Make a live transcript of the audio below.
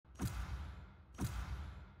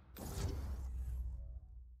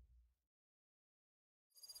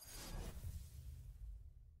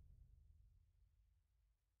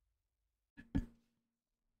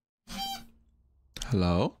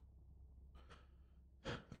Hello?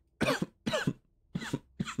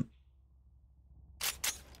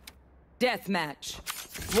 Deathmatch.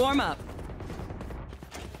 Warm up.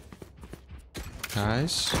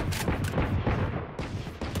 Guys?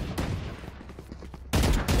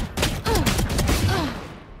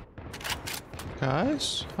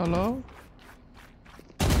 Guys? Hello?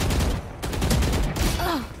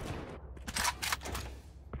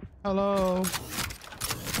 Hello?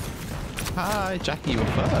 Hi, Jackie, you're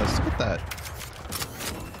first. Look at that.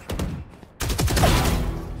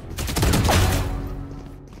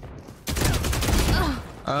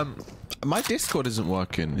 My Discord isn't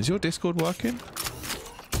working. Is your Discord working?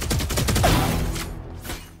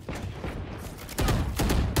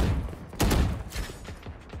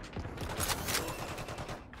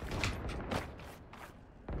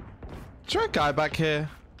 Is there a guy back here?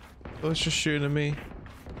 That was just shooting at me?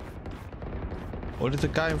 Or did the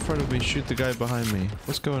guy in front of me shoot the guy behind me?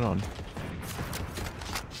 What's going on?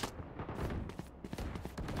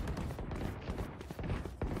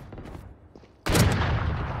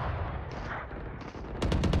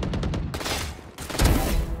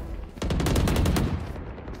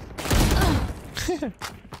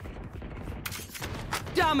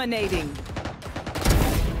 Dominating.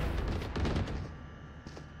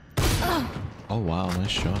 Oh wow, nice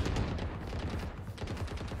shot.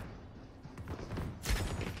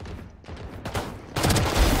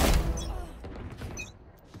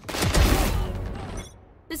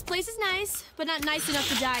 This place is nice, but not nice enough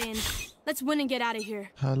to die in. Let's win and get out of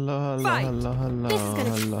here. Hello, hello, Fight. hello, hello, This is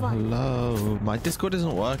gonna be hello, fun. hello. My Discord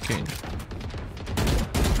isn't working.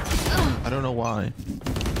 I don't know why.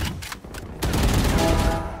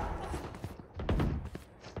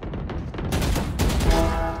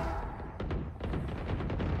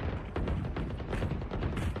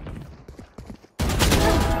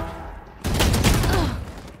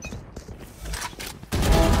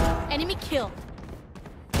 Enemy killed.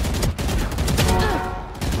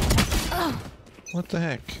 What the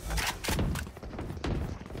heck?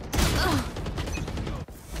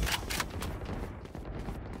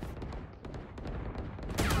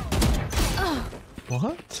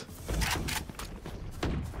 What?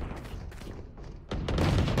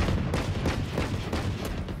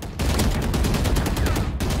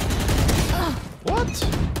 What?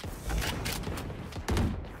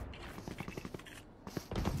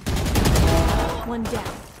 One down.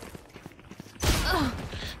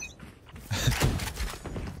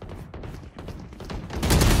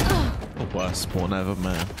 The worst spawn ever,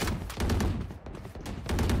 man.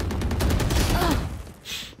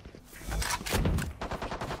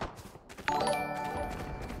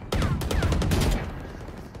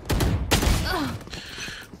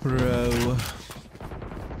 Bro.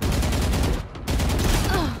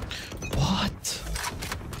 What?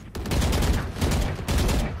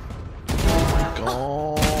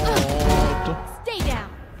 Oh my god. Stay down.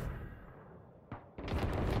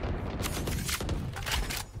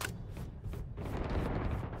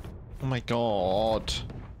 Oh my god.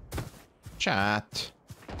 Chat.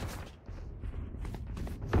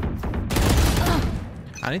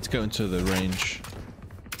 I need to go into the range.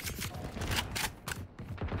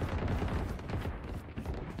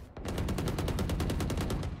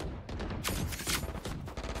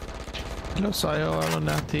 Hello Sayo, hello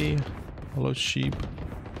Natty, hello Sheep.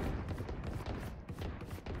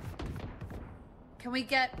 Can we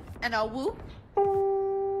get an whoop?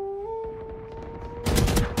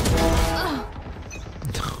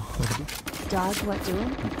 Dog, what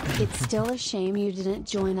doing? It's still a shame you didn't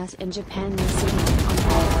join us in Japan this week on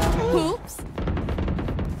VALORANT. Oops.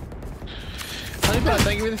 Honeybird,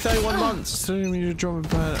 thank you for the 31 months. Still need to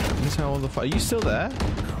drop a Miss how on the fire. Are you still there?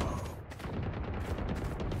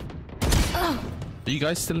 Are you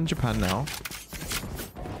guys still in Japan now?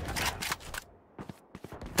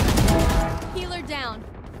 Healer down.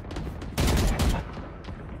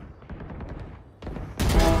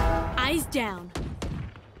 Eyes down.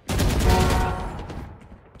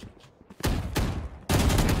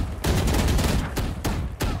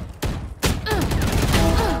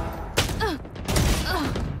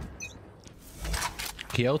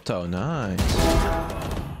 Kyoto, nice.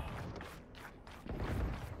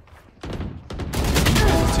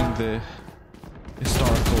 Visiting the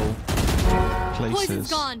historical Poison's places.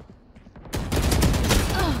 gone.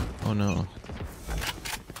 Oh no.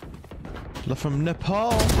 Love from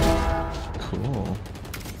Nepal. Cool.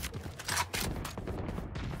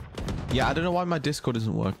 Yeah, I don't know why my Discord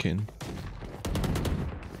isn't working.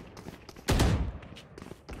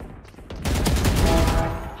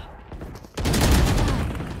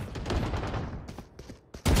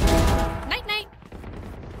 Night night.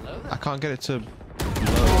 I can't get it to load.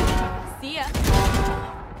 See ya.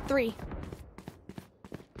 3.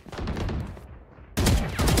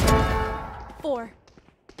 4.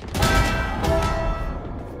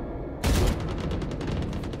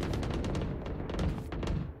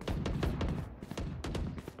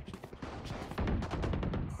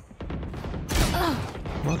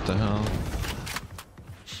 What the hell?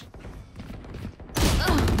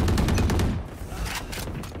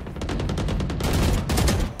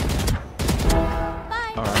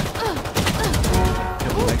 Alright.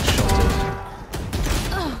 Get my leg shotted.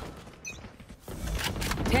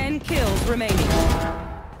 10 kills remaining.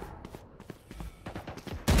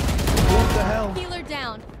 What the hell? Healer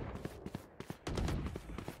down.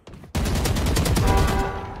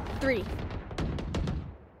 3.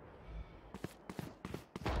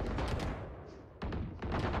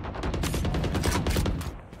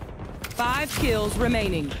 Five kills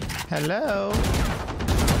remaining. Hello.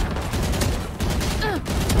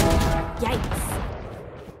 Yikes.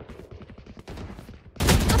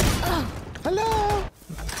 Hello.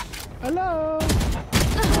 Hello.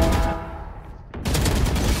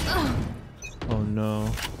 Oh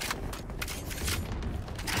no.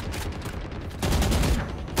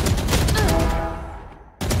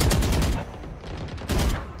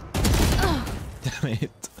 Damn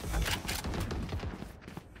it.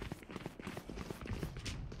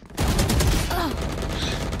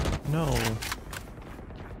 No.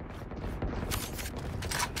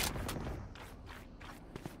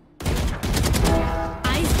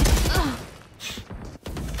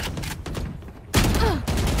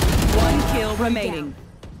 One kill remaining.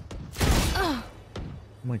 Oh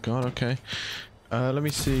my god, okay. Let me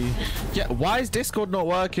see. Yeah, why is Discord not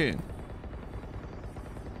working?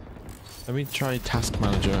 Let me try Task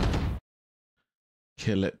Manager.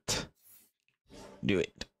 Kill it. Do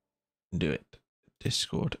it. Do it.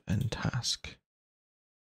 Discord and task.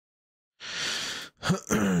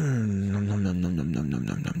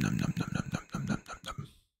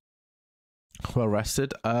 Well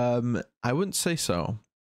rested. I wouldn't say so.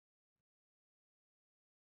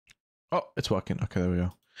 Oh, it's working. Okay, there we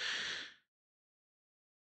go.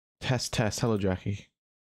 Test. Hello, Jackie.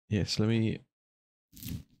 Yes, let me.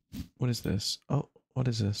 What is this? Oh, what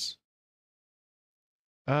is this?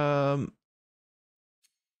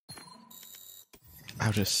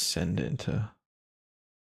 I'll just send it into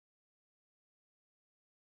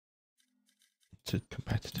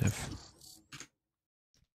competitive.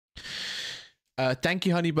 Thank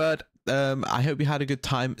you, Honeybird. I hope you had a good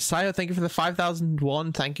time. Sayo, thank you for the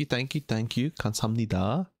 5,001. Thank you.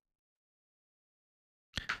 Kamsahamnida.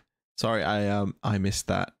 Sorry, I missed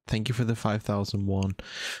that. Thank you for the 5,001.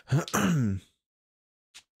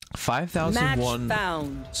 5,001. Match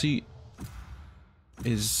found. See,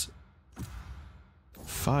 is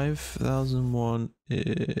 5,001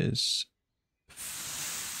 is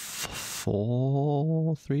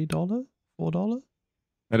 $4 $4.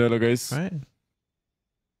 Hello, guys. Right.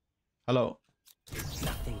 Hello.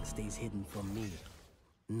 Nothing stays hidden from me.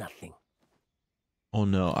 Nothing. Oh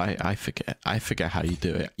no, I forget. I forget how you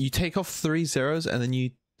do it. You take off 3 zeros and then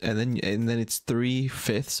it's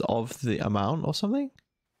 3/5 of the amount or something.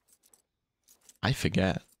 I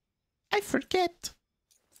forget.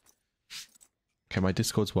 Okay, my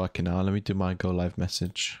Discord's working now. Let me do my go live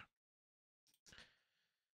message.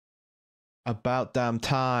 About damn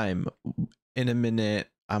time. In a minute.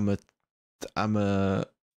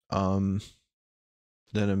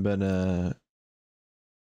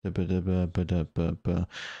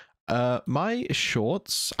 My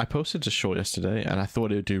shorts, I posted a short yesterday and I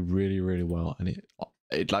thought it would do really well, and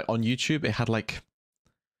it like on YouTube it had like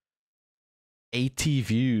 80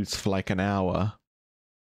 views for like an hour.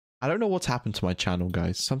 I don't know what's happened to my channel,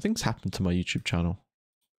 guys. Something's happened to my YouTube channel.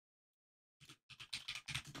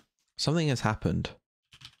 Something has happened.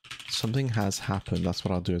 Something has happened. That's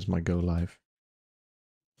what I'll do as my go live.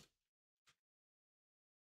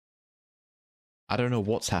 I don't know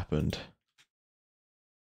what's happened.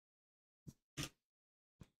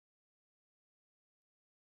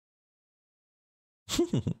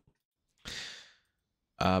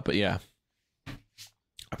 But yeah,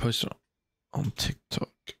 I posted on TikTok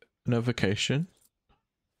notification.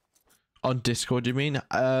 On Discord, you mean?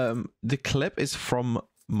 The clip is from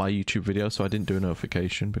my YouTube video, so I didn't do a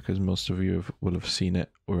notification because most of you will have seen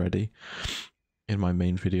it already in my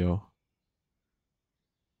main video.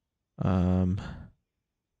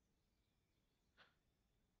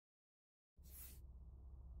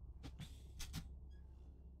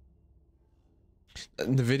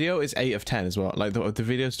 The video is 8 of 10 as well. Like the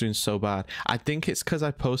video's doing so bad. I think it's because I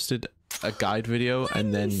posted a guide video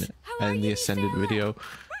and then the Ascended video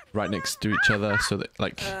right next to each other, so that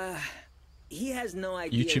like He has no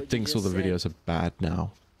idea. YouTube what thinks you all the just videos said. are bad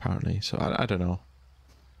now, apparently. So I don't know.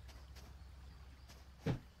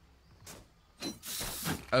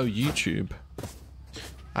 Oh, YouTube.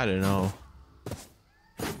 I don't know.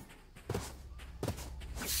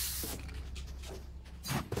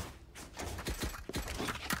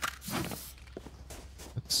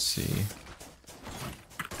 Let's see.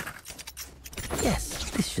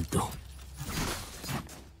 Yes, this should do.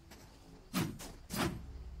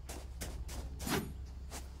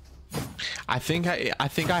 I think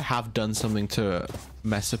I have done something to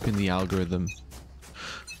mess up in the algorithm.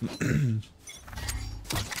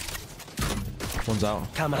 One's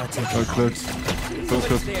out. Camera taken. Oh, close.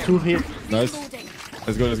 Close. Two here. Nice.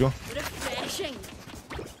 Let's go. Refreshing.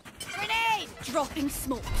 Grenade! Dropping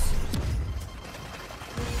smokes.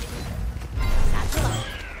 Satchel out.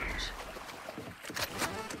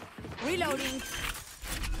 Reloading.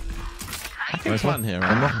 I can plan here,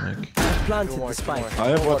 right? Like, Planted the spike. I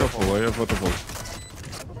have waterfall.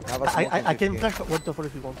 I can flash waterfall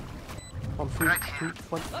if you want. On 3, 2,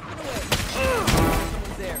 1.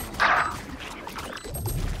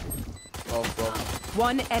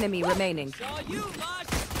 One enemy remaining.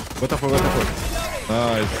 Waterfall.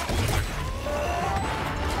 Nice.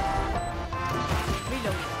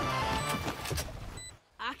 Reloading.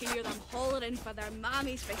 I can hear them hollering for their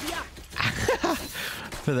mammies for here.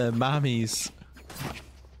 for their mammies.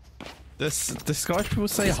 The Scottish people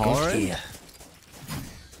say This goes horror. here.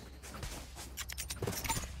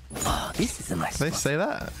 Oh, this is a nice They spot. say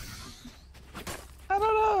that. I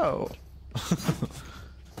don't know.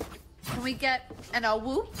 Can we get an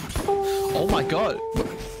whoop? Oh my god.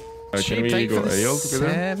 Can Sheep, we thank you go for the AO together?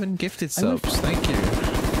 7 gifted subs. Thank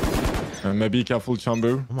you. Maybe careful,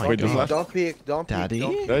 Chambu. Oh my Wait, the God. flash. Don't peek, don't peek. Daddy?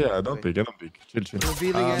 Don't peek. Yeah, don't peek. Chill.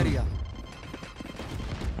 Revealing area.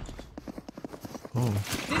 Oh.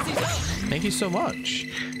 Thank you so much.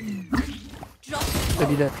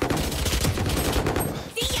 Maybe that.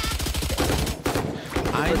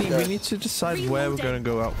 We need to decide where we're going to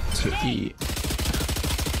go out to eat.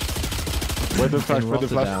 Where the In flash?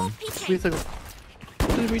 Rotterdam. 3 seconds.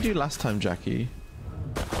 What did we do last time, Jackie?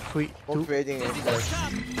 3, I'm 2. trading it first.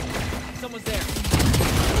 Someone's there.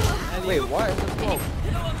 Wait, why is it smoke?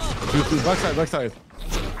 Backside.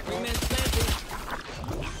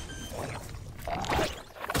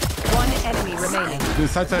 One enemy remaining.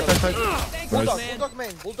 Side.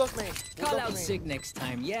 Bulldog main. Call out sig next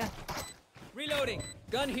time, yeah? Reloading.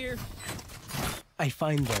 Gun here. I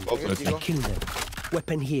find them. Oh, let's I go. kill them.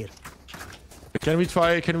 Weapon here. Can we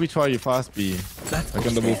try fast B? That I can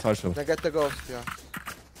goes double there. satchel. Now get the ghost, yeah.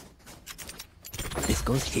 This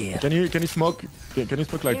goes here. Can you smoke? Can you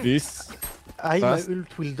smoke like this? My Fast.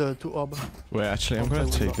 ult will the 2 orb. Wait, actually, I'm going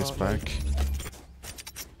to take this back.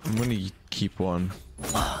 I'm going to keep one.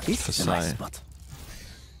 Oh, this is a nice Sight. spot.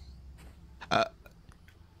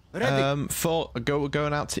 For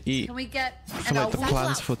going out to eat. Can we get For like the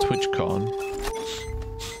plans for TwitchCon,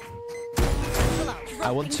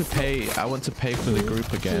 I want to pay for the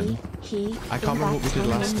group again. I can't remember what we did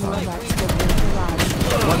last time.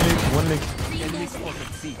 One link.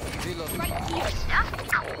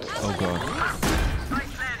 Oh god.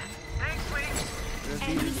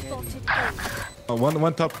 Oh,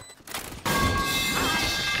 one top.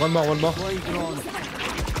 One more.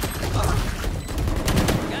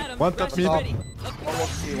 One top mid. One more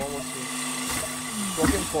C.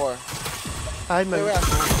 Smoking 4. I'm Wait, a...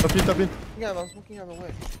 Top in. Yeah, I'm smoking out of the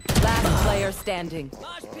way. Last player standing.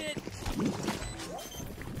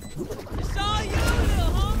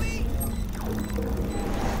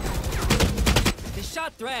 They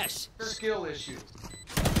shot Thrash. Skill issue.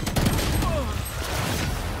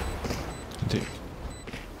 Dude.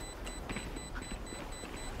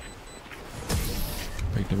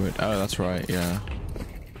 Break the wood. Oh, that's right. Yeah.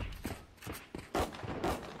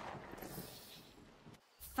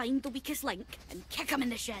 Find the weakest link and kick him in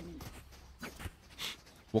the shin.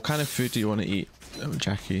 What kind of food do you want to eat,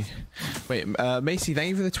 Jackie? Wait, Macy, thank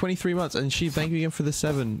you for the 23 months, and Sheep, thank you again for the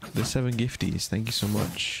seven gifties. Thank you so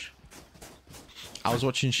much. I was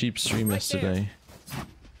watching Sheep stream yesterday.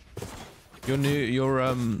 Your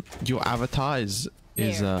avatar is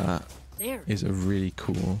a really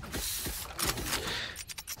cool.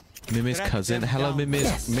 Mimi's cousin. Hello,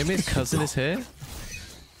 Mimi's. Mimi's cousin is here.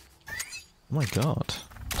 Oh my god.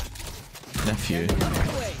 Nephew.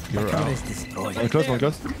 You're Camera out. is destroyed. One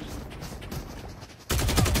close.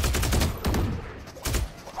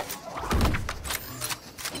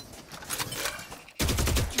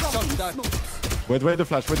 Wait the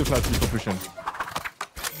flash before pushing.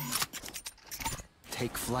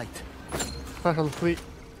 Take flight. Flash on 3,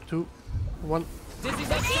 2, 1.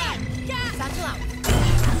 Dizzy's up top. Satchel out.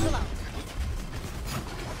 Satchel out.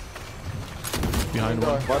 Behind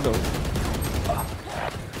one. One though.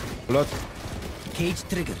 A lot. Cage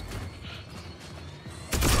triggered.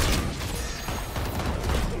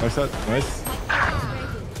 Nice shot. Nice.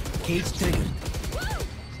 Cage triggered.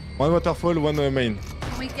 One waterfall, one main.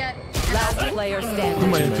 Can we get... Last player Two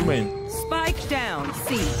standing. main, two main. Spike down.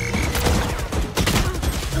 C.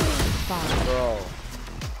 Bro.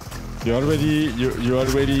 You already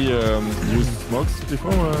used smokes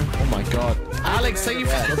before? Oh my god. Alex, thank you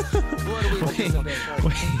for...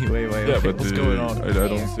 wait. Yeah, but What's going on? I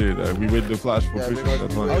don't see it. We wait the flash for Yeah, push we that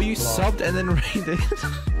wait- one. Oh, you subbed and then raided.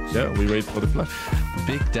 Yeah, we wait for the flash.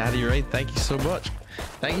 Big Daddy Raid, thank you so much.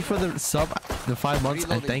 Thank you for the sub, the 5 months,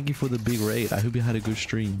 and thank you for the big raid. I hope you had a good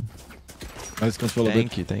stream. Nice control a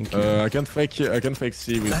Thank bit. you. I can fake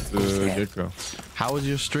C with Gecko. How was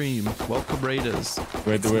your stream? Welcome Raiders.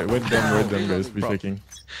 Wait them guys, be Bro. faking.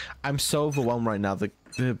 I'm so overwhelmed right now. The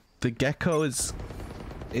Gecko is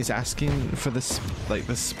asking for this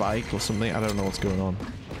the spike or something. I don't know what's going on.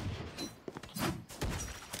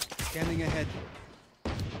 Scanning ahead.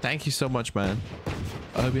 Thank you so much, man.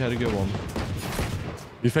 I hope you had a good one.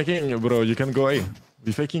 Be faking, bro, you can go A.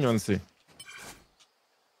 Be faking on C.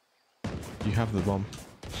 You have the bomb.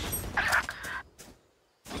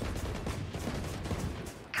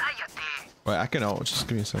 Wait, I can ult. Just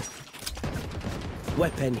give me a sec.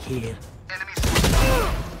 Weapon here.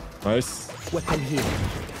 Nice. Weapon here.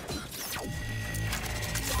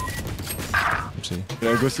 Let's see.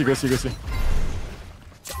 Yeah, go C.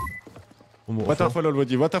 One more. Waterfall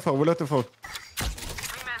already, waterfall. Man's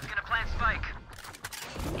gonna plant spike.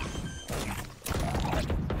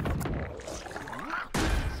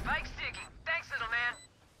 Spike sticking. Thanks, little man.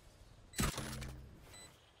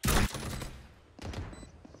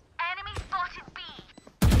 Enemy spotted B.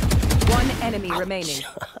 One enemy remaining.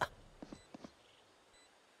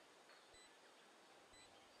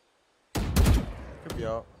 Could be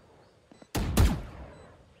out.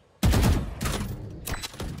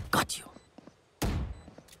 Got you.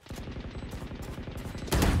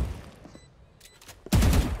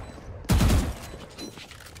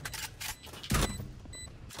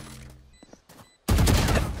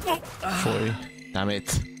 Boy. Damn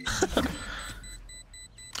it.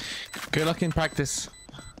 Good luck in practice,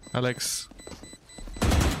 Alex.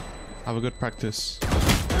 Have a good practice.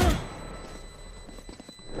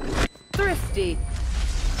 Thrifty.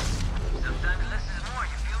 Sometimes less is more,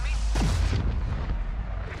 you feel me?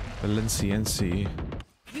 Valenciense.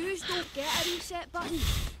 Yous don't get a reset button.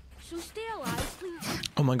 So stay alive, please.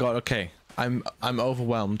 Oh my god, okay. I'm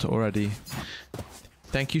overwhelmed already.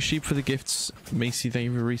 Thank you, Sheep, for the gifts. Macy, thank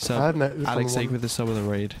you for resub. Alex, thank you for the sub of the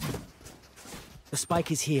raid. The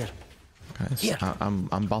spike is here. Guys, Here. I'm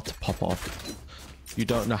about to pop off. You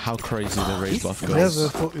don't know how crazy the raid buff There's goes. a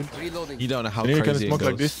full ult. Reloading. You don't know how You can crazy it smoke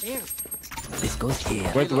like goes. this. This goes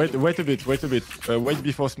here. Wait a bit. Wait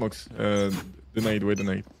before smokes. The nade, wait the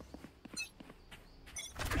nade.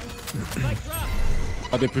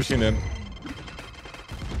 Are they pushing in?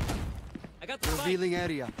 I got the revealing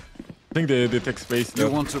area. I think they take space there.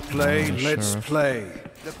 You want to play? Let's Sure. play.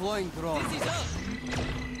 Deploying drone. Dizzy's up.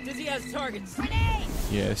 Dizzy has targets.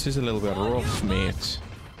 Yeah, this is a little bit rough, mate.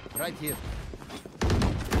 Right here.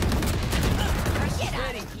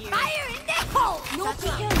 Fire in the hole! No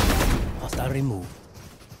peeking! Hostile remove.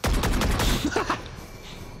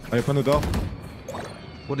 I open the door.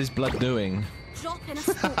 What is Blood doing? Drop in a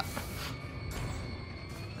scope.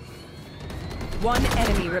 One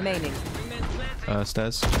enemy remaining.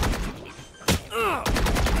 Stairs. Spike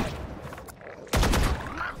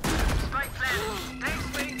planted. Thanks,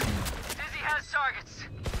 Wing. Dizzy has targets.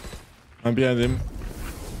 I'm behind him.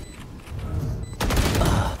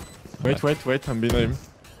 Wait, I'm behind him.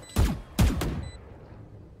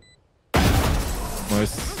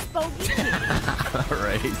 Nice.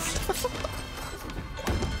 Alright.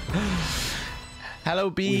 Hello, We know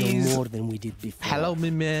bees. more than we did before. Hello,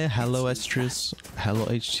 Mime. Hello, Estrus. Hello,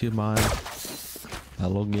 HTMI.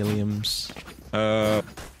 Hello, Gilliams.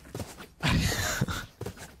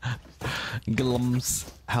 Glums.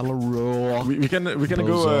 Hello, Raw. We can Bozo.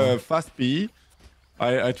 go fast B.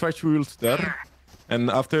 I try to ult there, and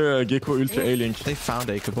after Gecko ult A link. They found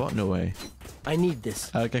Acrebot? No way. I need this.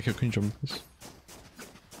 Gecko, can you jump this?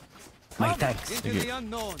 My thanks. Thank you.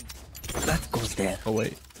 Unknown. That goes there. Oh,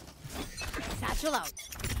 wait. Satchel out.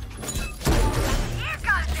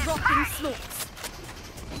 Dropping smokes.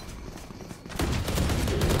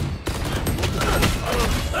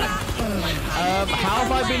 How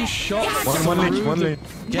have I been shot? One lane.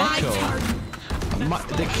 Gecko.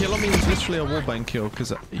 The kill on me was literally a wallbang kill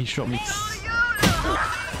because he shot me.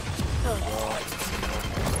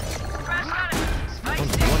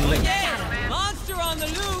 One link. Monster on the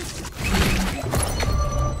loose.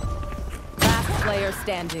 Last player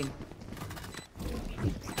standing.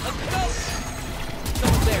 Let's go.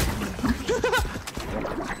 Someone's there.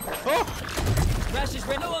 Oh! Rash is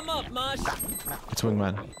ready. Blow him up, Mosh. It's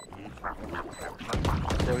wingman.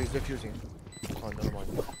 There he's defusing. Oh, never mind.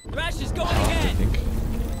 Rash is going I ahead. think.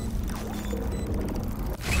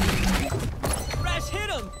 Rash hit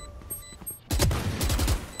him.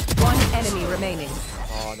 One enemy remaining.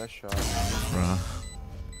 Oh, nice shot. Bruh.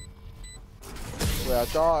 Wait, I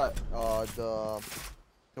thought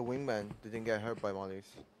the wingman didn't get hurt by mollies.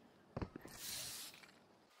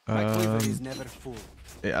 Never full.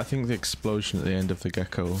 Yeah, I think the explosion at the end of the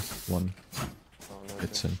gecko one. Oh, no,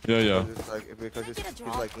 It's okay. in. Yeah. Because it's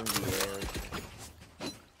like in the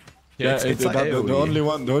air. Yeah, it's like the AoE.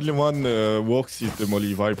 only one works is the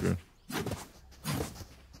Molly Viper.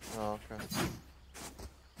 Oh, okay.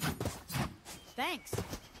 Thanks.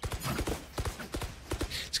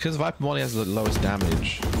 It's because Viper Molly has the lowest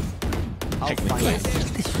damage. Technically.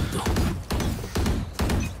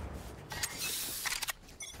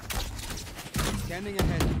 Standing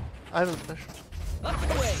ahead. I have a flash. Up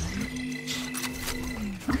the way.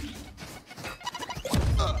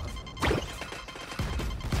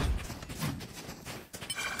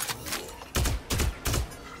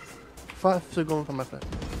 Five seconds from my flash.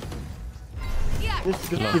 Yeah. Just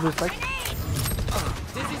give it a spike.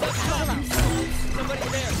 Dizzy's up top. Somebody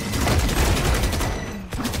there.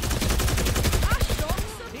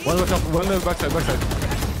 One backside.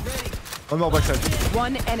 One more backside.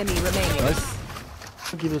 One enemy remaining. Nice.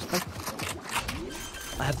 Give it a spike.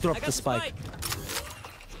 I I have dropped got the spike.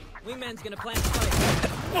 Wingman's gonna plant spike.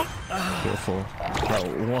 Beautiful. Bro,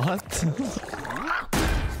 what?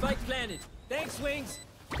 Spike planted. Thanks, Wings.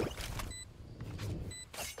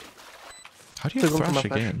 How do you Second from my thrash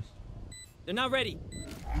flash. again? They're not ready.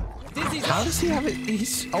 Dizzy's How up. does he have it?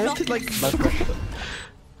 He's ulted like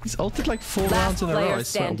he's ulted like 4 Last rounds in a row. player I swear.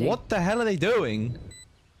 standing. What the hell are they doing?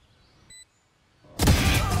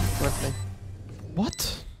 Nothing.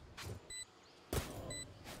 What?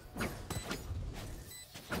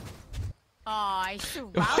 Aw,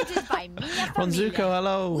 surrounded by Mia Ronzuko,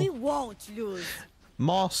 hello. We won't lose.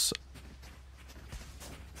 Moss.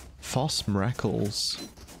 Foss Mrackles.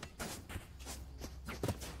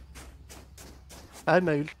 I had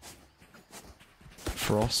my ult.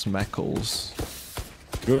 Frost Meckles.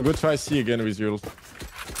 Go try C again with your ult.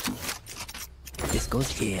 This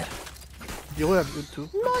goes here. Zero have ult too.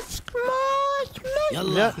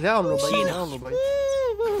 Yalla. They are on low buy. Sheena. They are on low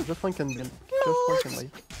buy. Just one can buy. Just one can buy.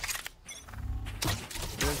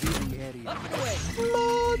 Up the way.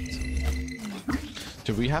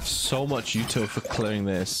 Dude, we have so much util for clearing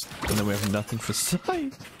this, and then we have nothing for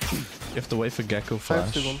sight. You have to wait for Gecko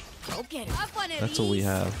 5 Flash. seconds. Go get it. Up on it. That's all we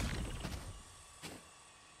have.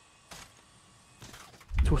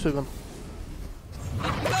 2 seconds.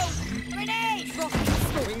 Let's go. Grenade.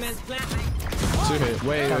 Wingman's planting. 2 hit.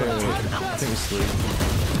 Wait. I think it's 3.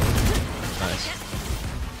 Nice.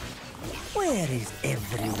 Where is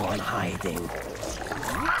everyone hiding?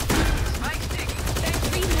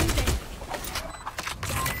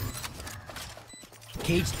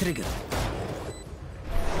 Cage trigger.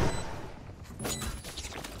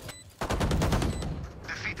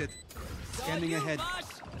 Defeated. Standing ahead.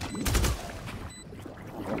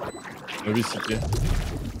 Maybe CT.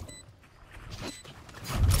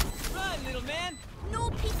 Run, little man. No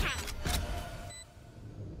peek out.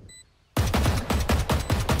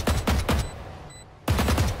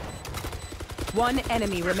 One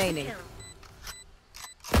enemy remaining.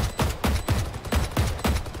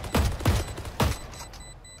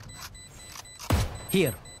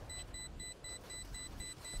 Here.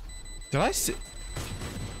 Did I see?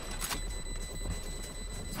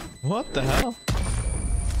 What the hell?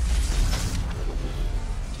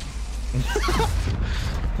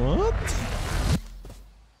 What?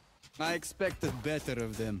 I expected better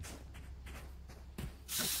of them.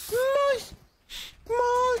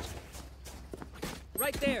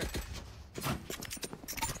 Right there.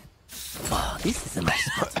 Oh, this is a nice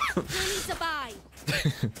spot. Who needs a buy?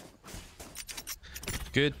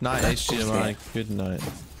 Good night, HDMI. Good night.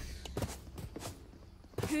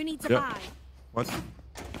 Who needs a Yep. buy? What?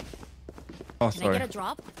 Oh, Can I sorry. get a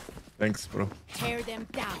drop? Thanks, bro. Tear them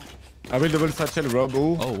down. I will double satchel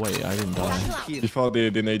Robo Oh wait, I didn't die. before they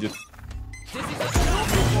nade it. Dizzy's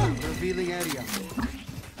up. Revealing area.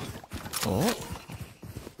 Oh,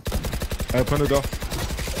 Open the door.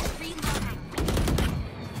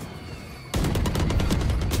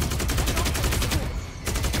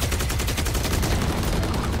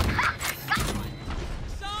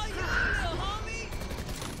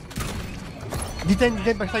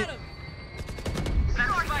 D10 backside.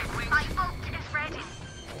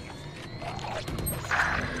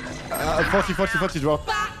 40 drop.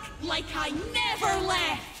 Back like I never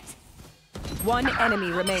left. One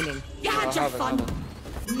enemy remaining. You had your fun.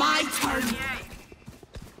 My turn.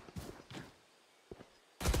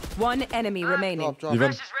 One enemy remaining. Drop.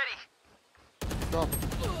 Even. Drop.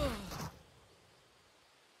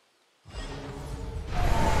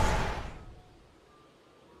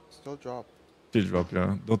 Still drop. Still drop,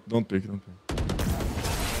 yeah. Don't pick.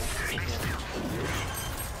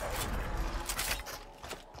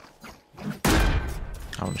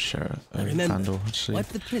 I'll share a Remember, handle actually. wipe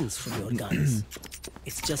the prints from your guns.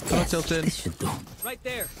 It's just Oh, gas. tilted. This should do. Right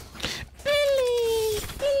there.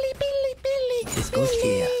 This goes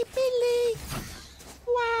here.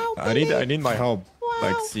 I need my help.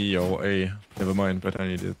 Like C or A. Never mind, but I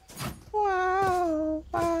need it.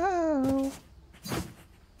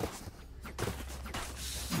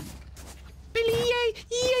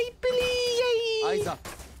 Eyes up.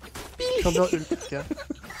 Come down ult, yeah.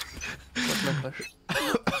 That's my flash.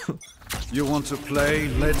 You want to play?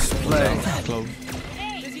 Let's play. Clove.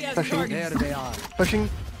 Dizzy has Flashing. targets. There they are. Pushing.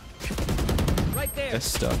 Right there. They're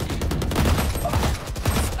stuck.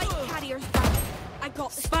 Spike carriers back. I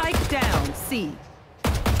got this. Spike down. C.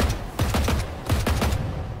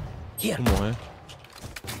 Here. One more.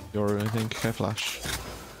 You're I think flash.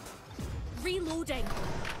 Reloading.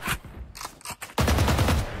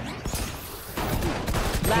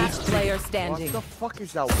 Last player What standing. the fuck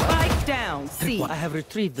is that? Spike down. C. I have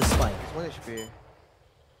retrieved the spike. 1 HP.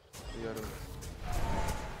 The other.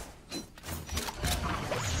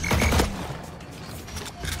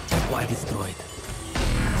 Why destroyed?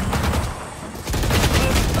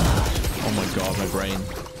 Oh my god, my brain.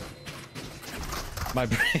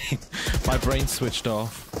 My brain switched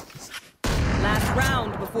off. Last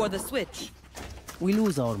round before the switch. We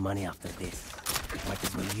lose our money after this. Might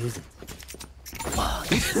as well use it. Wow,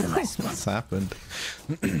 this is a nice one. What's happened?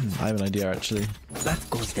 I have an idea actually. That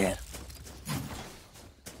goes there.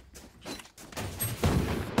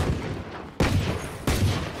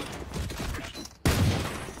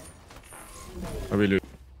 I will lose.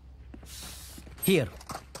 Here.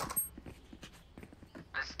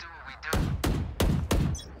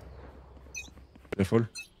 Careful.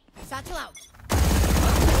 Satchel out.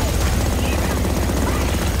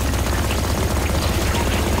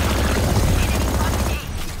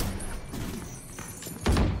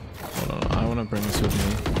 Hold on, I want to bring this with me.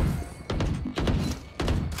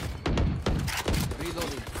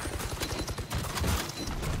 Reloading.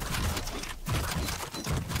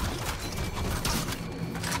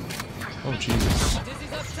 Oh Jesus.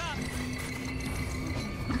 Dizzy's up top.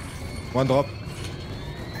 One drop.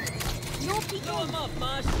 No peeking. Blow him up,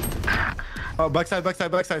 Mosh. Oh, backside.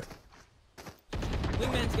 Wingman's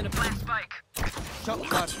gonna plant spike.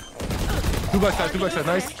 Shotgun. Two backside.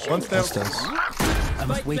 Nice. One stairs. Upstairs. I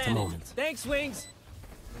must Spike wait a planted. moment. Thanks, Wings.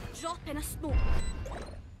 Drop in a smoke.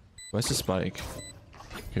 Where's the spike?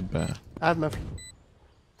 Okay, bear. I have my.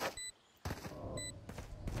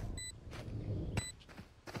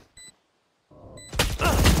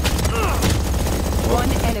 One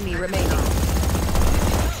enemy remaining.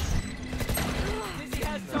 Dizzy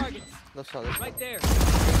has targets. That's solid. Right there.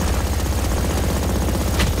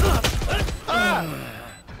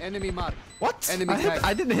 Enemy mark. What? Enemy tag.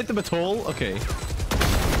 I didn't hit them at all? Okay.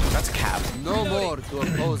 That's cap. No more to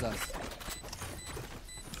oppose us.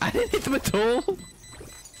 I didn't hit them at all?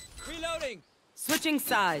 Reloading. Switching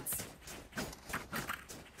sides.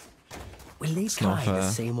 Will they not try the fair.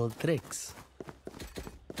 same old tricks?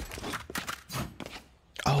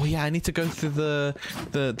 Oh yeah, I need to go through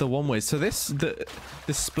the one way. So the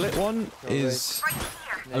split one is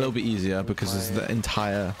a little bit easier because it's the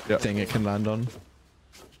entire thing it can land on.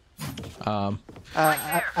 I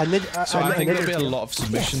need. So I think there'll be a need- lot of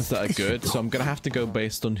submissions that are good. So I'm gonna have to go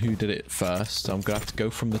based on who did it first. So I'm gonna have to go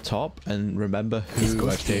from the top and remember who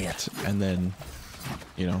I picked, and then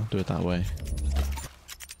do it that way.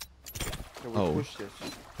 Can we Oh. push this?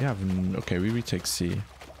 Yeah. Okay, we retake C.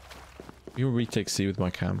 You retake C with my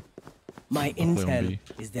cam. My I'll play on intel B.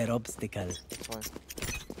 is their obstacle. Fine.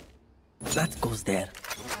 That goes there.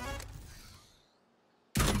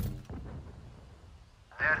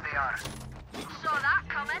 There they are. Saw that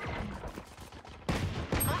coming.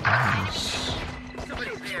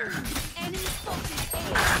 Somebody's there. Enemy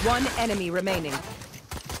spotted. One enemy remaining.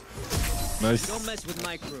 Nice. Don't mess with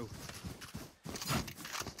my crew.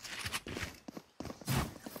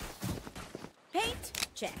 Paint.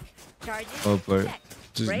 Check. Charges. Well played.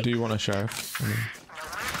 Check. Do you want a sheriff?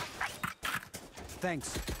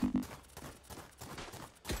 Thanks.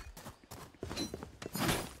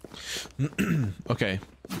 Okay.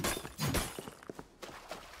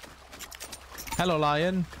 Hello,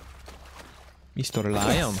 lion. Mr.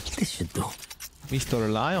 Lion. Yes, this should do.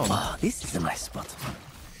 Mr. Lion. Oh, this is a nice spot.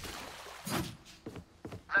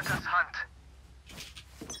 Let us hunt.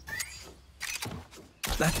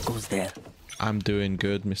 That goes there. I'm doing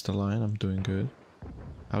good, Mr. Lion. I'm doing good.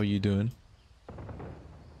 How are you doing?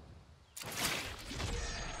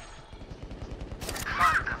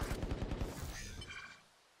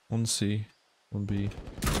 One C, one B,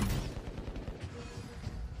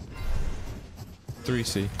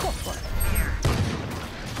 3C.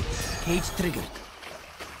 Cage triggered.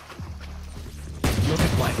 Not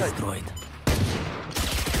quite destroyed.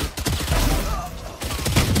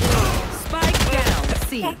 Spike down.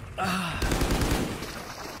 C.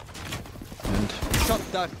 And Shot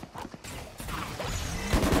down.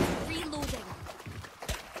 Reloading.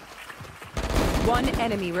 One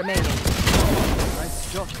enemy remaining.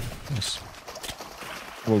 Nice job. yes.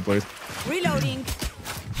 Well played. Reloading.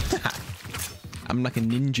 I'm like a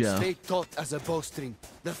ninja. Stay taut as a bowstring.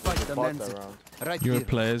 The fight demands it. Right You're here.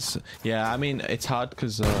 players. Yeah, I mean, it's hard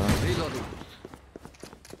because Reloading.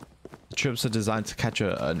 trips are designed to catch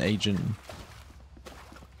an agent.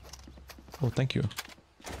 Oh, thank you.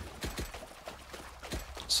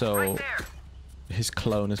 So his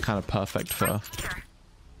clone is kind of perfect for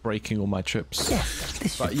breaking all my trips. Yes,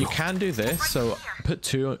 this should But you do. can do this, so put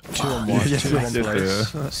two on one, Yes, two in yes, one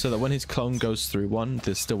yes, place, so that when his clone goes through one,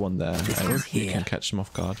 there's still one there, and goes you here. can catch them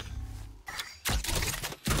off guard.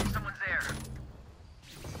 Someone's there.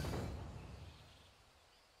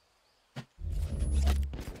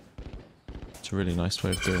 It's a really nice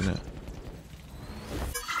way of doing it.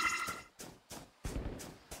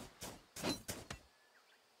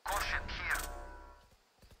 Caution here.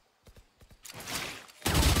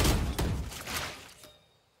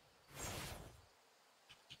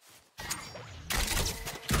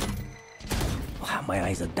 Wow, my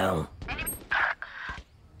eyes are down.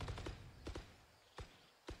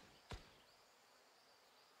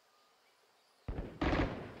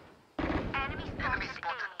 Enemy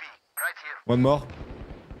spotted B. Right here. One more.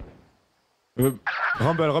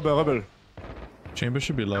 Rumble. Chamber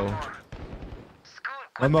should be low. School.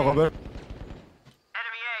 One more rumble. Enemy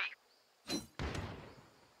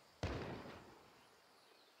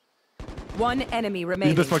One enemy In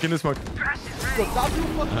remaining. the smoke, in the smoke. Go, W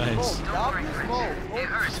fucking Nice. smoke. W smoke. A. It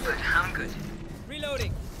hurts, but I'm good.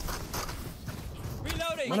 Reloading.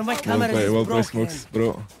 Reloading. One of my Well cameras play, is well play broken. smokes,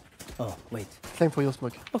 bro. Oh, wait. Same for your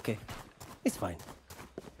smoke. Okay. It's fine.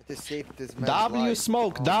 It is safe this man's W life.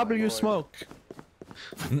 smoke, Oh my W lord. smoke.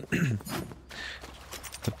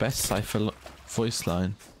 The best cypher voice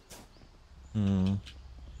line.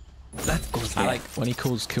 That goes I there. like when he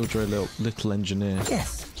calls Killjoy little engineer.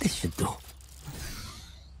 Yes, this should do.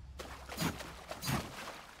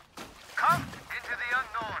 Come into the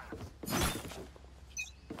unknown.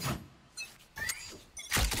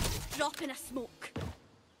 Drop in a smoke.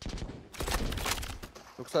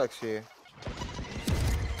 Looks like she.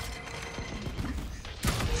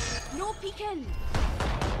 No peeking.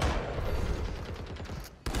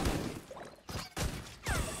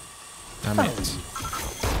 Damn it.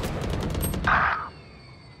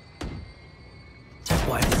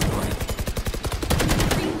 Why destroyed?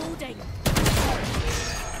 Reloading.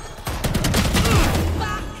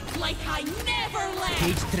 Back like I never left.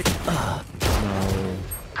 Cage trick.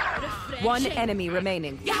 Refreshing. One enemy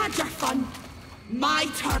remaining. You had your fun. My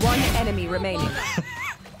turn. One enemy remaining.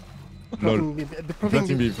 Lol. Proving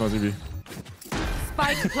Planting B, planting B.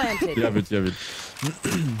 Spike planted. You have it, you have it.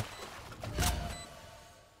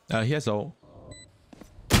 He has ult.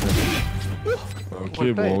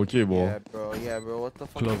 Okay, bro, okay, bro. Yeah, bro, what the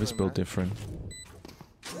fuck? Glove is doing, built man? different.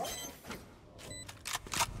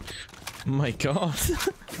 Oh my god.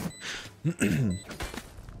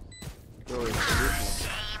 Bro, it's just,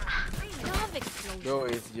 Love explosion. bro,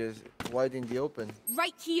 it's just wide in the open.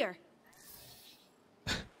 Right here.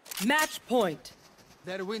 Match point.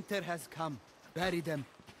 Their winter has come. Bury them.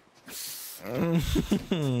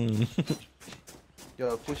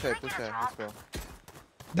 Yo, push her, let's go.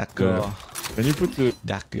 That girl. Can you put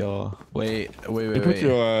That girl. Wait. can you put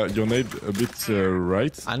your nade a bit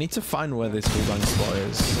right? I need to find where this full-bang spot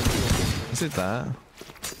is. Is it there?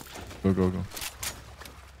 Go, go, go.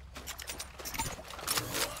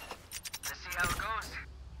 Let's see how it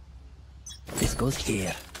goes. This goes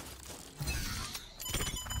here.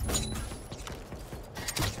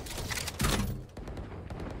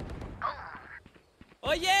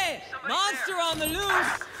 Oh yeah! Monster on the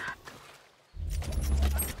loose!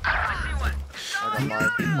 I don't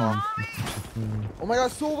mind. Oh my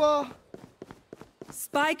god, Sova!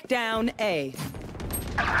 Spike down A.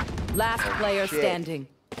 Last player shit. standing.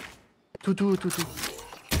 2-2.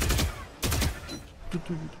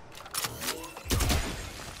 2-2.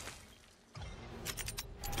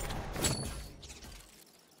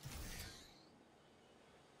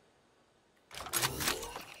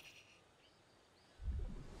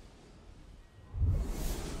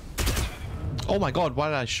 Oh my god, why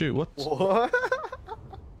did I shoot? What? What?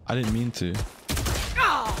 I didn't mean to.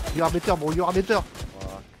 You are better, bro. You are better.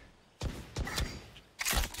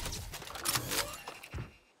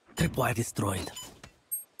 Tripwire destroyed.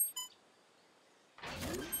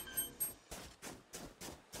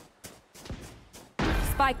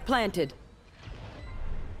 Spike planted.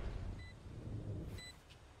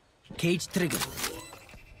 Cage triggered.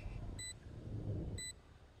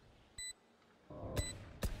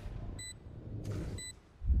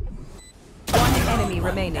 One enemy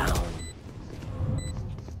remaining.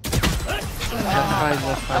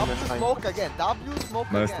 That's fine. Smoke again. W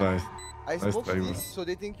smoke Nice, again. nice. I Nice smoked try, bro. this so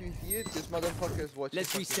they think you hear this motherfucker's watching. Let's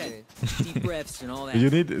fucking reset. game. Deep breaths and all that. Do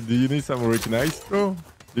you need some recognize, bro?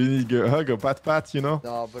 Do you need a hug, a pat, you know?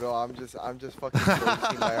 No, bro, I'm just fucking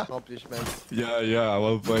boasting my accomplishments. Yeah, I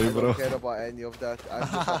will I play, bro. don't care about any of that.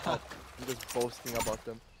 I'm just boasting about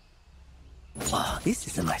them. Oh, this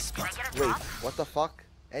is a nice spot. Wait, what the fuck?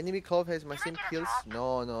 Enemy clove has my same kills?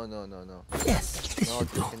 No. Yes, this No, should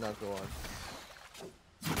this do. cannot go on.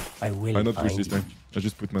 I will Why not push find this you. time? I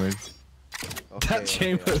just put my name. Okay, That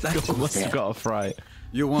chamber That's must have fair. got a fright.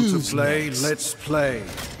 You want to play? Let's play.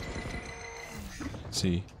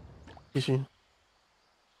 See. Ici.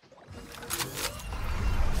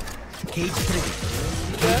 Cage triggered.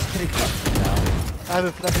 Cage triggered. I have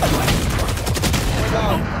a flash.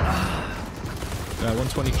 Yeah,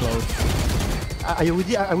 120 clove. Are you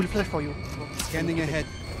ready? I will flash for you. Scanning ahead.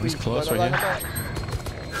 He's close right here.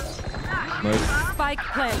 Nice. Spike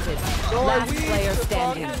planted. Last player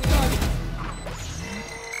standing.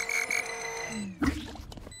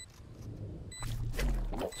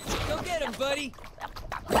 Go get him, buddy.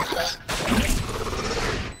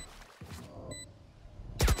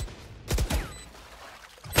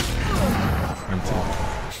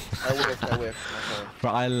 I whiff.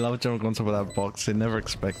 But I love jumping on top of that box. I never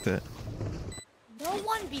expect it. No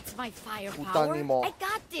one beats my firepower. Putanimo. I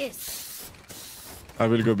got this. I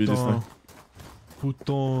will go B this time.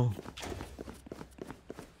 Putain.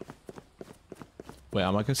 Wait,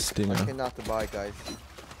 am I gonna stinger? I cannot buy, guys.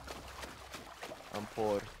 I'm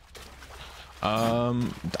poor. I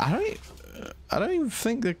don't even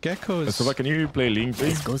think the gecko is. So can you play Link,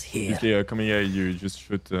 please? This goes here. If they are coming here, you just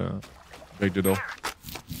shoot break the door.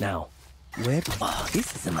 Now, where? Oh,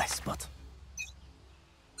 this is a nice spot.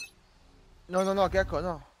 No, Gecko,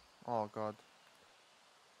 no. Oh god.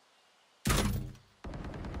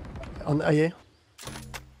 On IA.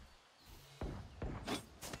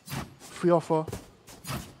 3 or 4.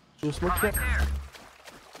 You smoke here.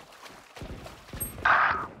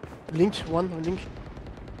 Link, one, link.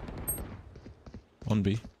 On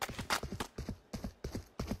B.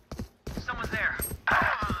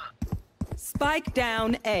 Spike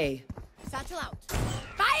down A. Satchel out.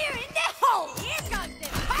 Fire in the hole! Here comes the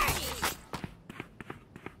party!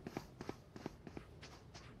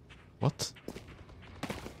 What?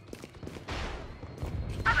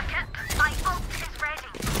 My ult is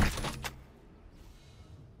ready.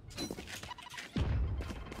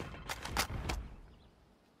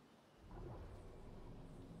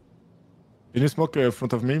 Can you smoke in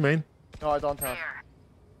front of me, main? No, I don't have.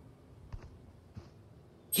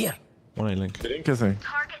 Here. One A link. Link, I say.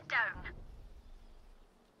 Target down.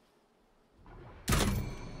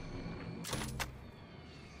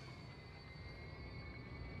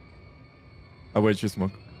 Oh wait, you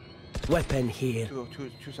smoke. Weapon here.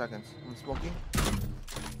 2 seconds. I'm smoking.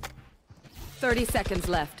 30 seconds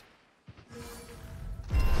left.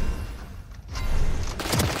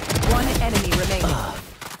 One enemy remaining.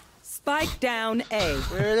 Spike down A.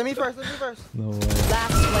 Wait, let me first. No way.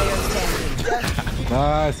 Last player standing.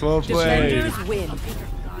 Nice, well played. Defenders win.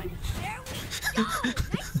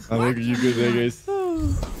 I think you good there, guys.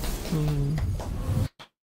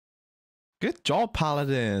 Good job,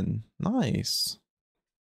 Paladin. Nice.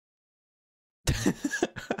 It's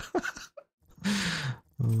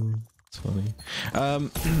funny.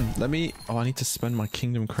 Let me. Oh, I need to spend my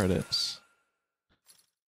kingdom credits.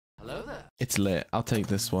 Hello there. It's lit. I'll take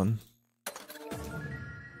this one.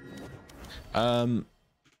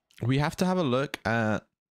 We have to have a look at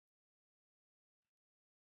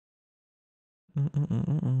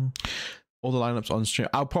all the lineups on stream.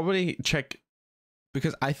 I'll probably check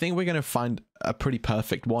because I think we're gonna find a pretty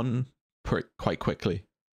perfect one quite quickly.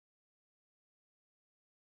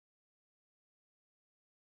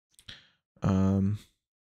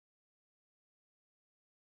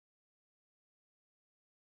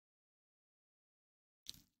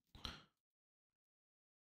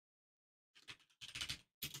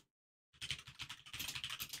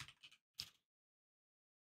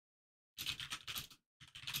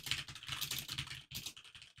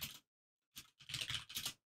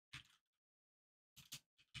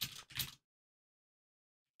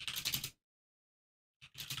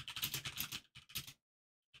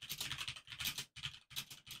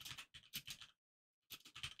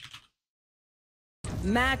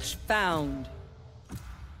 Match found.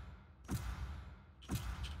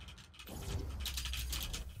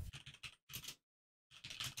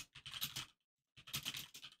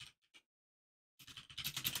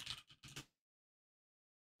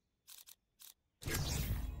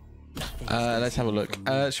 Let's have a look.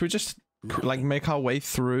 Should we just like make our way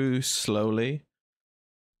through slowly?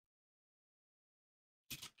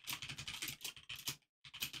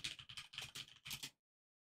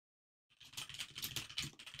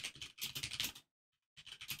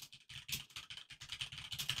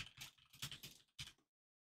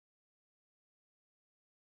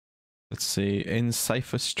 Let's see. In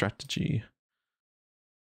cypher strategy.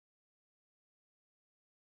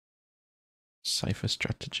 Cypher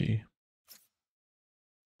strategy.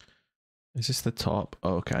 Is this the top?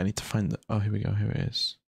 Oh, okay. I need to find the. Oh, here we go. Here it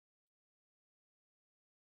is.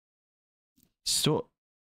 So,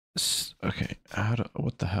 okay. How do?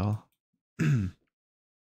 What the hell?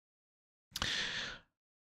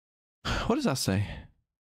 What does that say?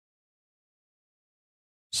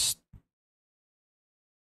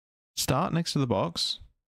 Start next to the box.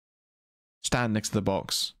 Stand next to the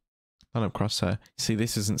box. Line up crosshair. See,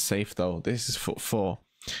 this isn't safe though. This is for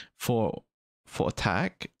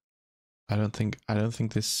attack. I don't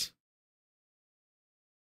think this.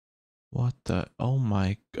 What the? Oh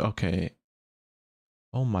my. Okay.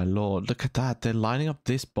 Oh my lord! Look at that. They're lining up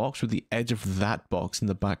this box with the edge of that box in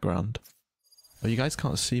the background. Oh, you guys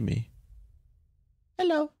can't see me.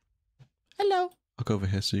 Hello. Hello. I'll go over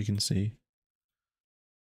here so you can see.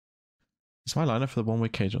 It's my lineup for the one-way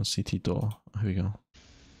cage on CT door. Here we go.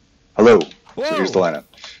 Hello. Whoa. So here's the lineup.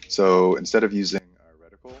 So instead of using our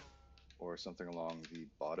reticle or something along the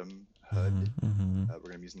bottom HUD, we're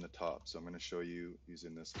going to be using the top. So I'm going to show you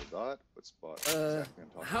using this little dot. What spot exactly on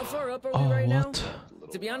top. How far up are we right now?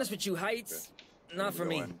 To be honest with you, heights, not for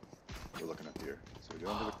me. We're looking up here. So we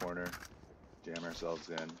go into the corner, jam ourselves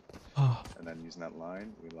in, and then using that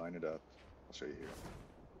line, we line it up. I'll show you here.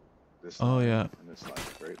 This line and this line,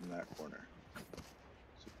 right in that corner.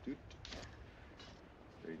 So,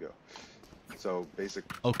 there you go. So basic.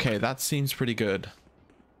 Okay, that seems pretty good.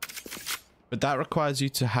 But that requires you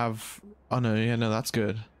to have. Oh no, yeah, no, that's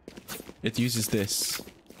good. It uses this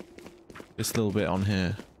little bit on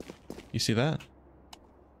here. You see that?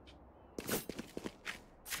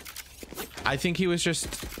 I think he was just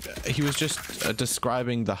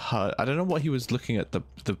describing the HUD. I don't know what he was looking at the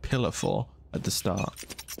pillar for at the start.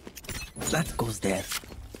 That goes there.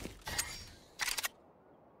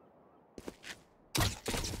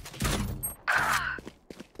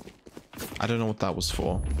 I don't know what that was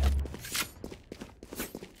for.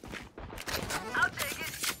 I'll take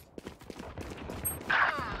it.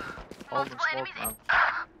 Holding smoke, man.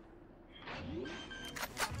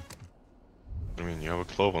 I mean, you have a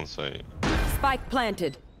clove on site. Spike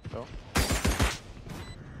planted. So.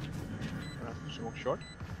 Smoke short.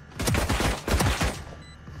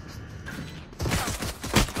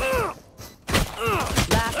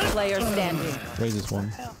 Last player standing. Raises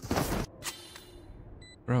one.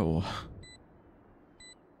 Bro.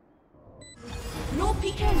 No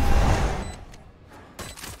peeking.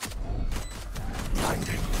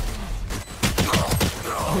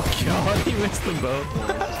 Oh god, he missed them both.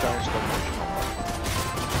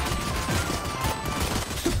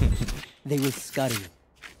 They will scurry,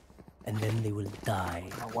 and then they will die.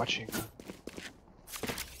 I'm watching.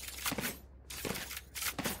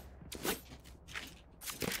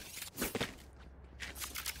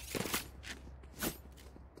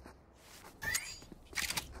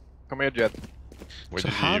 Come here, Jet. Where So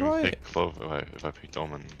did how you do even I- pick clove if I picked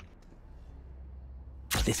Omen?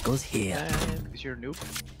 This goes here. Is your noob?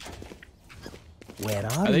 Where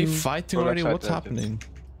Are are they you? fighting Go already? backside What's there, happening?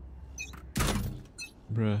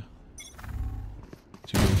 Bruh.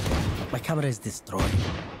 My camera is destroyed.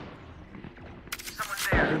 Someone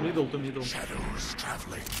there. Middle to middle. Shadows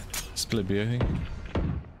traveling. Split B, I think.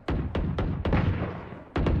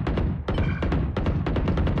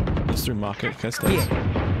 Let's do market. Okay, stairs.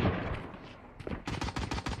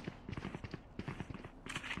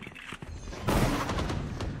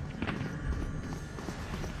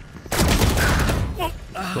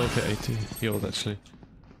 hit 80 healed actually.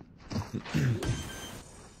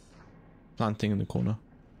 Planting in the corner.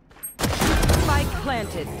 Spike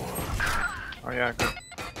planted. Oh yeah, good.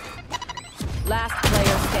 Last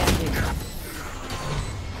player standing.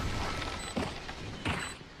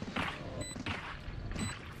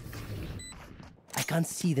 I can't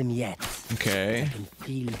see them yet. Okay. I can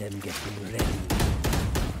feel them getting ready.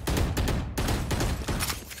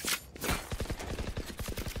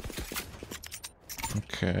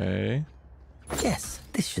 Okay. Yes,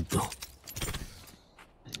 this should do.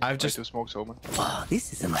 I've just two smokes open. Oh,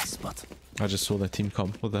 this is a nice spot. I just saw their team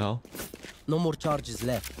come. What the hell? No more charges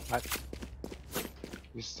left.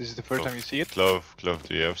 This is the first time you see it? Clove, do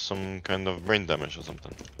you have some kind of brain damage or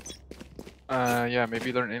something? Yeah,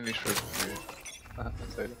 maybe learn English first.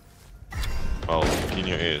 Translate it. Well, clean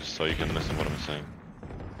your ears so you can listen what I'm saying.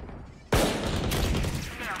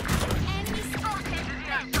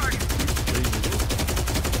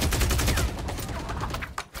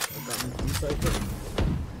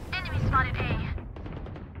 Enemy spotted A.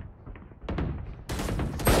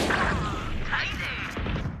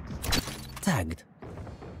 Tagged.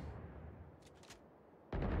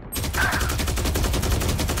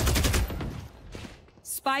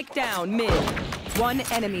 Spike down mid. One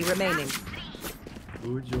enemy remaining.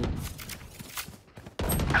 Good job.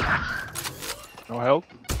 No help.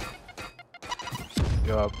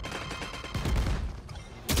 Yup.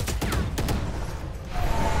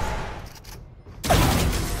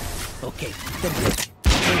 Okay, they're good.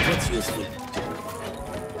 What's useful?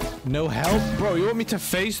 No help, bro. You want me to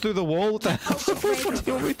phase through the wall? What the hell? What do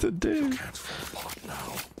you want me to do?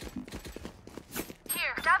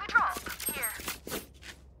 Here, grab a drop. Here.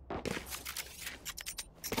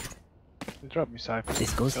 Drop me, cypher.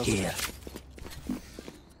 This goes here.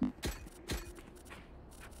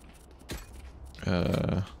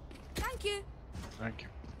 Thank you. Thank you.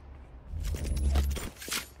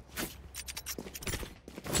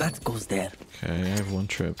 That goes there. Okay, I have one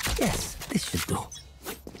trip. Yes, this should do.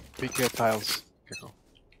 Pick tiles. Careful.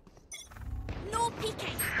 No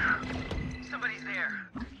peeking. Somebody's there.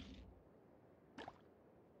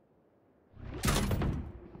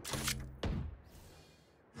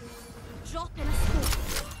 Drop in a smoke.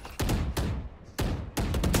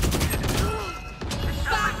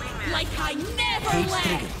 Back like I never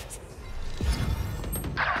left.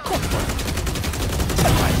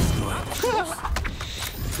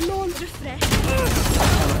 Laundry fresh.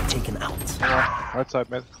 Taken out. Right side,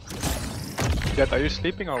 mid. Jet, are you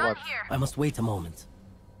sleeping or what? I must wait a moment.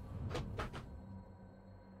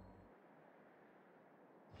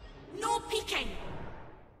 No peeking.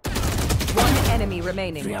 One enemy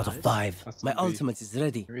remaining. 3 out of 5. That's My the B. ultimate is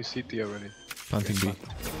ready. We CT already. Planting B.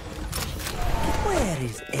 Where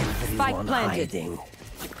is everyone planted. hiding?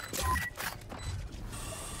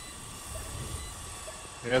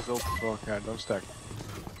 Yes, ult as well. Yeah, don't stack.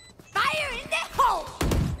 Fire in the hole.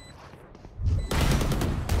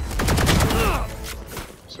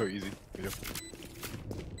 So easy. Video.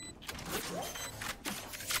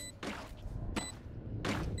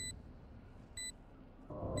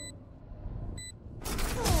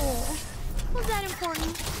 Oh, was that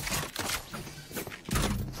important?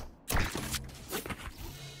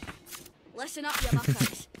 Listen up, you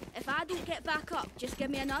muckers. If I don't get back up, just give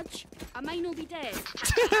me a nudge. I might not be dead.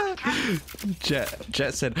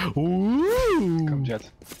 Jet said, "Ooh." Come, Jet.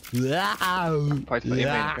 Fight for aiming,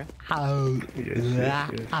 okay?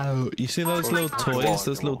 You see those little toys?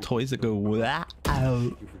 Those little toys that go wow.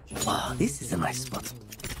 Oh, this is a nice spot.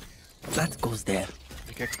 That goes there.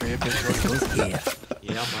 You get creative. This goes here.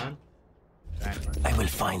 Yeah, man. I will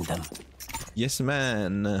find them. Yes,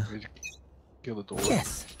 man. Kill the door.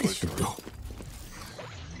 Yes, this should do.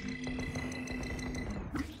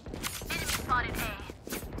 Spotted A.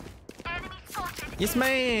 Enemy spotted. Yes,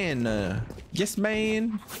 man. Yes,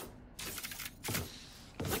 man.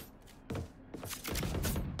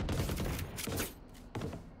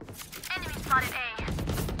 Enemy spotted A.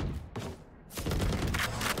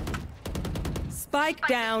 Spike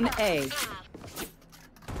down A.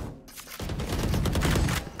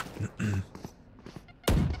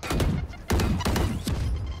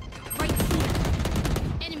 Right here.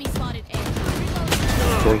 Enemy spotted A.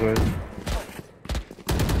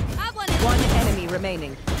 Have one in. One enemy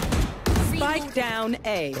remaining. Spike down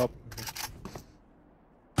A. Drop.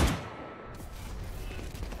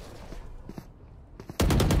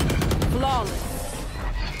 Flawless.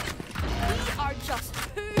 We are just too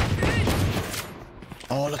good.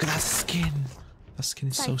 Oh, look at that skin. That skin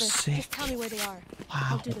is so Cypher, sick. just tell me where they are. Wow.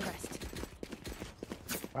 I'll do the rest.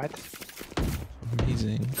 What?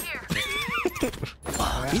 Amazing.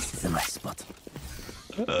 Oh, this is a nice spot.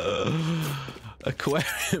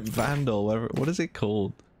 Aquarium Vandal. What is it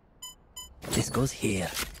called? This goes here.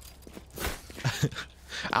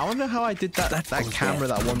 I don't know how I did that camera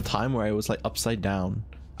that one time where I was like upside down.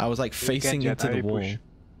 I was like facing into the wall.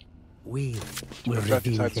 We will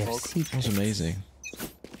reveal their secret. That was amazing.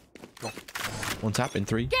 One tap in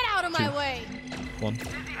 3. Get out of my way! 1.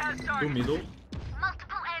 Go middle.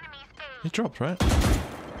 He dropped, right?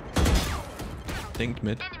 Think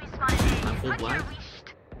mid. I'm full blind.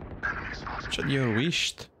 Shut your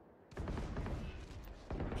wished.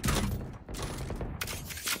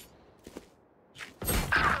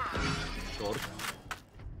 Short.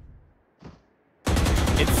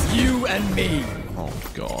 It's you and me. Oh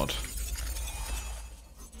god.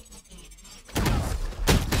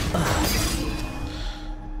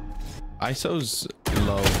 ISO's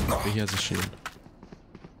low, but he has a shield.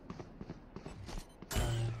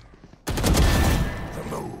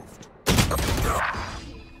 Removed.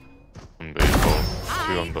 On B, both.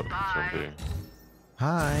 2 on B.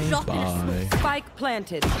 Hi, bye. Spike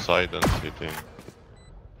planted. Side and CT.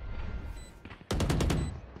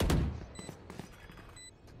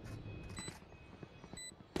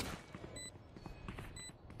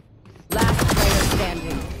 Last player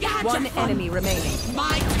standing. One enemy remaining.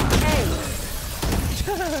 My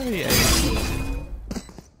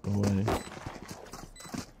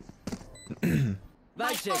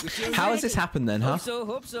How has this happened then, huh?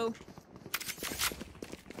 Hope so.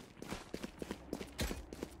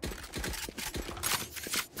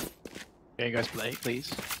 Can you guys play,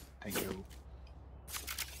 please? Thank you.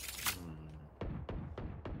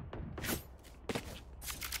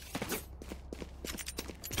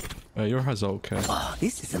 Your has okay. Oh,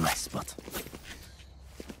 this is a nice spot.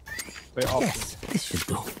 Play off. Yes, this should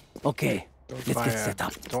do. Okay, let's get set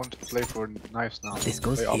up. Don't play for knives now. This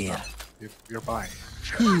goes play here. You're buying.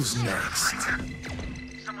 Who's next?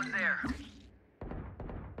 Someone's there.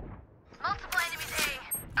 Multiple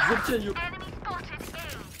enemies A. You. Enemy spotted A.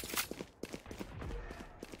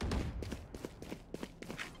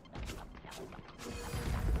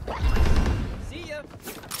 See ya.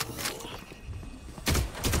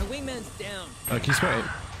 My wingman's down. Can you spare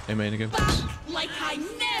A main again, please? Like I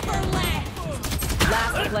never left.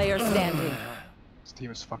 Last player standing. This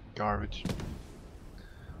team is fucking garbage.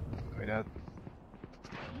 Wait, that.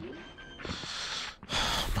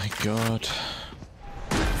 Oh my god.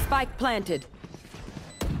 Spike planted.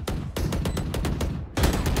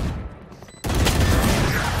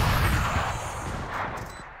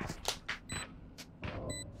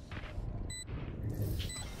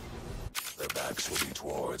 Their backs will be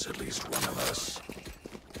towards at least one of us.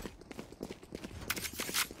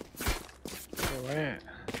 Wait.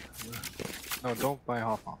 No, don't buy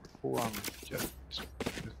half armor. Full armor. Just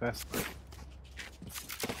invest.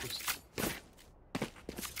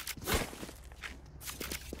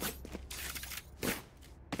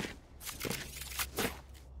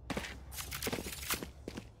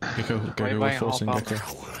 Go, we're forcing Gecko.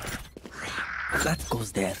 That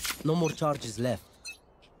goes there. No more charges left.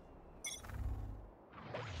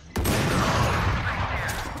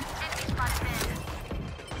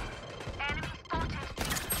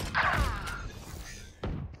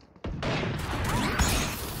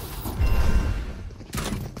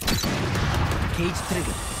 Cage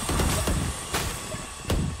trigger.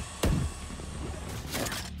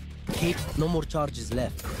 Cage, no more charges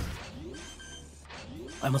left.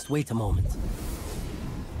 I must wait a moment.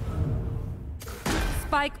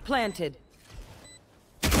 Spike planted.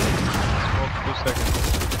 Smoke 2 seconds.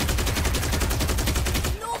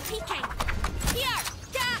 No peeking! Here!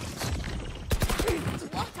 Catch!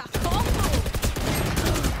 What a combo!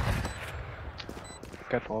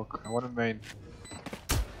 Catwalk. I want a main.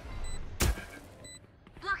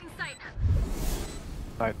 Blocking sight.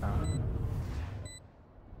 Side now.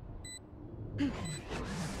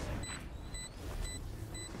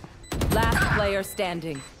 Last player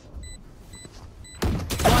standing.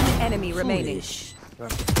 One enemy remaining.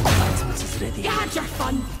 Ultimate is ready. You had your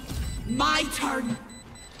fun. My turn.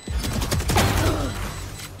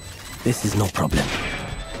 This is no problem.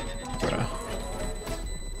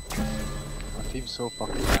 My team's so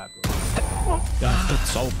fucking bad, bro.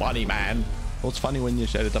 That's so funny, man. Well, it's funny when you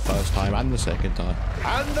said it the first time and the second time.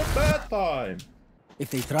 And the third time. If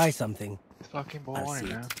they try something, It's fucking boring,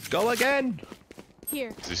 man. Go again.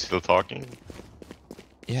 Here. Is he still talking?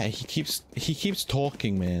 Yeah, he keeps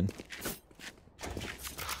talking, man.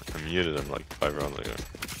 I muted him like 5 rounds ago.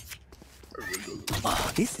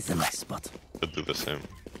 oh, this is a nice spot. Could do the same.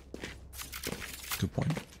 Good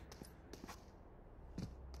point.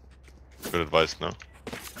 Good advice, no?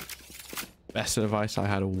 Best advice I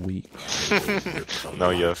had a week.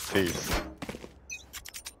 Now you have faith.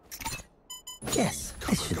 Yes,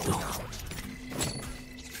 this should do.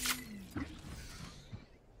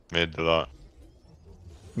 Made a lot.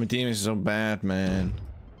 My team is so bad, man.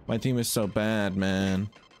 My team is so bad, man.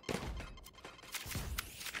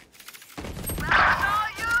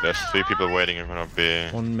 There's 3 people waiting in front of B.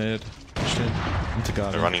 One mid. Shit. Into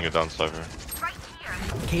garden. They're running it down cypher.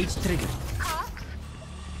 Cage trigger.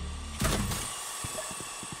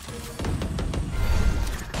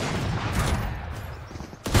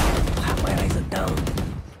 My eyes are down.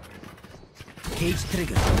 Cage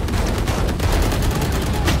trigger.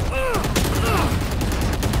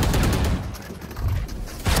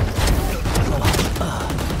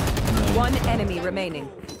 One enemy remaining.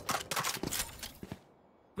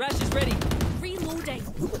 Rash is ready. Reloading.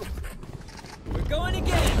 We're going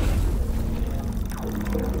again.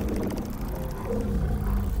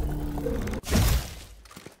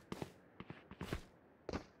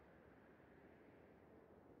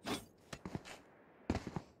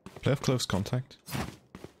 Play have close contact.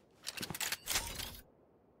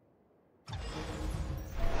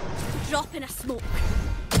 Drop in a smoke.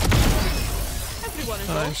 Everyone is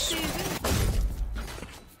Nice.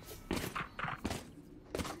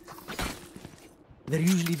 They're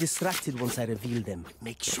usually distracted once I reveal them.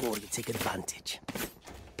 Make sure you take advantage.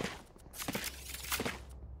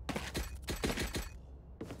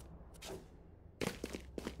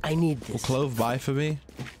 I need Will this. Clove buy for me?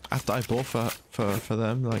 After I bought for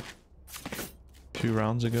them like 2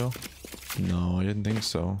 rounds ago? No, I didn't think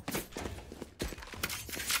so.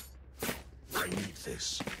 I need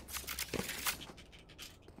this.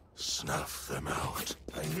 Snuff them out.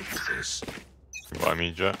 I need this. Buy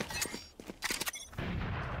me jet.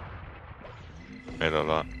 Made a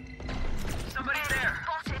lot. Somebody there.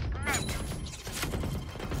 Spotted mid.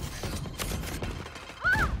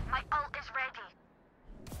 Woo! My ult is ready.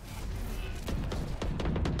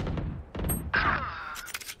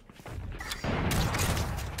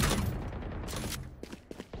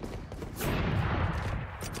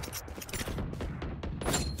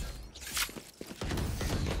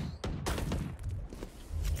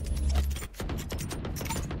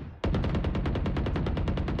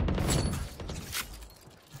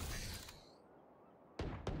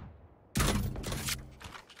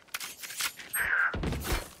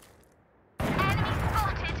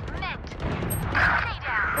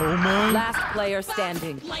 Oh man. Last player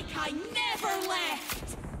standing. Like I never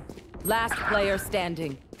left. Last player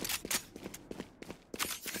standing.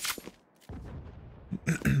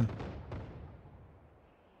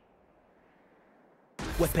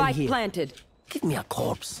 Weapon Spike here. planted. Give me a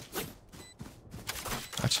corpse.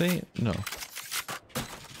 Actually, no.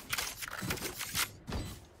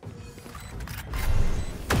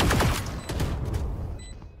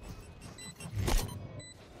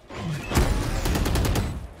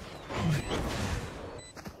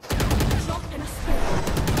 Drop in a smoke.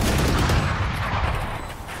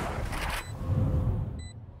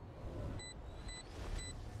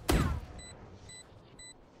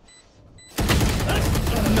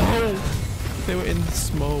 No! They were in the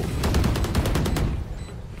smoke.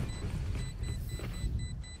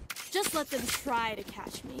 Just let them try to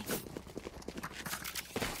catch me.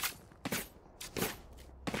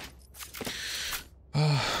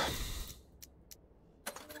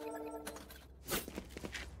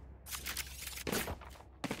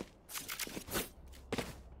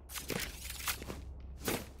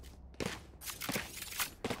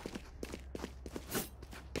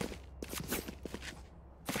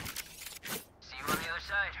 See you on the other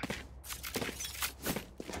side.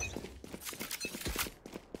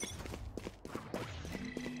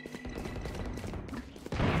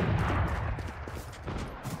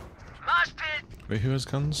 Mosh pit. Wait, who has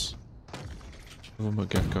guns? Oh my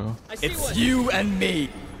gecko. It's you and me.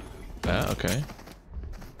 Yeah, okay.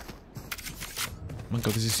 Oh my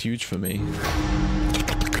god, this is huge for me.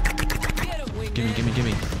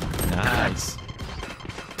 Gimme. Nice.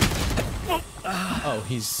 Oh,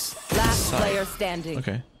 he's Last side. player standing.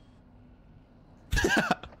 Okay.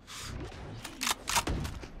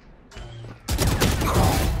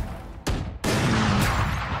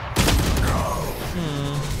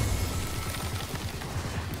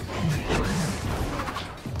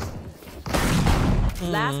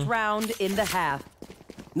 Last round in the half.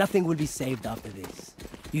 Nothing will be saved after this.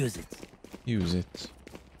 Use it. Use it.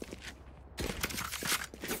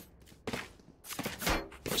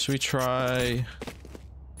 Should we try?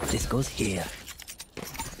 This goes here.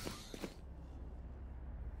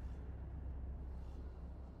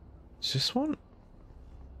 Is this one?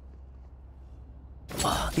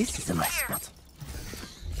 Oh, this is a nice spot.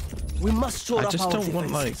 We must shore I up just our don't want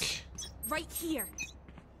defenses. Right here.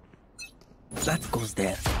 That goes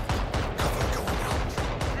there.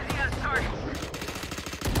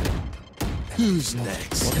 Who's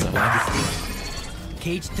next? What the hell?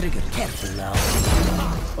 Cage trigger. Careful now.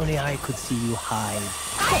 Only I could see you hide.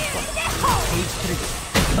 Cage trigger.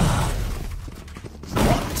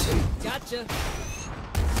 Gotcha.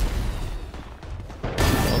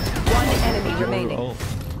 One enemy remaining. Oh.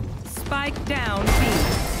 Spike down B.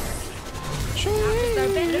 They're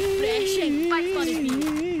very refreshing. Fight funny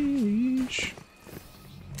bees.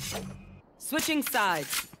 Switching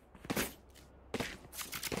sides.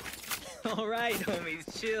 All right, homies,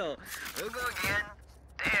 chill. We'll go again.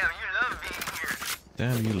 Damn, you love being here.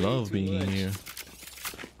 Damn, you love being here.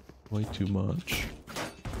 Way too much.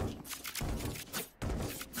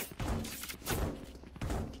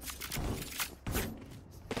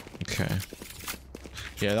 Okay.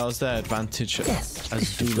 Yeah, that was their advantage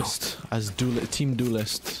as duelist, team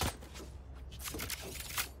duelist.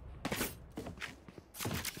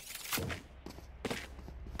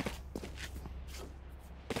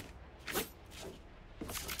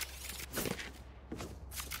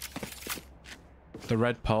 The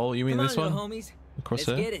red pole, you mean Come this on, one? homies. Across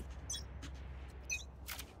Let's there? get it.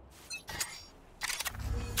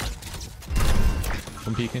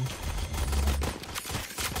 I'm peeking.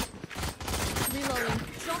 Reloading.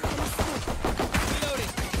 Drop in a scope.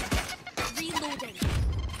 Reloading. Reloading.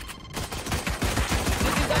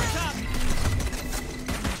 This is up top.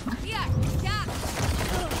 Here. Yeah.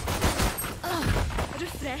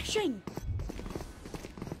 Refreshing.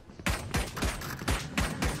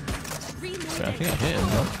 Okay, I think I hit him,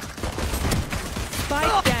 huh?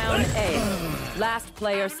 Spike down A. Last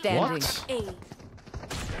player standing. What? A.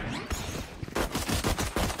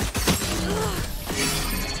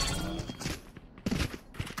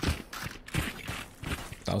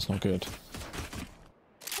 That was not good.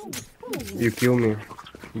 You kill me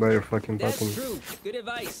by your fucking That's button. true. Good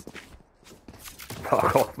advice.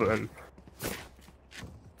 Fuck off, man.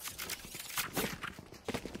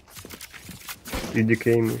 You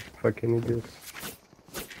decay me, fucking idiot.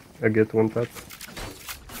 I get one tap.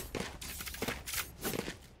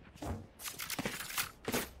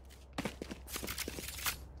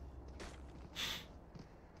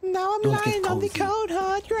 Now I'm Don't get lying on the cozy. cold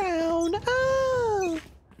hard ground. Oh,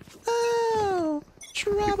 oh,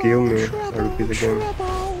 trouble, kill me, I trouble, repeat again.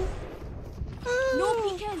 trouble. No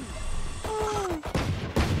peeking. Oh,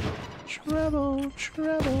 trouble,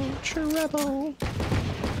 trouble, trouble.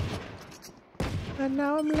 And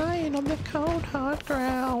now I'm lying on the cold hard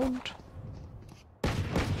ground.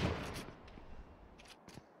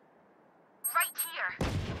 Right here.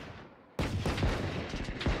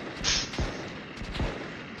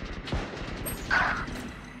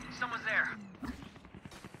 Someone's there.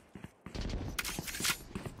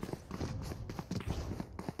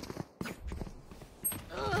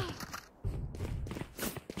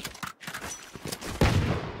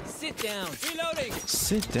 Sit down. Reloading.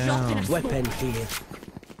 Sit down. Weapon here.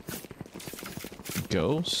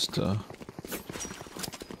 Ghost.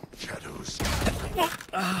 Shadows.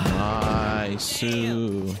 Nice.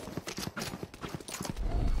 Ooh.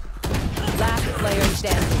 Last player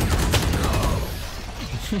standing.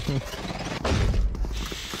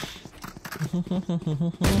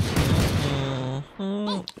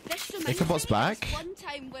 Ichabod's back? One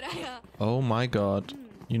time where I, Oh my god.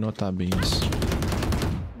 You know what that means.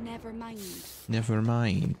 never mind. Never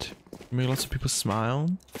mind. You make lots of people smile.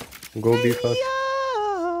 Go be fast.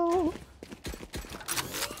 Yo!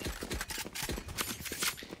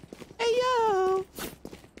 Hey yo!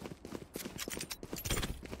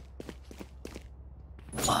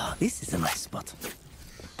 Oh, this is a nice spot.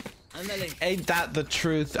 Ain't that the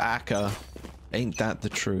truth, Aka? Ain't that the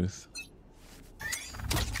truth?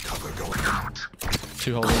 Cover going out.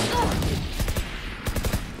 Two holding.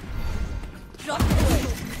 Drop it.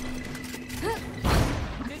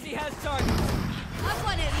 Dizzy has target. I've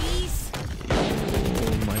one of these.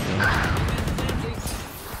 Oh my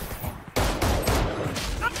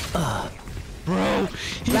god. Bro,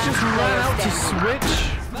 he Last just player ran out to standing. switch.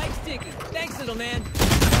 Spike sticky. Thanks, little man.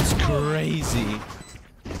 That's crazy.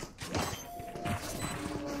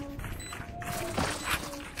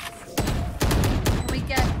 We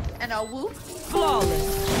get an a whoop.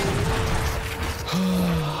 Flawless.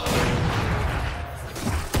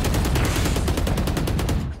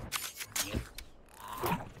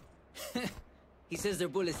 He says their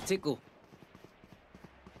bullets tickle.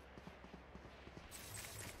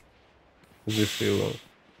 This hero.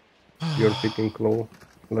 You're picking claw.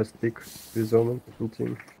 Last pick. With Omen. Full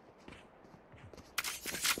team.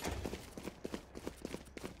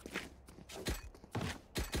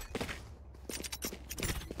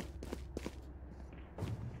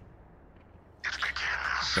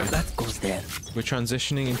 That goes there. We're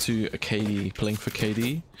transitioning into a KD, playing for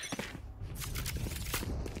KD.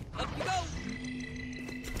 Up you go.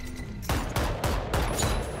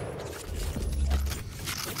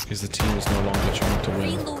 Because the team is no longer trying to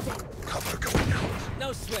win. Reloading. Cover going out.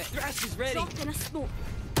 No sweat. Thrash is ready. Dropped in a smoke.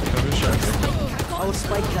 Our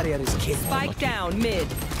spike carrier is killed. Spike down mid.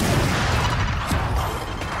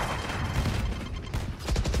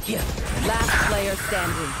 Here. Last player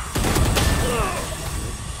standing.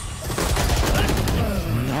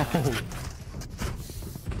 No.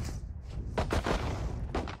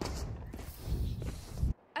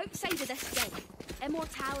 Outside of this game,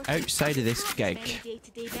 immortality. Outside of this gig.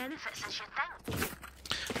 Day-to-day benefits as you think.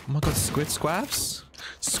 Oh my god, squid squabs?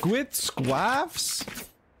 Squid squabs?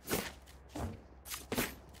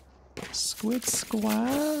 Squid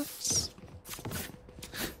squabs?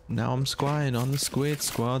 Now I'm squatting on the squid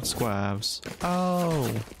squad squabs.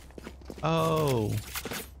 Oh. Oh.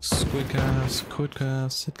 Squid calves, squid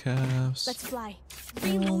calves, sit calves. Let's fly.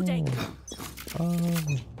 Reloading. Oh.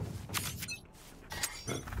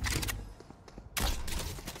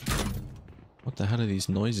 What the hell are these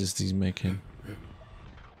noises he's making?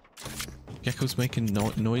 Gecko's making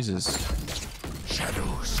noises.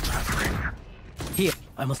 Shadows traveling. Here.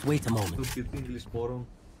 I must wait a moment. To speak English, Boron.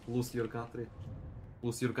 Lose your country.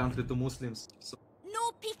 Lose your country to Muslims. So,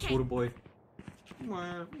 No peeking. poor boy.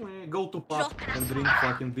 Go to pub and drink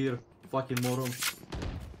fucking beer. Fucking moron.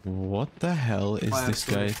 What the hell is this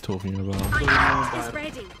guy talking about? Is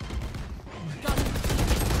ready.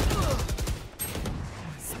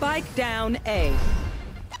 Spike down A.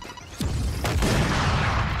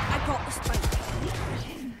 I got the spike.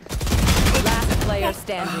 Last player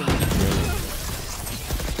standing.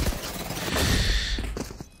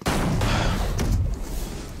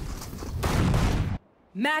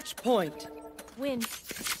 Match point. Win.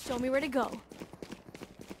 Show me where to go.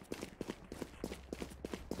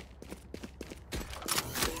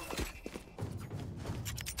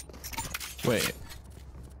 Wait.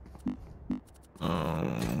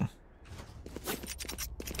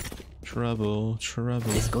 Trouble,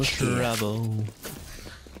 trouble, trouble.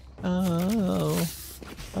 Oh.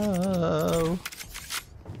 Oh.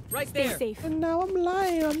 Right Stay there. safe. And now I'm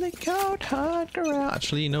lying on the cold hard ground.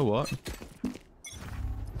 Actually, you know what?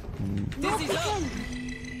 Dizzy's up.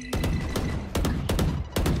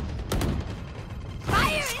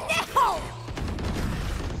 Fire in the hole!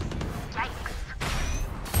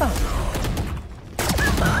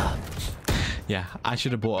 Yeah, I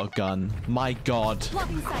should have bought a gun. My god.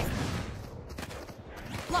 Blocking sight.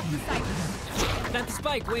 Blocking sight. Plant the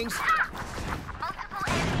spike, Wings.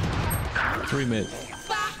 3 mid.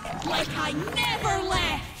 Back like I never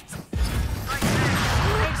left.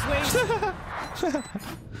 Thanks, Wings.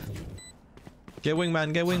 Get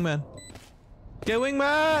wingman, get wingman. Get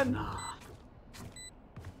wingman!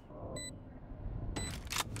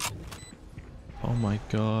 Oh my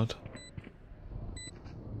god.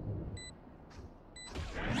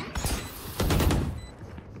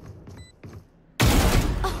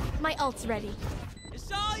 Oh, my ult's ready.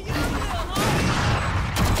 It's all you,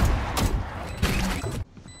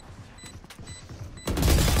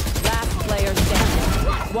 Last player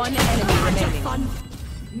standing. One enemy remaining. Fun.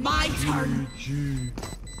 My turn.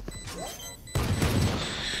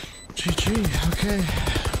 GG, okay.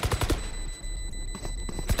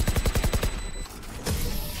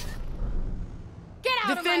 Get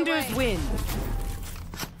out Defenders of my way. win.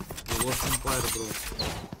 You lost Empire,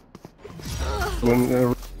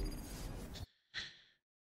 bro.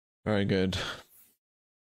 Very good.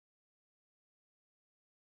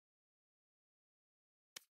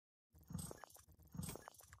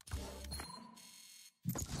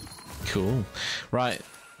 Cool. Right,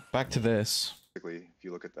 back to this. Basically, if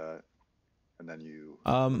you look at that, and then you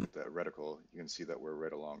look at that reticle, you can see that we're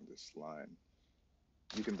right along this line.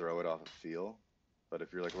 You can throw it off a feel, but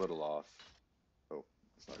if you're like a little off, oh,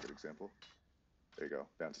 that's not a good example. There you go,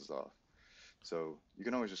 bounces off. So you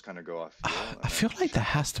can always just kind of go off feel. I feel like there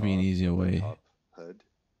has to be an easier way. Top HUD,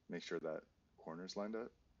 make sure that corner's lined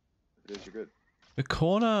up. If it is, you're good. The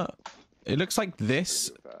corner, it looks like this.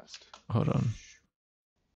 Do it fast. Hold on.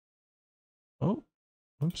 Oh,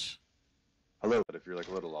 oops. Hello. But if you're like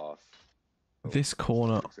a little off. This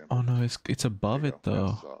corner. Oh no, it's above it though.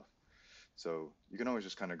 Bounces off. So you can always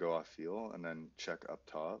just kind of go off feel and then check up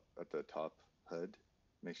top at the top HUD.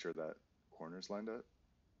 Make sure that corner's lined up.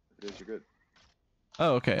 If it is, you're good.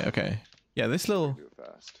 Oh, okay, okay. Yeah, this little. Do it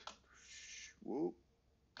fast. Whoop.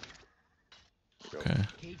 Okay.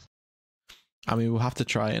 I mean, we'll have to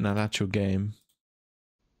try it in an actual game.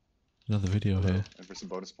 Another video here. And for some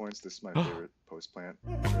bonus points, this is my favorite post plant.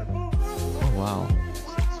 Oh wow.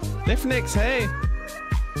 Nifnix, hey!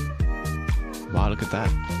 Wow, look at that.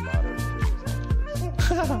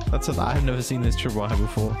 That's what I've never seen this tripwire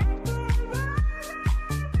before.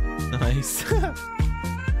 Nice.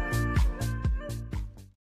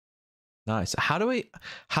 Nice. How do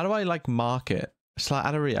I like mark it? Shall I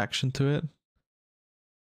add a reaction to it?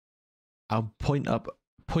 I'll point up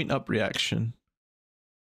reaction.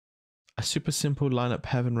 A super simple lineup,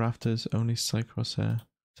 heaven rafters, only sight crosshair.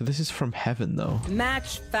 So this is from heaven though.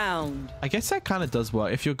 Match found. I guess that kind of does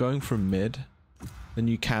work. If you're going from mid, then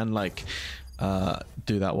you can like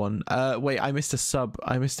do that one. Wait, I missed a sub.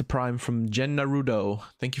 I missed a prime from Jen Naruto.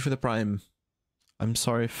 Thank you for the prime. I'm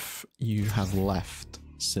sorry if you have left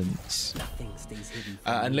since.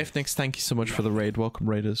 And Liftnix, thank you so much for the raid. Welcome,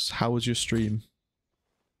 raiders. How was your stream?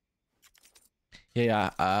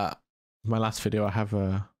 Yeah, my last video, I have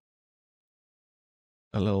a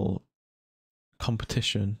little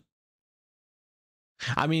competition.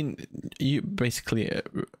 I mean, you basically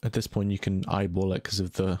at this point you can eyeball it because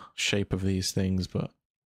of the shape of these things, but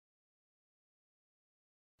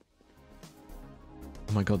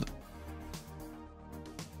oh my god.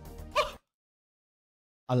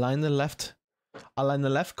 Align the left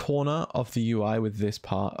corner of the UI with this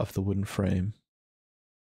part of the wooden frame.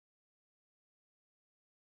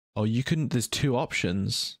 Oh, you can, there's two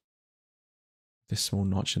options. This small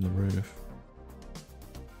notch in the roof.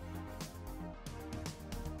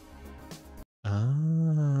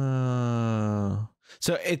 Ah.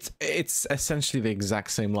 So it's essentially the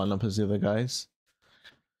exact same lineup as the other guys.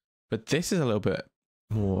 But this is a little bit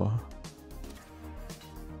more,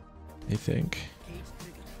 I think.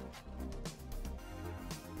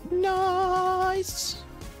 Nice.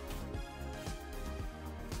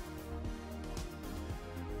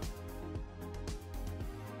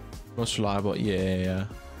 Most reliable, yeah.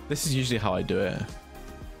 This is usually how I do it.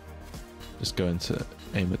 Just going to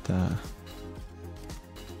aim at that.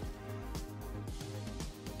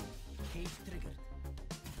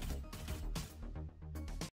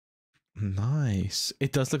 Nice.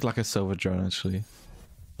 It does look like a silver drone actually.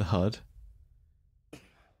 The HUD.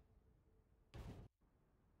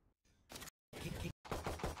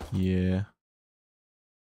 Yeah.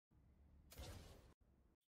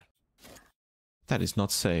 That is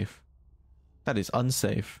not safe. That is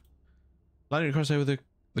unsafe. Lining across over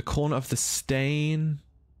the corner of the stain.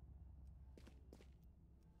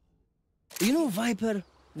 You know, Viper,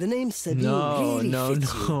 the name Sabine really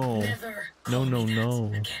fits you.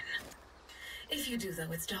 No. If you do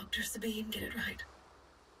though, it's Dr. Sabine, get it right.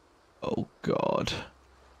 Oh god.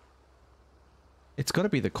 It's got to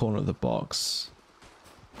be the corner of the box.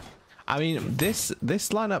 I mean, this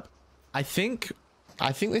lineup, I think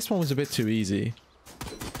this one was a bit too easy.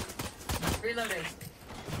 Reloading.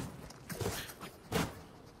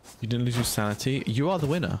 You didn't lose your sanity. You are the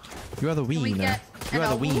winner. You are the wiener. You are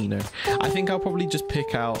the wiener. I think I'll probably just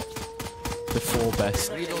pick out the 4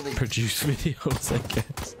 best produced videos, I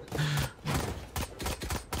guess.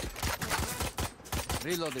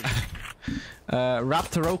 Reloading.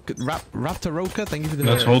 Raptoroka, thank you for the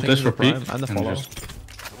Let's hold this for peak and the follow.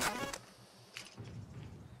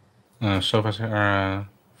 Sofas here,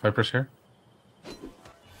 Vipers here.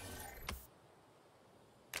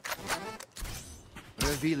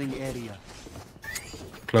 Revealing area.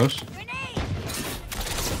 Close.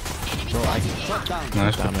 Bro,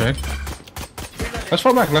 nice, good pick. Let's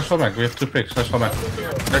fall back, We have 2 picks, let's fall back.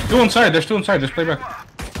 There's 2 inside, just play back.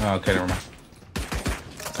 Oh, okay, never mind.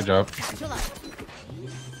 Good job.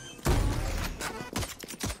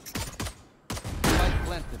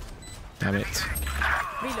 Damn it.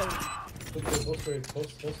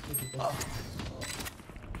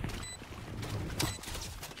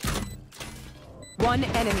 One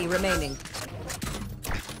enemy remaining.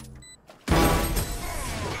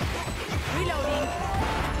 Reloading.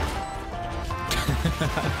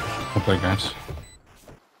 Well played, guys.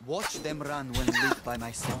 Watch them run when lit by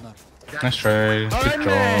my sonar. Nice try. Good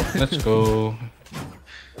job. Let's go.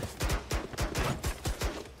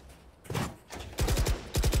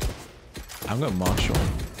 I'm going Marshall.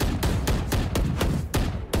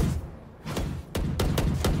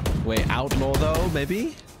 Wait, Outlaw though,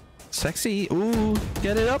 maybe? Sexy. Ooh,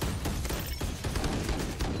 get it up.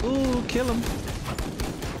 Ooh, kill him.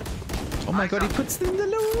 Oh my god, he puts it in the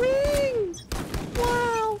little ring.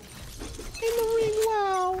 Wow. In the ring,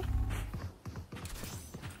 wow.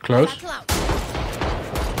 Close.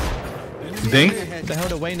 Dink. What the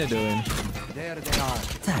hell are Wayne doing? There they are.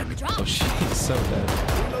 Oh, she's so dead.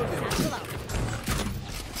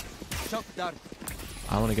 Shock dart.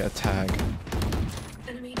 I want to get a tag.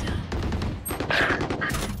 Enemy down.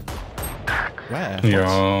 Where?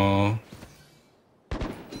 Yo.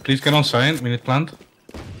 Please get on site. We need plant.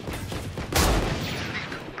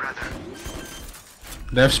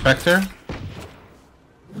 They have Spectre.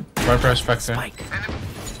 Viper has Spectre.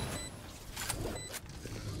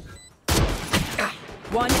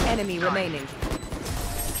 One enemy remaining.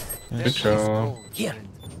 Good job. Here.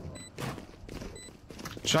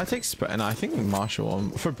 Should I take No, I think Marshall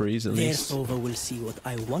on for Breeze at Their least. Sova will see what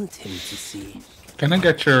I want him to see. Can I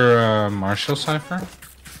get your Marshall Cypher?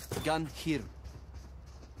 Gun here.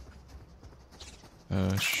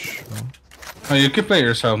 Sure. Oh, you can play it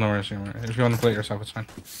yourself, no worries. If you want to play it yourself, it's fine.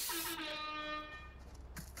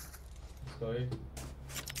 Sorry.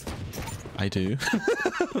 I do.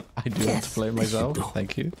 I do want to play it myself.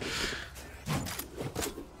 Thank you.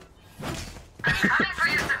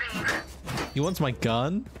 He wants my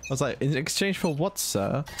gun? I was like, in exchange for what,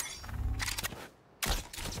 sir?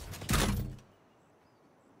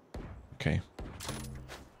 Okay.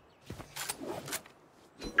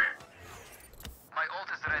 My ult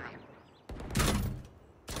is ready.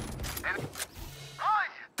 I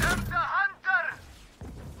am the hunter!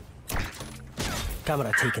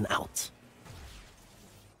 Camera taken out.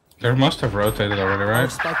 They must have rotated already, Our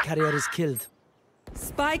right? spike carrier is killed.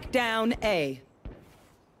 Spike down A.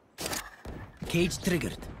 Cage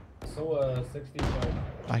triggered. So 65.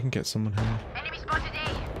 I can get someone here. Enemy spotted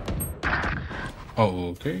A. Oh,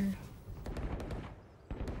 okay.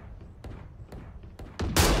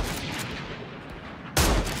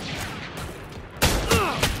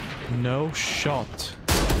 No shot.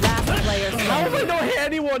 Last player How have I standing. not hit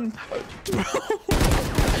anyone?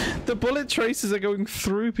 The bullet traces are going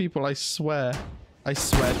through people, I swear. I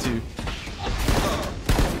swear to.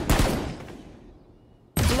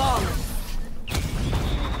 Long.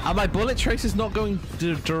 Are my bullet traces not going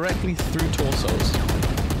directly through torsos?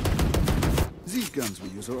 These guns we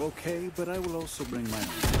use are okay, but I will also bring my own.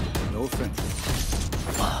 No offense.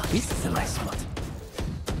 Ah, this is a nice spot.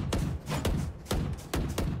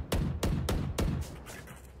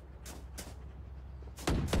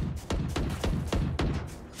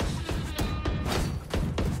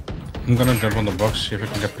 I'm gonna jump on the box, see if I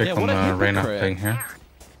can get picked on the Reyna thing here.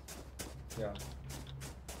 Yeah.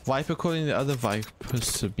 Viper calling the other Viper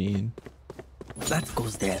Sabine. That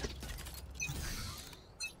goes there.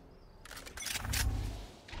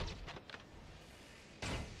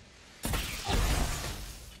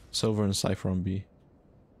 Silver and Cypher on B.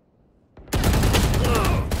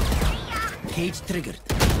 Cage triggered.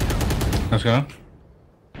 Let's go.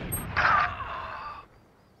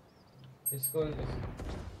 It's going.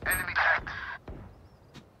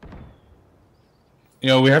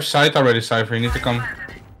 Yo, we have sight already, Cypher. You need to come.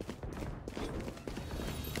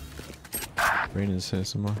 Reyna's here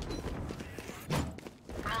somewhere.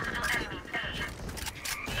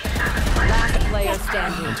 Last player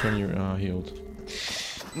standing. That's when you're healed.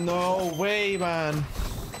 No way, man.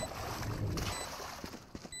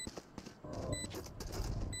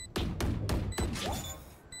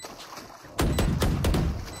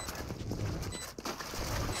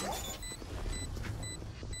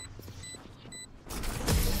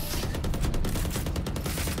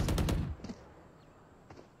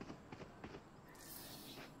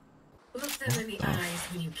 Look them in the eyes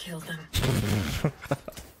when you kill them.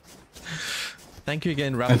 Thank you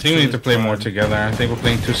again, I Rabbit. think we need to play more together. I think we're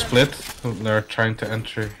playing too split. They're trying to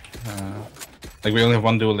enter. Like we only have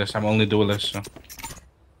one duelist. I'm only duelist, so.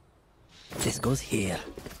 This goes here.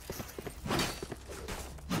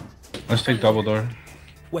 Let's take double door.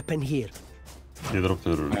 Weapon here.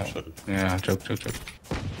 Yeah, joke. Yes,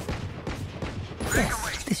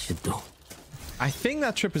 this should do. I think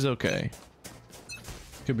that trip is okay.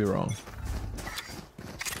 Could be wrong.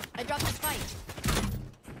 I dropped the spike.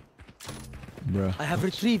 Bruh. I have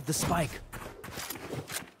retrieved the spike.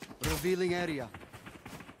 Revealing area.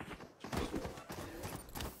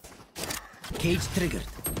 Cage triggered.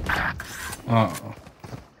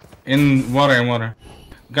 In water,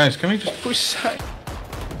 Guys, can we just push side?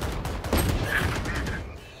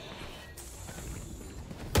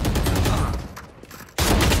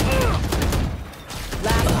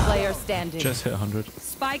 Last player standing. Just hit 100.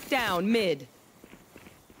 Spike down mid.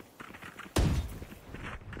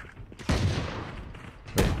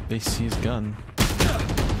 Wait, they see his gun.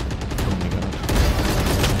 Oh my god.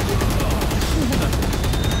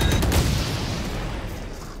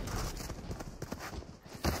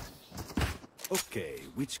 Okay,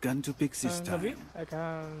 which gun to pick this time? I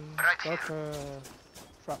can got a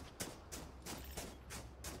trap.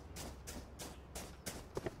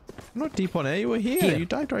 I'm not deep on A, you were here. You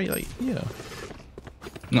died right like here.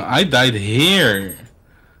 No, I died here.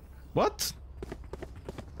 What?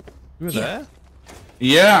 You were there?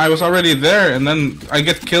 Yeah, I was already there, and then I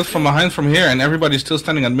get killed from behind from here, and everybody's still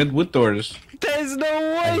standing at mid-wood doors. There's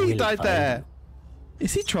no way he died there.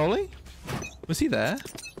 Is he trolling? Was he there?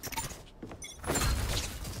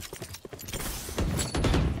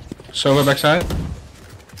 Silver backside.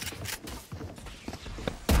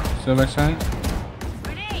 Silver backside.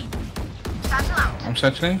 I'm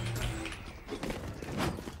satching.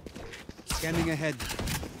 Scanning ahead.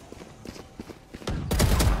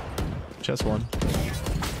 Just one.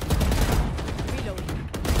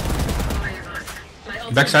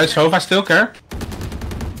 Backside Sova still care.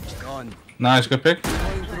 Gone. Nice, good pick.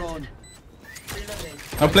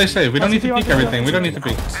 No, play safe. We don't need to peek everything. We don't need to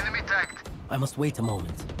peek. I must wait a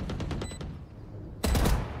moment.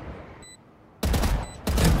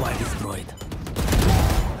 Wire destroyed.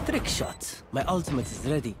 Trick shot. My ultimate is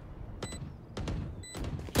ready.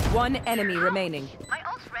 One enemy remaining. My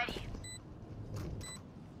ult's ready.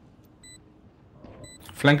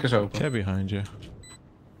 Flank is open. They're behind you.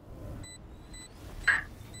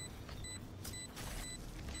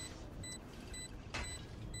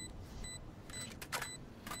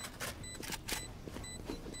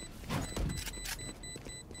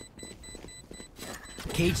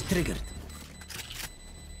 Cage triggered.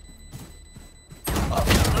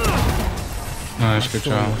 Nice, good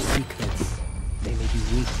job. They may be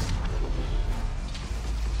weak.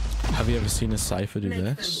 Have you ever seen a cypher do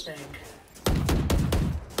this?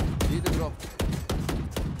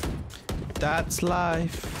 That's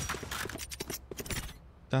life.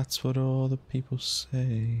 That's what all the people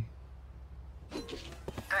say.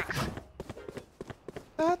 Thanks.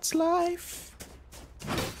 That's life.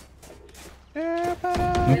 No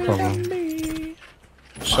problem.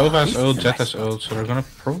 Sova's ult, Jetta's ult, so they're gonna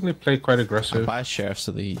probably play quite aggressive. Buy sheriff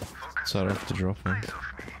so they sort of have to drop him.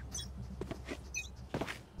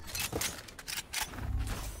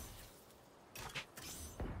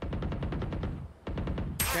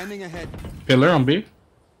 Scanning ahead. Pillar on B.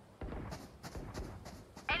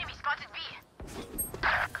 Enemy spotted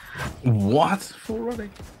B. What? Full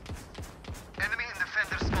running. Enemy in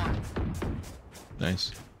defender spawn.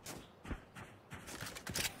 Nice.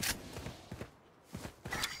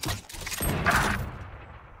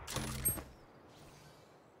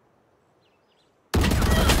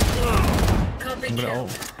 I'm gonna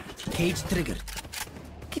ult. Cage triggered.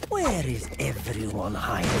 Where is everyone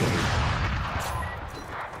hiding?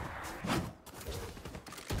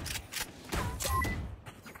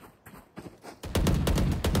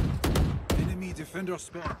 Enemy defender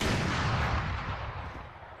spawn.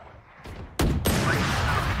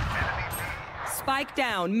 Spike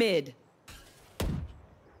down mid.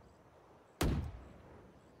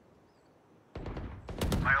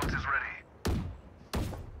 My ult is ready.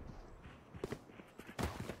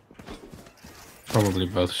 Probably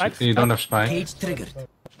both. You don't have spike. Cage triggered.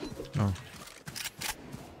 Oh.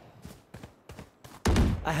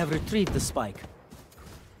 I have retrieved the spike.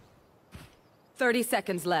 30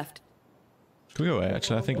 seconds left. Can we go away?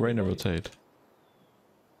 Actually, I think Reyna rotate.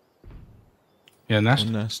 Yeah, nest.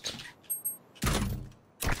 One nest.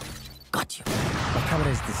 Got you. My camera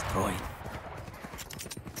is destroyed.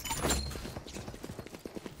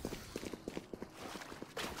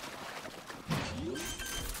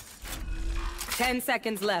 Ten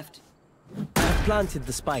seconds left. I have planted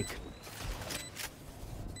the spike.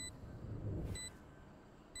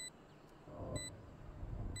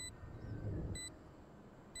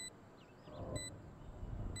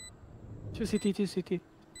 Two CT.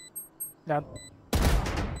 Down.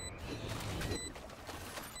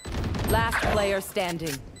 Last player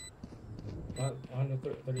standing.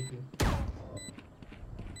 132.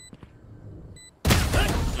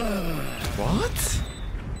 What?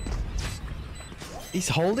 He's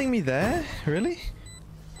holding me there? Really?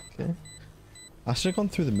 Okay. I should have gone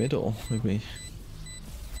through the middle, maybe.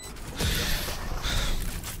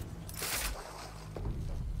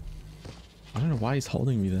 I don't know why he's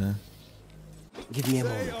holding me there. Give me a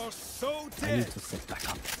moment. I need to set back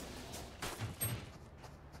up.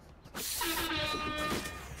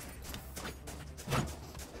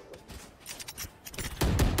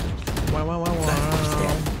 Wow.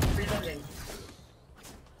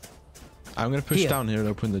 I'm gonna push down here and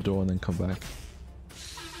open the door and then come back.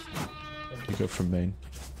 You go from main.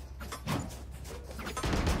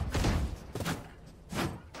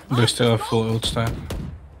 They still have full ult stack.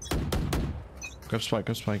 Grab spike.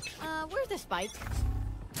 Where's the spike?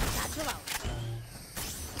 Satchel out.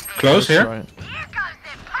 Close here. Right.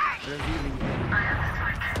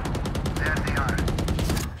 There they are.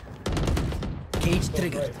 Cage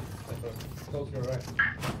triggered. Close your right.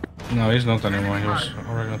 No, he's not anymore. He was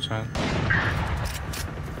already outside.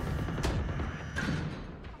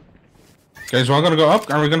 Guys, we're all gonna go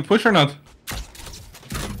up. Are we gonna push or not?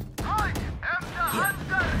 I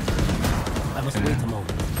must wait a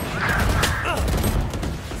moment.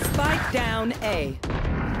 Spike down A.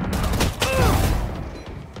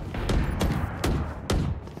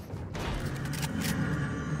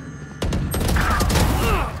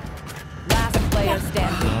 Last player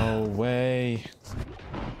standing. No way.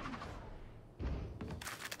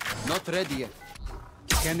 Not ready yet.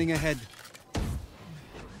 Scanning ahead.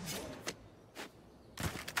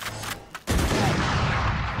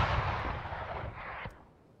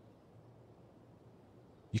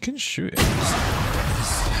 You can shoot it with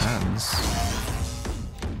his hands.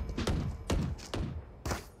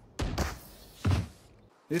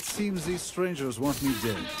 It seems these strangers want me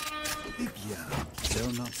dead. Yeah,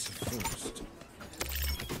 they're not supposed.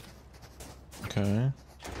 Okay.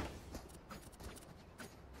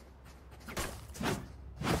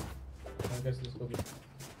 I guess this will be.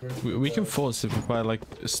 We can force if we buy like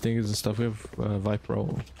stingers and stuff. We have Viper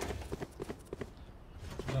roll.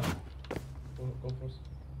 No. Go first.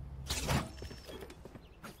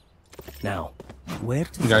 Now, where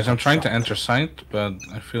to... Guys, I'm trying to enter site, but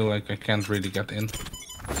I feel like I can't really get in.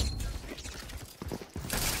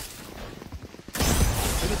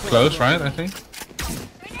 Close, right? I think.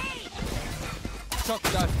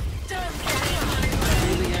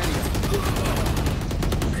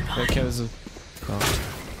 Okay, there's a. Oh.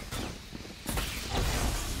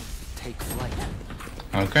 Take flight.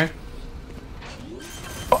 Okay.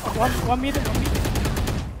 One meter.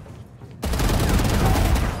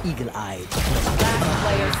 Eagle-eyed. Last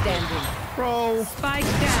player standing. Bro. Spike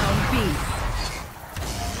down B.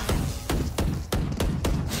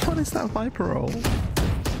 What is that Viper roll?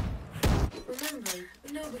 Remember,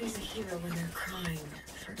 nobody's a hero when they're crying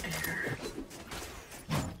for air.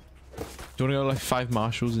 Do you want to go like 5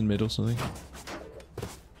 marshals in mid or something?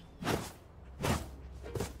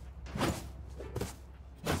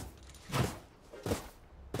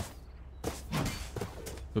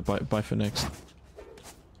 But buy for next.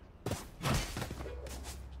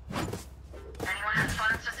 Anyone has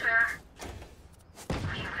funds to spare? We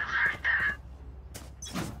will hurt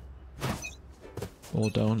them. All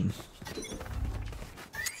down.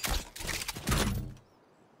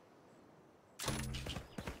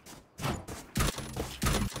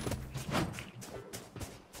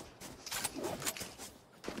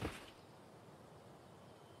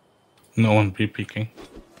 No one be peeking.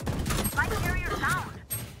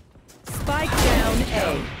 Spike down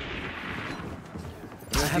A.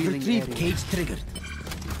 I have retrieved cage triggered.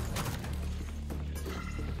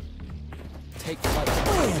 Take flight.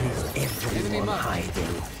 Where is everyone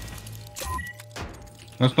hiding?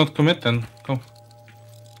 Let's not commit then. Go.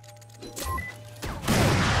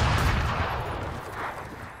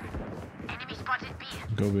 Enemy spotted B.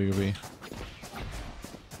 Go B, go B.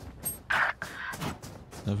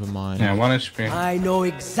 Never mind. Yeah, 1 HP. I know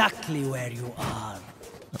exactly where you are.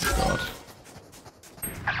 Oh god.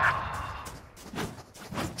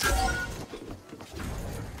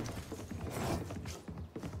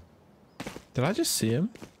 Did I just see him?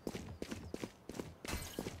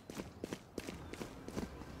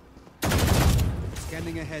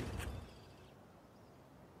 Scanning ahead.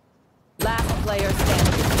 Last player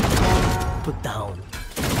standing. Put down.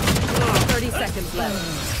 30 seconds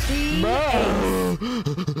left.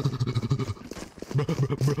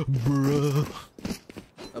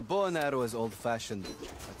 A bow and arrow is old-fashioned,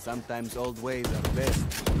 but sometimes old ways are best.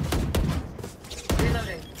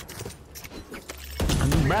 Reloading.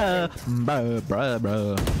 Bruh.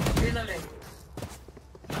 Reloading.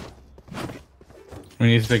 We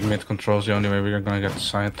need to take mid controls. The only way we're gonna get the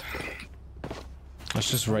site. That's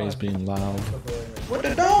just Ray's being loud. What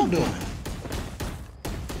the dog doing?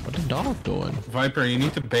 What the dog doing? Viper, you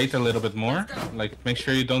need to bait a little bit more. Like, make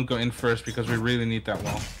sure you don't go in first because we really need that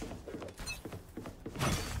wall.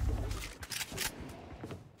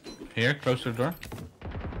 Here, close to the door.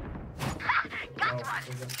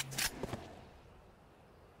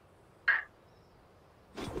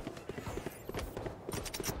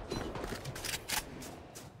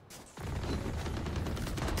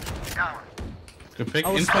 Good pick.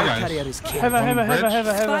 Info, guys. Have.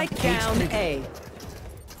 Spike down A.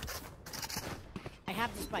 I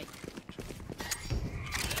have the spike.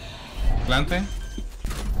 Planting.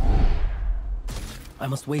 I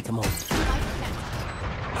must wait a moment.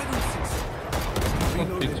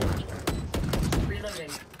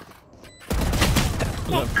 Reloading.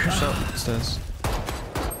 Look, push up stairs.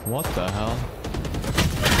 What the hell?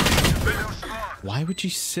 Why would you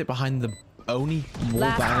sit behind the only more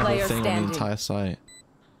Last bangable player thing on standing. the entire site?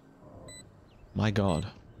 My god.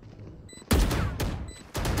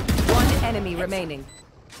 One enemy remaining.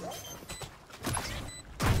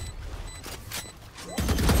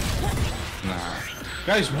 Nah.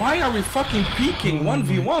 Guys, why are we fucking peeking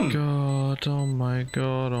 1v1? God, oh my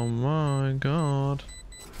god, oh my god.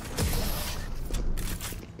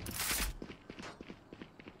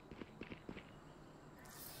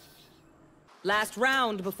 Last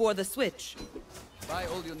round before the switch. Buy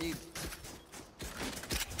all you need.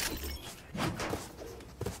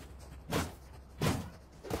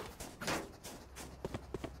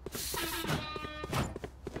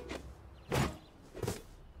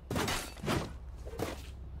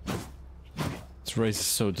 This race is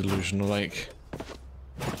so delusional, like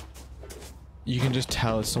you can just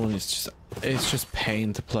tell someone it's just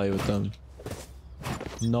pain to play with them.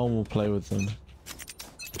 No one will play with them.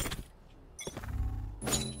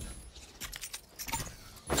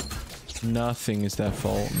 Nothing is their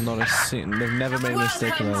fault. Not a they've never made a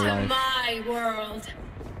mistake in their life. My world.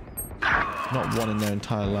 Not one in their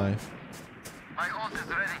entire life. My ult is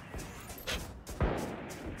ready.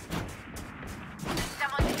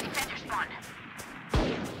 Someone to defend your spawn.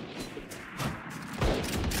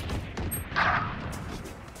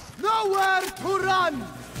 Nowhere to run!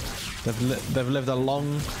 They've lived a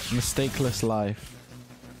long, mistakeless life.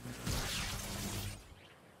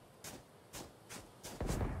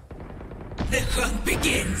 The hunt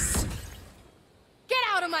begins. Get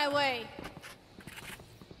out of my way!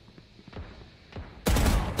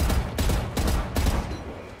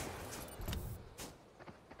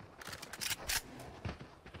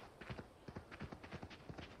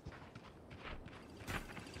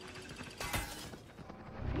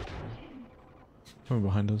 Coming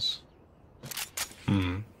behind us.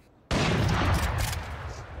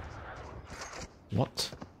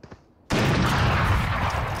 What?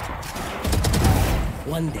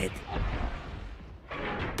 One dead.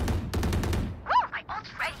 My ult's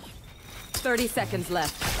ready. 30 seconds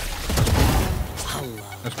left.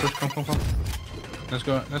 Let's push, come. Let's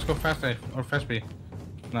go fast A or fast B.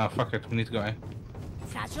 Nah, fuck it, we need to go A.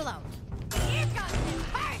 Satchel out. Here comes the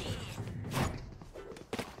party.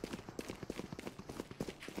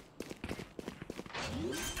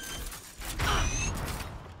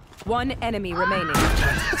 One enemy remaining.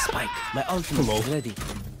 Spike. My ultimate is ready.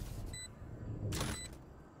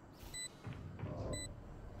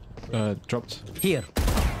 Dropped. Here.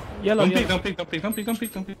 Yellow, Don't peek.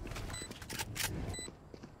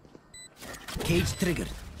 Cage triggered.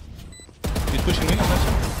 He's pushing me on that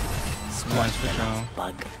side. Blind switch now.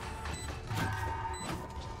 Bug.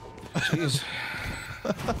 Jeez.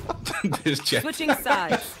 This jet. Switching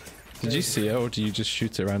sides. Did you see it or do you just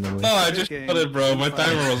shoot it randomly? No, I just shot it, bro. My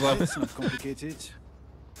timer was up. It's not complicated.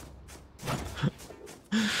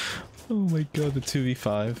 Oh my god, the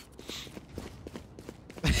 2v5.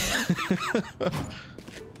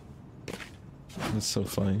 That's so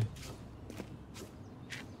funny.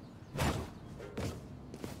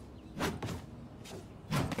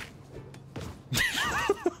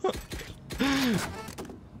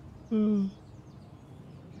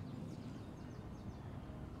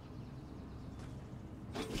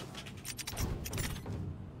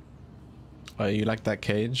 Oh, you like that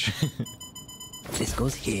cage? This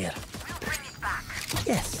goes here.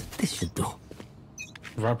 Yes, this should do.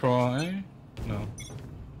 Viper on A? No.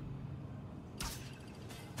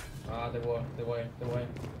 Ah, they were.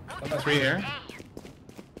 Three here.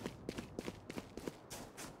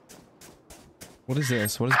 What is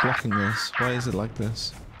this? What is blocking this? Why is it like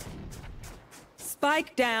this?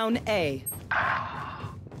 Spike down A.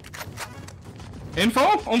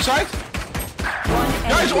 Info? On site?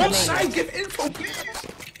 Guys, on site! Give info, please!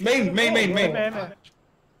 Main.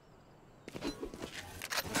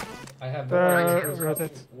 I have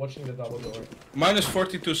watching the double door. Minus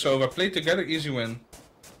 42, so we play together, easy win.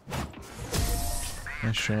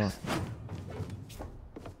 Nice shot.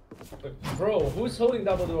 Bro, who's holding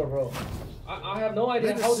double door, bro? I have no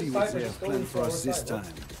idea Let how us the see what cypher they is have going planned for us this side.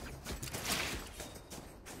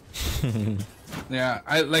 time. Yeah,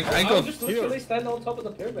 I I'll got just literally stand on top of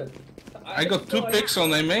the pyramid. I got two picks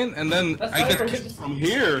on a main, and then That's I get cypher. kicked from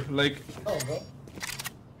here, like... Oh, bro.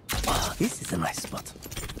 Oh, this is a nice spot.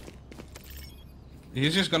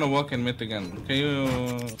 He's just gonna walk in mid again. Can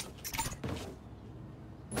you...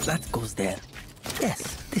 That goes there. Yes,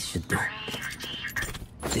 this should do.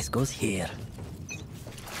 This goes here.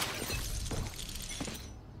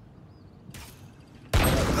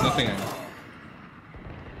 Nothing.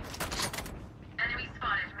 Enemy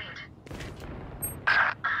spotted mid.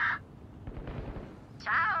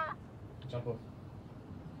 Ciao. Jump off.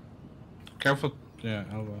 Careful. Yeah,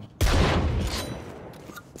 elbow.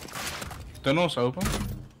 Tunnel's open.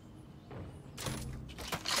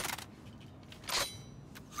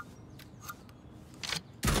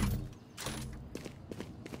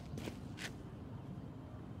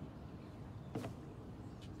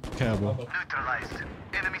 Careful.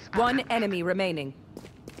 One enemy remaining.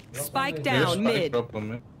 Spike down mid.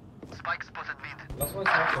 Spike spotted mid. Last one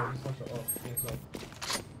is not sure. He's not sure. Oh, he's not.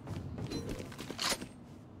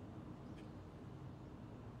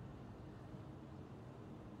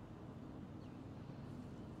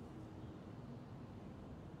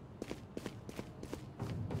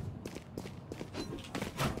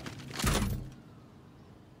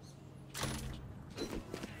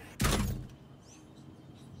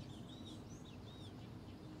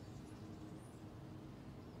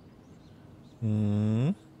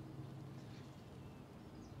 Hmm.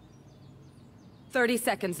 30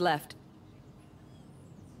 seconds left.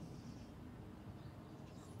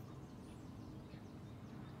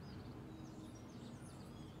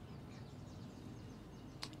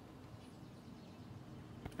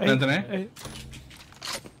 Anthony?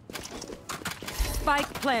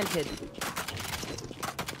 Spike planted.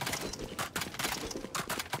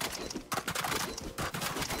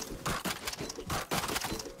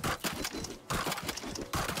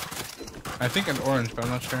 I think an orange, but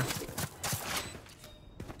I'm not sure.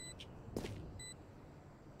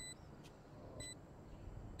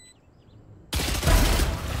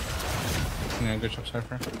 Yeah, good job,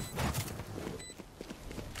 cypher.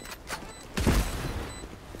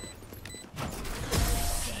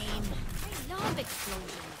 I love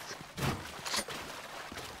explosions.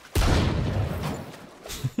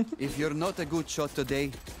 If you're not a good shot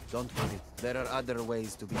today, don't worry. There are other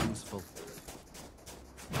ways to be useful.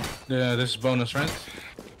 Yeah, this is bonus, right?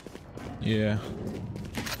 Yeah.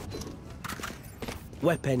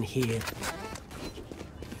 Weapon here.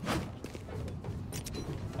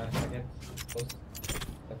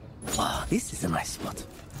 Wow, this is a nice spot.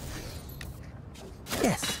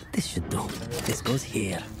 Yes, this should do. This goes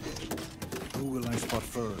here. Who will I spot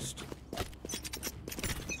first?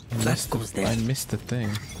 That goes there. I missed the thing.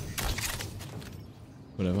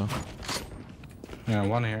 Whatever. Yeah,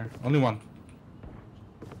 one here. Only one.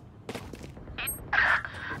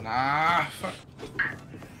 Nah, fuck.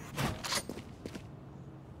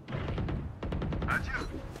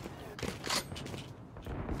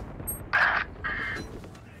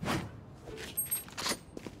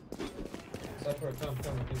 Cypher, come,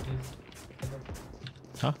 please.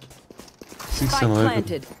 Huh? Spike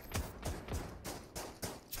planted.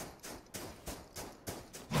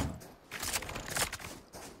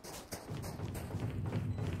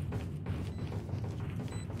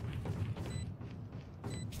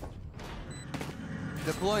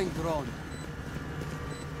 Deploying drone.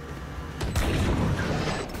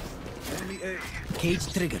 Enemy A.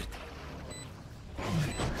 Cage triggered.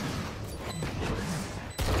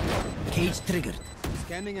 Cage triggered.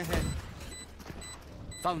 Scanning ahead.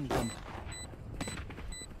 Found them.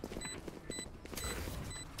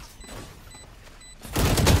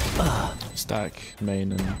 Stack,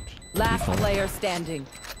 main, and... Last player standing.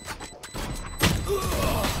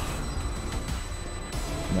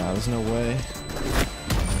 Nah, there's no way.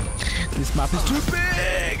 This map is too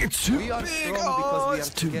big! It's too We are big! strong Oh, because we it's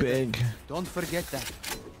are too together. big. Don't forget that.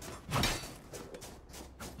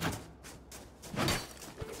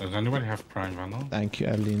 Does anybody have prime vandal? Thank you,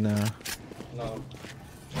 Alina. No.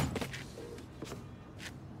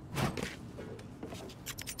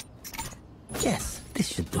 Yes, this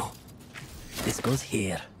should do. This goes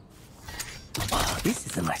here. Oh, this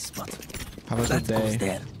is a nice spot. Have a That good goes day.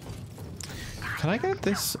 there. Can I get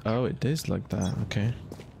this? Oh, it is like that. Okay.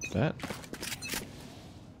 Bet.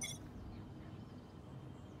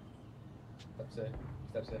 Step safe.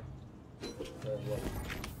 Step safe. What?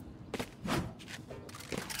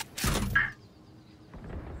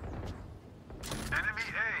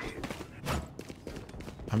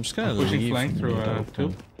 I'm just gonna pushing leave flank through mid two.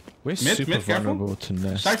 open. We're Mid, super mid, careful. vulnerable to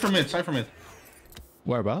nest. Cypher mid, cypher mid.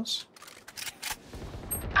 Whereabouts?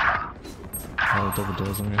 Oh, double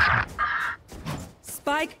doors, I'm guessing.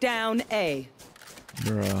 Spike down A.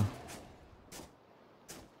 Bruh.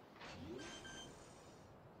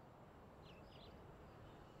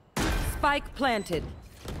 Spike planted.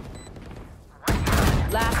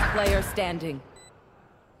 Last player standing.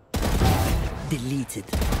 Deleted.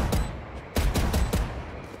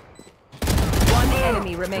 One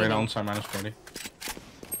enemy remaining. Right on side minus 40.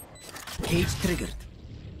 Cage triggered.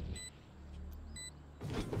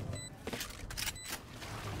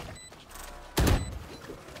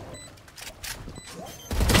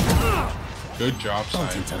 Good job, Don't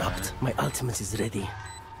side. interrupt. My ultimate is ready.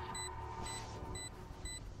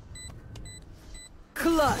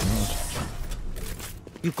 Clutch.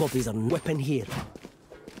 You copies a weapon here.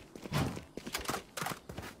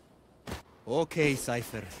 Okay,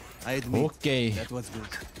 Cypher. I admit. Okay. That was good.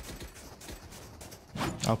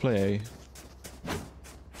 I'll play A.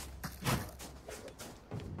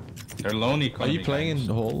 They're lonely. Are you playing in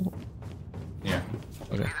the hall? Yeah.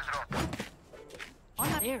 Okay. I'm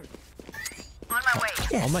not there. On my way.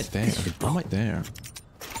 Yes, I'm right there. I'm right there.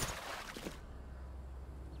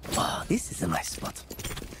 Oh, this is a nice spot.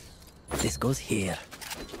 This goes here.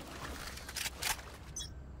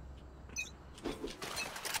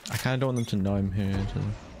 I kind of don't want them to know I'm here.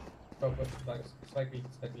 Go, spike B,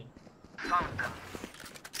 spike B.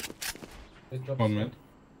 Let's drop 1 minute.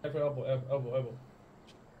 Elbow.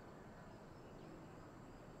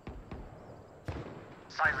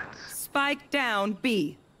 Silence. Spike down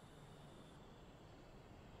B.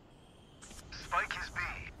 Spike is B.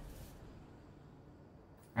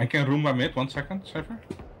 I can room by mid. 1 second, cypher.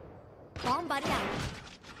 Bomb buddy out.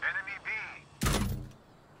 Enemy B.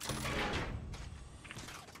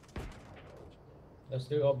 Let's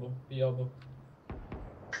do elbow. B elbow.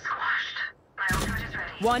 Squashed. My ultimate is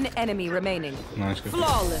ready. One enemy remaining. Nice, good.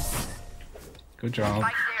 Flawless. Good job.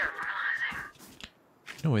 Spike there.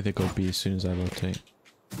 No way they go B as soon as I rotate.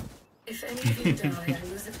 If any of you die, I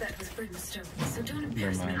lose a bet with brimstone, so don't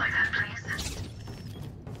embarrass me mind. like that, please.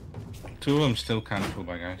 2 of them still can't full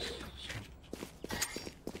by, guys.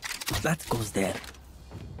 That goes there.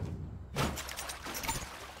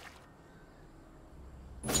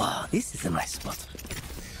 Wow, this is a nice spot.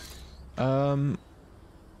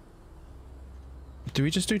 Do we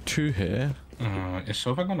just do 2 here? Is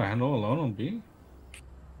Sova gonna handle alone on B?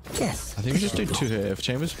 Yes. I think we just do 2 here. If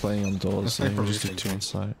Chamber's playing on doors, Let's then we'll just do probably 2 on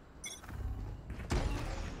site.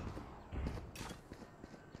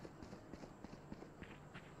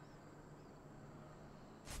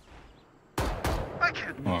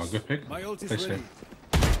 Oh, good pick. My ult is Play ready. safe.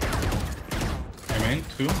 I mean,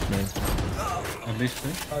 2. At least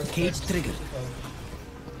 3. Cage trigger.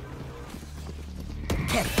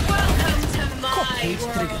 Welcome to my Cage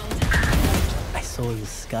world. trigger. I saw you,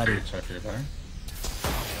 Scotty. Good cypher, you're better.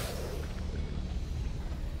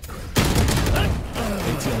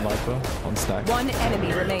 18 Viper on stack. One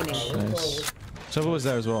enemy remaining. Nice. Sova was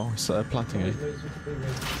there as well. So planting it.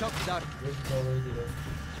 Shock dart.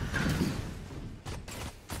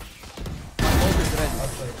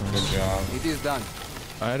 Good job. It is done.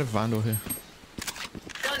 I had a Vandal here.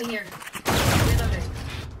 Gun here. Reloaded.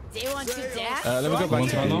 They want to dash? Let me go back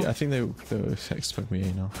to Vandal? B. I think they expect me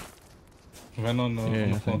A now. Van on the, Yeah,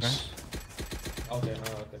 on the floor, thanks. guys. Okay,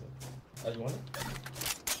 you want it?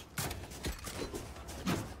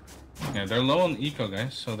 Yeah, they're low on eco,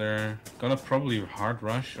 guys, so they're gonna probably hard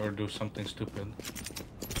rush or do something stupid.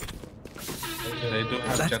 They do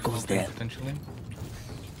have That jet goes ulti there. potentially.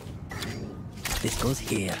 This goes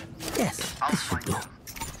here. Yes, this should do.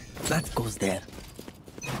 That goes there.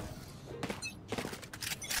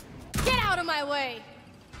 Get out of my way!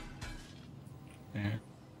 Yeah.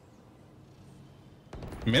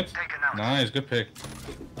 Mid? Nice, good pick.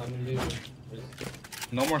 I'm leaving.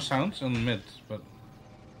 No more sounds on mid, but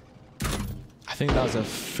I think that was a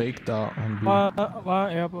fake dart on B.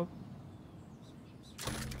 Airport.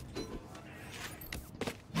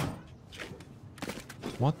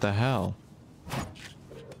 What the hell?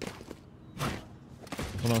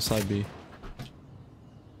 One outside B.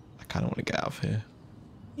 I kind of want to get out of here.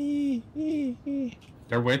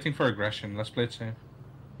 they're waiting for aggression. Let's play it safe.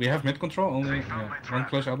 We have mid control, only one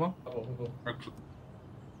close elbow. Or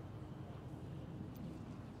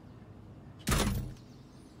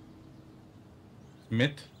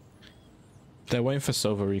mid. They're waiting for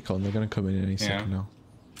Sova recon. They're gonna come in any second now.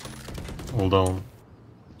 Hold on.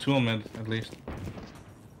 2 on mid, at least.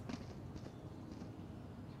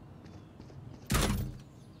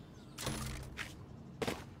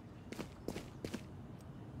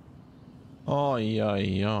 Oi,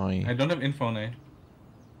 oi, oi. I don't have info on A.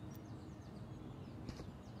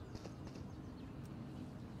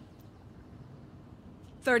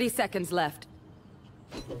 Thirty seconds left.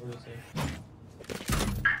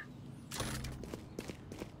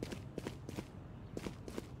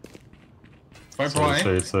 Five pro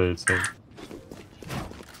A. Say.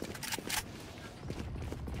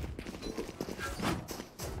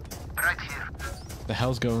 The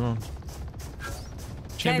hell's going on? 10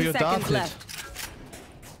 Chamber, you're seconds darted. left.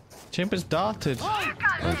 Chamber's darted.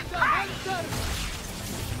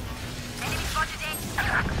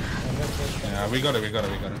 Yeah, we got it.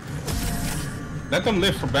 Let them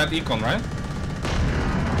live for bad econ, right?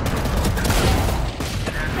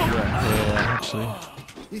 Yeah, actually.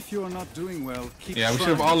 If you are not doing well, keep Yeah, we should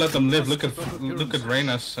have all let them live. Look at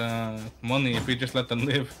Reyna's money if we just let them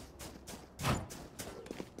live.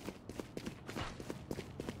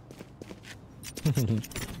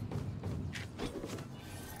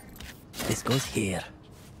 This goes here.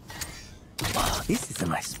 this is a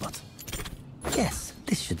nice spot. Yes,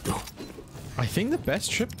 this should do. I think the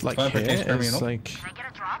best trip like Perfect, here thanks, is Terminal. like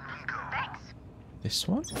this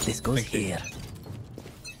one. This goes here.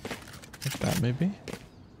 Like that maybe.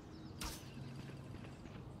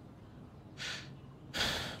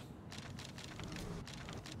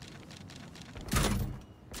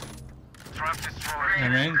 Hey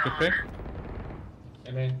man, good pick.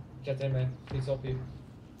 Hey man, get in man, please help you.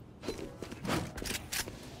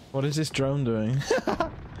 What is this drone doing?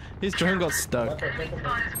 His drone got stuck.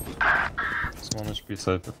 Someone HP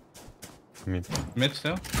cypher. Mid. Mid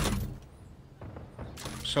still.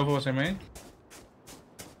 Sova was a main.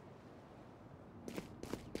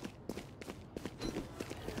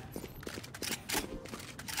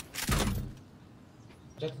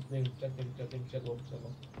 Jet low.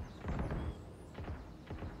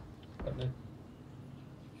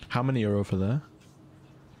 How many are over there?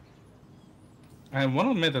 I have one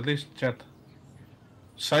on mid at least, chat.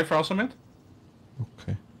 Cypher also mid?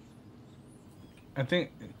 Okay. I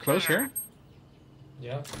think close here?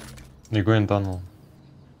 Yeah. They go in tunnel.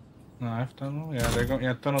 No, I have tunnel. Yeah, they're going.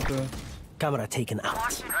 Yeah, tunnel to. Camera taken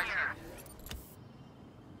out.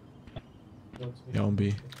 Yeah, on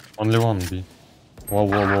B. Only one B. Whoa.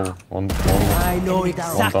 One I know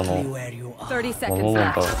exactly exactly where you are. 30 One seconds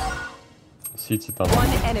left. left. CT tunnel. One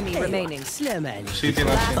enemy remaining. Slim man. CT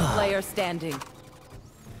Last left. player standing.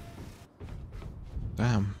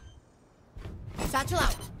 Damn. Satchel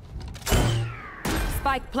out.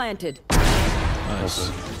 Spike planted.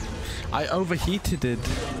 Nice. I overheated it.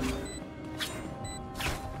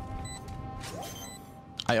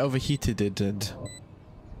 And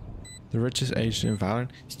the richest agent in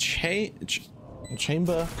VALORANT.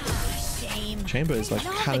 Chamber is like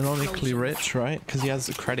canonically rich, right? Because he has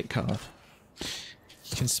a credit card.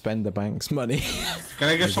 He can spend the bank's money. Can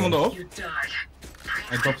I give someone the ult?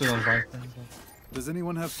 I dropped it on fire. Does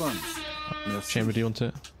anyone have funds? Yes. Chamber, do you want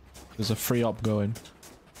it? There's a free op going.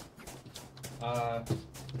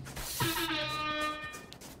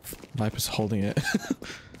 Viper's holding it.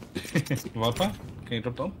 Viper, can you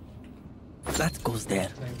drop down? That goes there.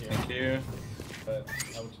 Thank you. But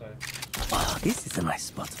I would try. Oh, this is a nice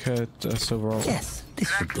spot. Okay, overall. Yes, this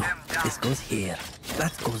should do. This goes here.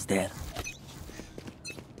 That goes there.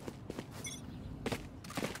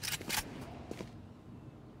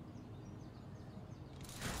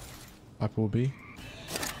 Viper will be.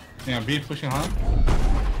 Yeah, B pushing hard.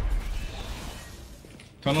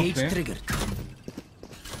 Tunnel Cage clear. triggered.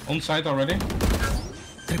 On site already.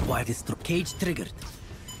 Tripwire is through. Cage triggered.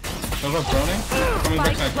 Silver droning. Coming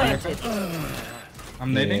backside.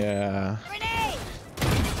 I'm nading. Yeah.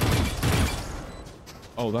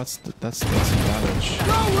 Oh, that's damage.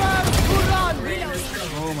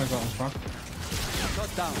 Oh my god, I'm fucked.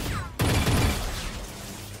 Shut down.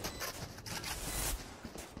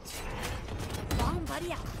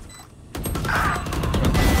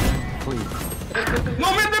 No,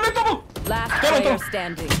 mid, double! Last player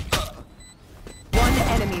standing. One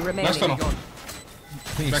enemy remaining. Last tunnel.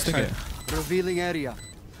 Please stick it. Revealing area.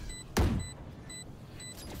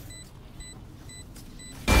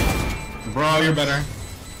 Bro, you're better.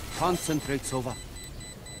 Concentrate, Sova.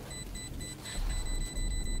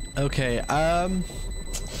 Okay,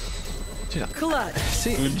 dude, Clutch.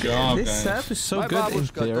 see, Good job, this guys. setup is so My good in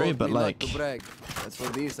babushka theory, told but me not like to brag. As for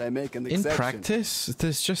this, I make an in exception. practice,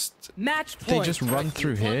 there's just Match they point. just run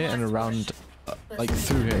through here and around, like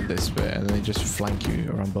through here this bit, and then they just flank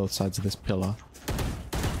you around both sides of this pillar,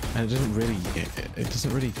 and it doesn't really, it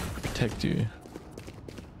doesn't really protect you.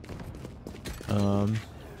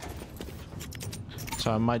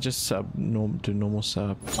 So I might just do normal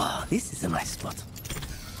setup. Oh, this is a nice spot.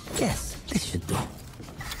 Yes, this should do.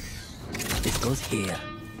 This goes here.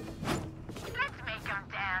 Let's make them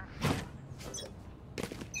dance.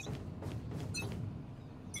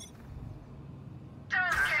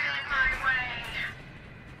 Don't get in my way.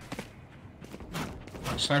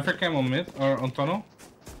 Cypher came on mid or on tunnel.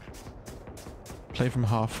 Play from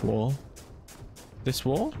half wall. This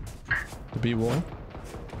wall? The B wall?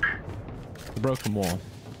 The broken wall.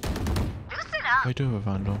 I do have a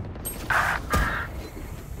vandal.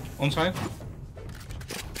 On site.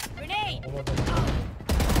 Grenade.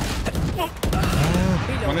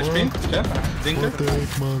 One HP. Jet. Dinker. The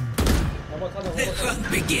hunt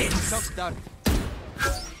begins. Shock dart.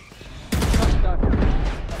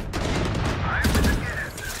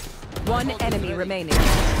 One enemy remaining.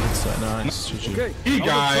 That's so nice. GG. Okay. Hey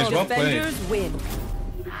guys, well played. Defenders win.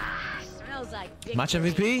 Smells like Match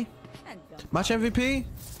MVP? Match MVP?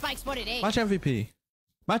 Spike spotted A. Match MVP.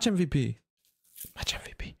 Match MVP. Match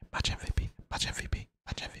MVP. Match MVP. Match MVP.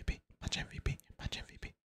 Match MVP. Match MVP. Match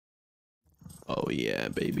MVP. Oh yeah,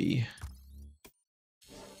 baby.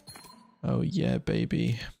 Oh yeah,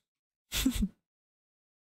 baby.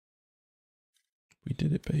 We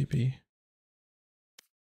did it, baby.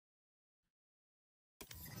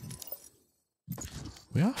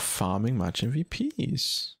 We are farming match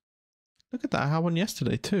MVPs. Look at that. I had one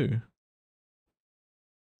yesterday too.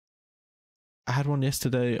 I had one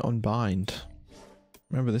yesterday on Bind.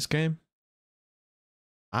 Remember this game?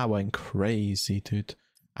 I went crazy, dude.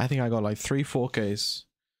 I think I got like 3, 4Ks.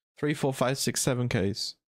 3, 4, 5, 6,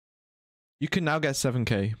 7Ks. You can now get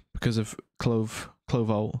 7K because of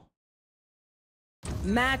Clovolt.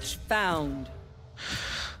 Match found.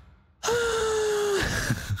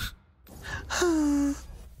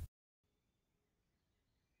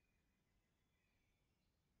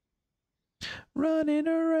 Running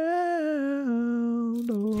around.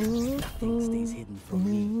 Nothing stays hidden from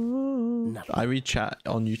me. Nothing. I read chat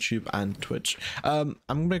on YouTube and Twitch. I'm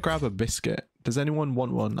gonna grab a biscuit. Does anyone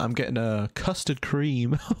want one? I'm getting a custard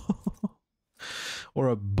cream or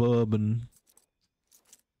a bourbon.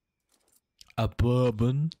 A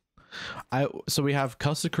bourbon. So we have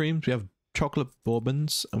custard creams, we have chocolate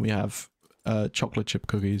bourbons, and we have chocolate chip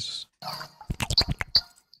cookies.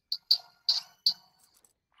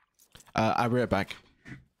 I'll be right back.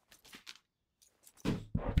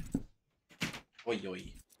 Oi, oi.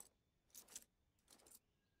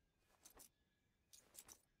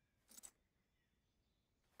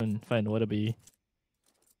 Fine, what a be.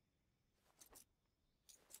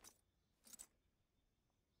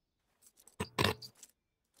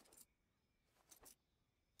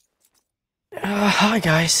 Hi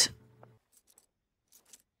guys.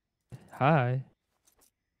 Hi.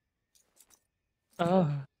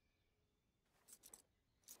 Oh.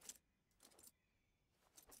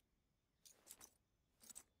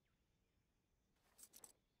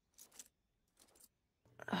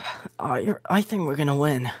 I think we're gonna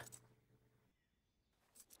win.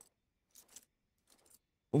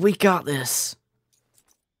 We got this.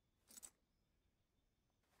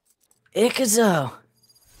 AcreTheDog.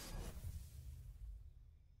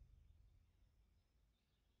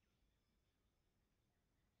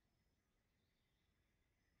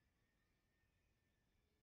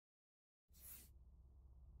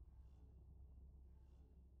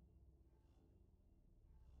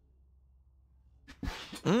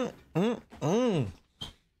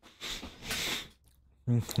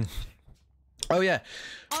 Oh yeah.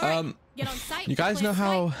 Right, get on site, You guys know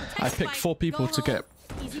how I picked 4 people Go to get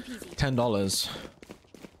home. Easy peasy. $10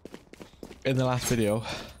 in the last video.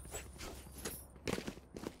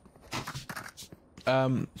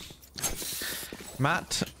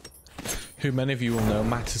 Matt, who many of you will know,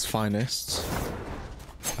 Matt is Finest.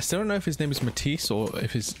 I still don't know if his name is Matisse or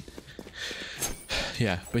if his...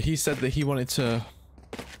 Yeah, but he said that he wanted to...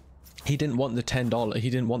 He didn't want the $10. He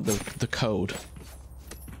didn't want the code.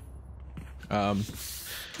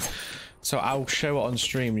 So I'll show it on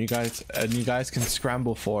stream. You guys can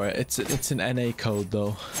scramble for it. It's an NA code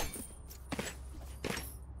though.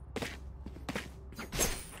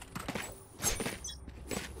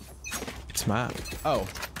 It's Matt. Oh,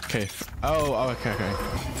 okay. Oh, okay.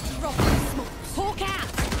 Hawk out.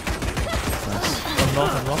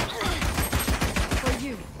 I'm not. For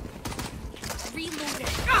you. Reloading.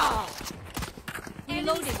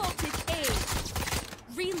 Reloading.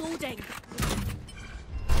 Reloading.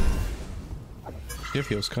 Give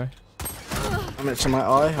heals, Kai. I'm into my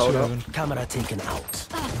eye. Hold up. Camera taken out.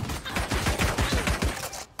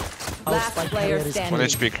 Last player standing. 1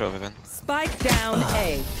 HP Clove even. Spike down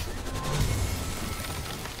A.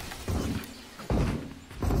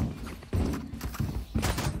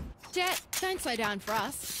 Jet, don't slow down for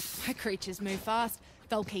us. Our creatures move fast.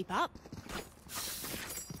 They'll keep up.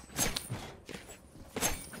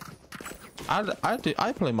 I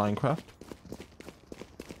play Minecraft.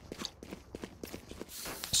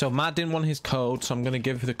 So Matt didn't want his code, so I'm gonna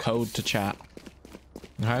give the code to chat.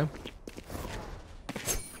 Okay.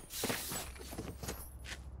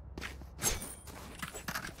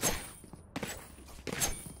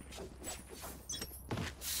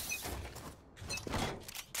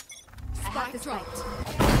 Spike dropped.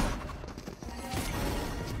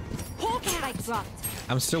 Hawk out. Dropped.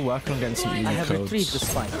 I'm still working on getting some new I have codes. retrieved the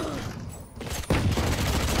spike.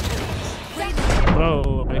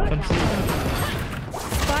 Bro, I can't see.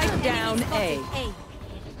 Spike down A.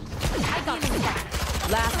 I got it.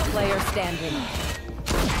 Last player standing.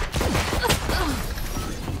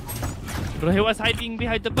 Bro, he was hiding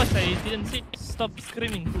behind the bus. I didn't see. Stop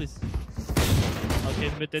screaming, please. Okay,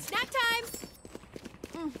 admitted. Snack time.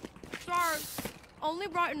 Sorry. Only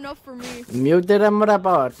brought enough for me. Muted him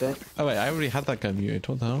about it. Oh wait, I already had that guy muted.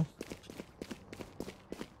 What the hell?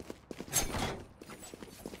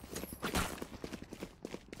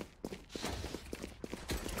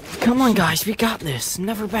 Come on, guys, we got this.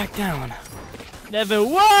 Never back down. Never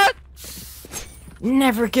what?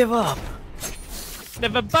 Never give up.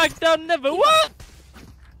 Never back down, never what?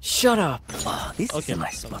 Shut up. Oh, this is my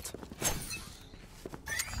spot.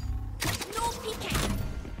 No peeking.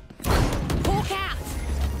 Poke out.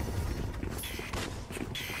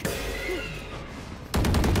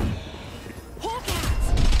 Poke out.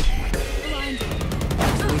 Blind.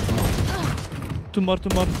 Two more.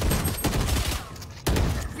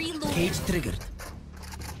 Reload. Cage triggered.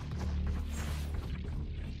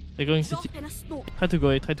 They're going city. Drop in a smoke. Try to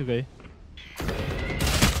go.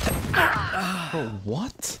 Bro,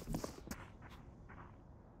 what?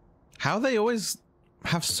 How they always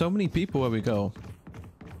have so many people where we go?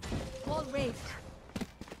 All raised.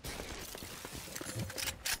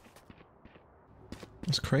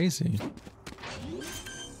 It's crazy.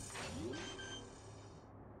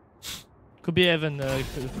 Could be Evan.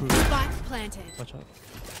 Spikes planted. Watch out.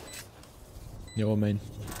 Yo, main.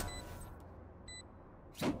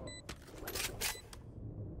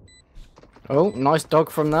 Oh, nice dog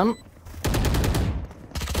from them.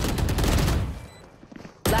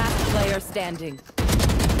 Last player standing.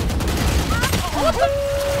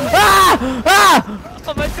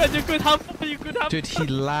 Oh my god, you could have. Dude, he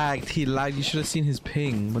lagged. You should have seen his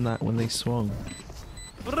ping when they swung.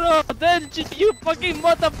 Bro, then you fucking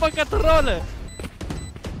motherfucker troller.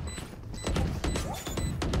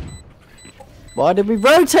 Why did we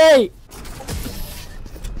rotate?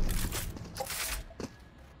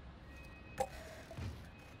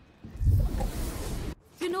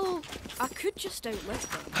 You know, I could just outlive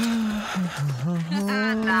them.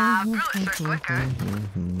 Nah, Bruce are quicker.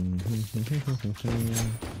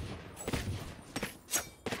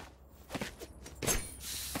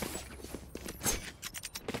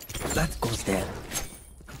 That goes there.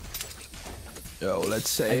 Yo, let's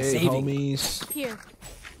say, homies. Here.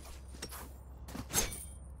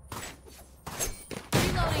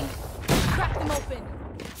 Reloading. Crack them open.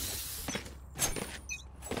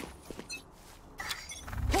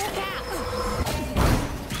 Poke out.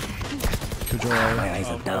 Good job. My eyes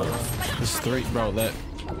are down. There's three, bro. That.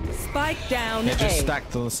 Spike down. Yeah, just A.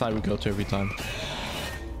 stacked on the side we go to every time.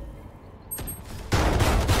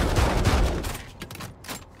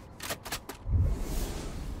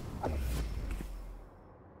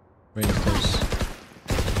 Very close.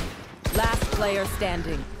 Last player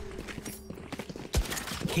standing.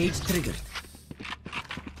 Cage triggered.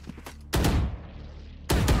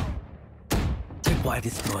 Tripwire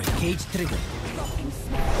destroyed. Cage triggered.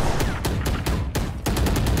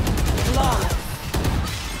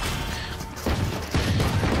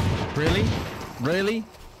 Really? Really?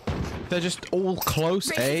 They're just all close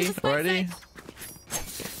A already?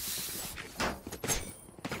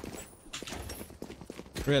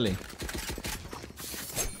 Really?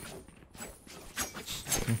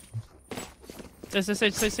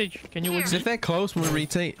 Sage. Can you hold So if they're close when we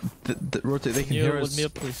rotate, rotate, they can you hear hold us, me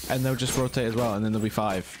up, please? and they'll just rotate as well, and then there'll be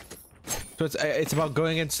 5. So it's about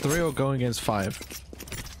going against 3 or going against 5.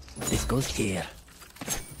 This goes here.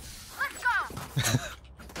 Let's go.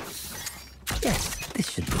 Yes, this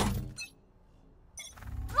should do.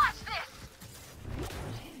 Watch this.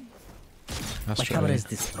 That's My true. camera is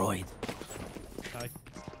destroyed.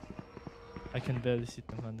 I can barely see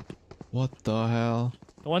them, man. What the hell?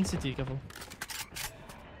 One city, careful.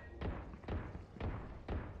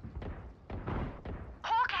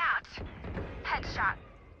 Hawk out. Headshot.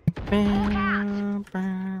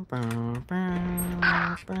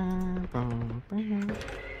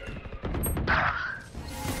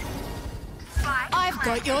 I've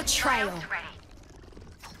got your trail.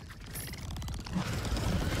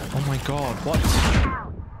 Oh my god, what?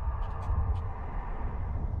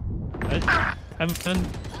 I'm done.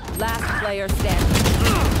 Last player standing.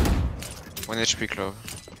 1 HP claw.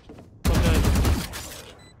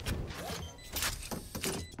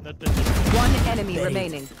 One enemy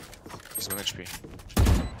remaining. He's 1 HP.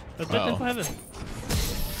 That's for heaven.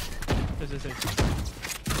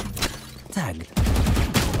 Tag.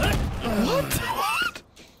 What?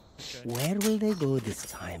 Where will they go this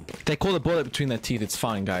time? They call the bullet between their teeth. It's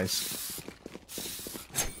fine, guys.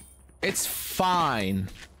 It's fine.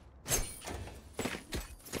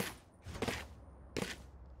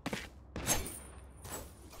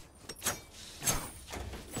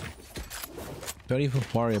 Don't even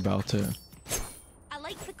worry about it. I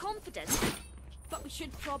like the confidence, but we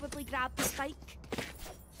should probably grab the spike.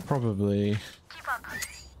 Probably. Keep up.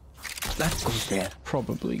 That goes there.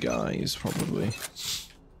 Probably, guys. Probably.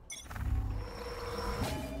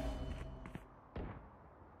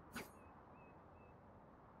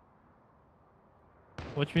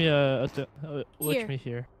 Watch me. Watch Here. me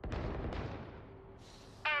here.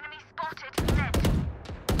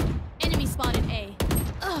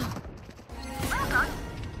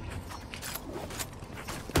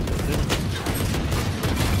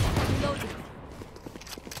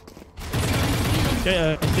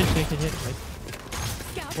 Okay, can hit.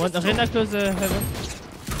 One arena close heaven.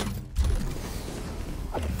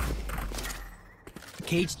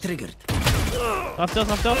 Cage triggered. After.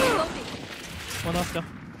 One after.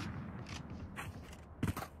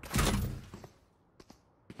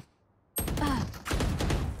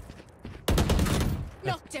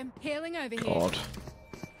 Knocked him. Healing over God.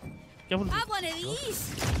 Careful. here. Have one of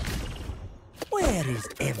these. Where is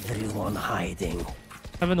everyone hiding?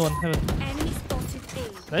 Heaven. Enemy spotted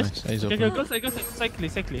A. Nice. He's Okay, open. go cycling. Nice,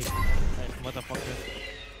 motherfucker.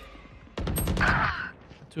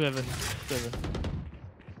 2 heaven.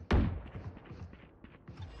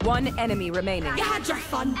 One enemy remaining. You had your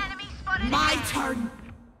fun. My turn.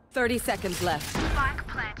 30 seconds left. Spike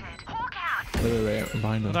planted. Hawk out. Wait,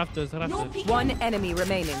 behind them. Rafters. One enemy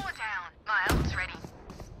remaining. Four down. My ult's ready.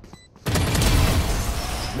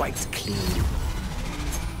 Wiped clean.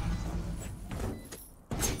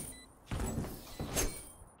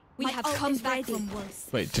 We have come back from worse.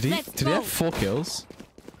 Wait, did he have 4 kills?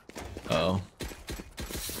 Uh-oh.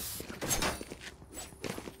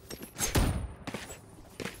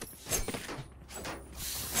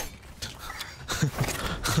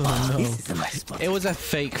 Oh no. This is a nice spot. It was a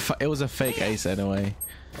fake ace anyway.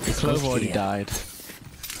 The Clove already here. died.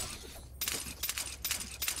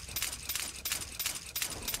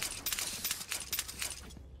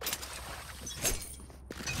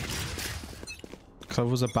 Clove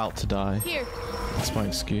was about to die. Here. That's my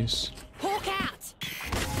excuse. Hawk out.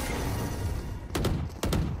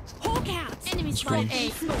 Hawk out. Enemy Scream. spotted A.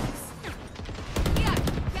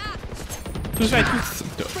 Two sides.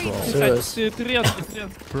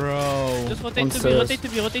 Bro. Just rotate One to sewers. B.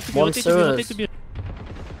 Rotate to B.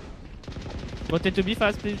 Rotate to B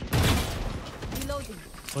fast, please. Reloading.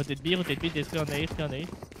 Rotate B. There's 3 on A.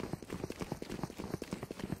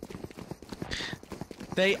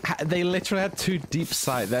 They literally had 2 deep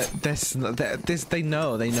sight. They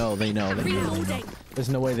know. Reloading. There's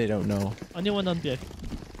no way they don't know. Only 1 on B.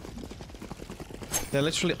 They're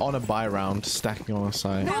literally on a buy round, stacking on a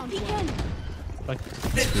side. Now begin. Back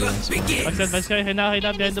side, Reina,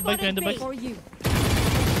 behind the back. For you. You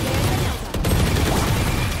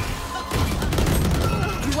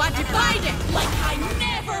want to find it like I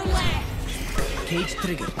never left. Cage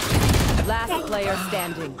triggered. Last player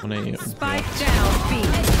standing. 180. Spike down B.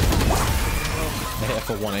 They hit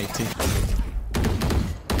for 180.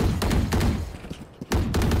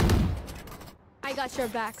 I got your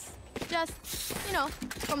backs. Just,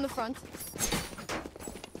 from the front.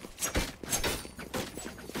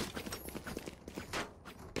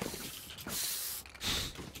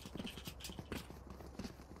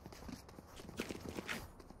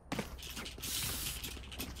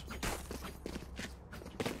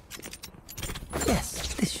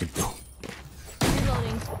 Yes, this should do.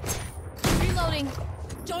 Reloading.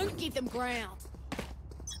 Don't give them ground.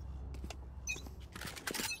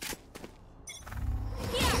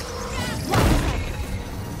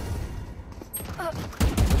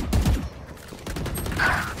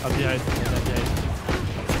 I'm behind.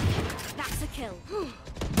 That's a kill.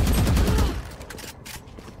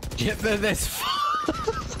 Get this.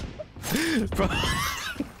 Bro.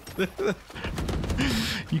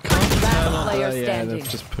 You can't turn on player yeah, standing. they've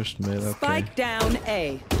just pushed me. Okay. Spike down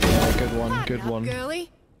A. Yeah, good one. Girly.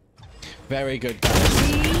 Very good, guys.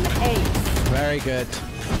 Team 8. Very good.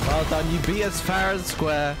 Well done. You beat us fair and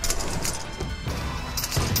square.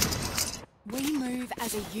 We move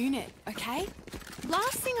as a unit, okay?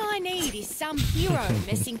 Last thing I need is some hero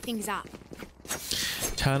messing things up.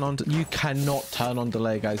 You cannot turn on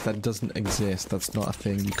delay, guys. That doesn't exist. That's not a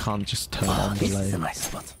thing. You can't just turn on This delay. is a nice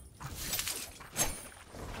spot.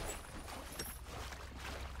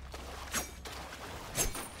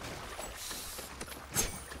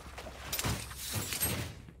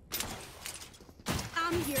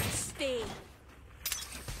 I'm here to stay.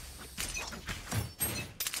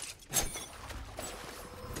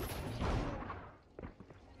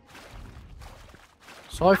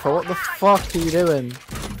 Cypher, what the fuck are you doing?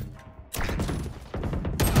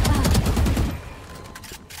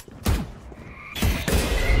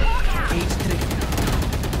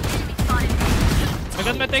 I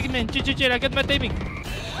got my timing. Chill. I got my timing.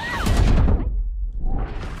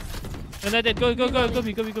 And I did. Go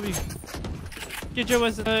B. Teacher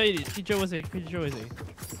was A.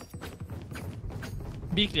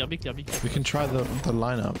 Be clear. We can try the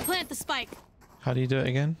lineup. Plant the spike. How do you do it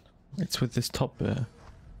again? It's with this top bit.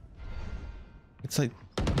 It's like,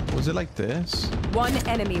 was it like this? One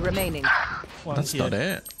enemy remaining. That's not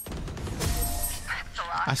it.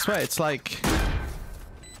 I swear it's like.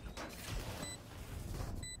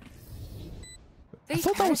 These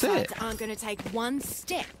thought that was it. parasites aren't going to take one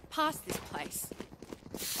step past this place.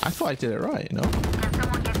 I thought I did it right, no?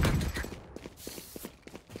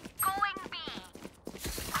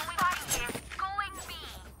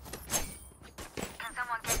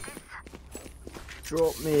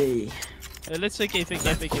 Drop me. Let's fake A. We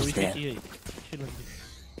fake A.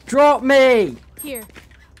 Drop me! Here.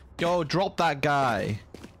 Yo, drop that guy.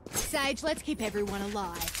 Sage, let's keep everyone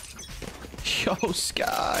alive. Yo,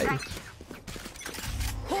 Sky.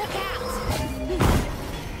 Hawk out!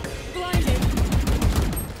 Blinded.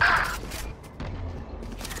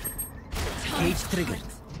 Cage triggered.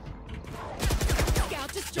 Scout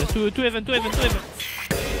destroyed. Two heaven. Blinded.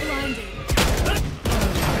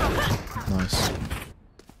 Nice.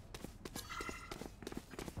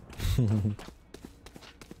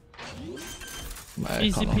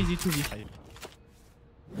 Easy peasy 2v5.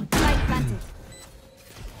 Light planted.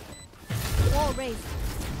 Wall raised.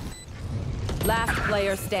 Last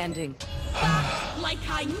player standing. Like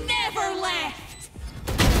I never left!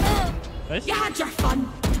 Nice. You had your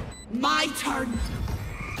fun. My turn.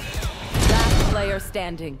 Last player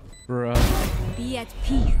standing. Bruh. Be at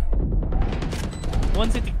peace. One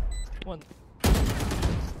city. One.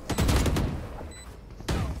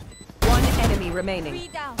 One enemy remaining. 3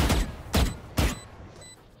 down.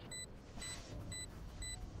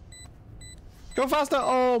 Go faster!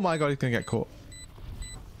 Oh my god, he's gonna get caught.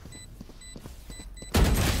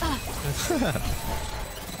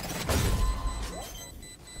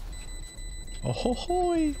 Oh ho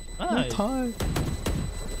hoi! No time.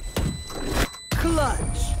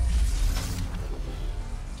 Clutch.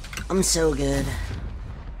 I'm so good.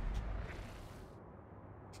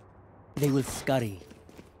 They will scurry.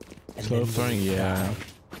 And Slow then throwing, we'll yeah. die.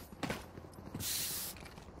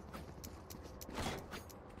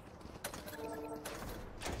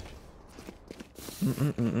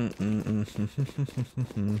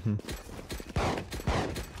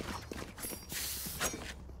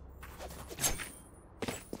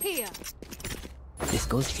 Here. This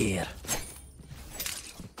goes here.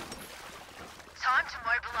 Time to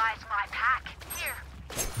mobilize my pack. Here.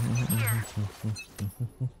 Here.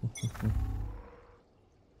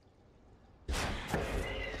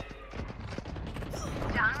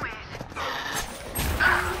 Done with.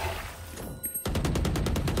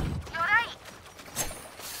 You're right.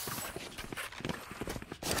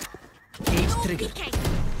 Cage triggered.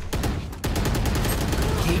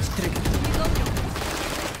 Cage triggered.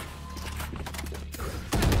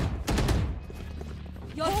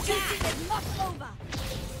 Your duty is not over.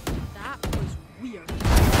 That was weird.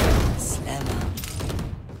 Slammer.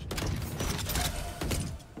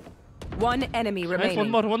 One enemy Nice,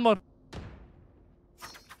 remaining. one more.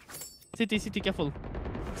 City, careful.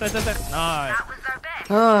 Side. Nice.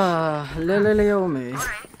 Ah, Lily.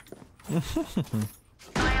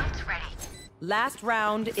 Last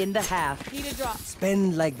round in the half. Need a drop.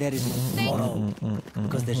 Spend like there is no tomorrow.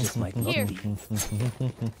 Because there just might not Here. be.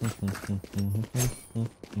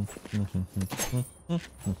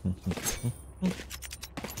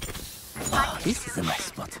 Wow, this is a nice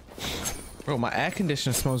spot. Bro, my air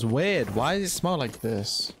conditioner smells weird. Why does it smell like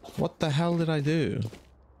this? What the hell did I do?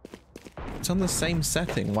 It's on the same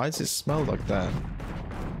setting. Why does it smell like that?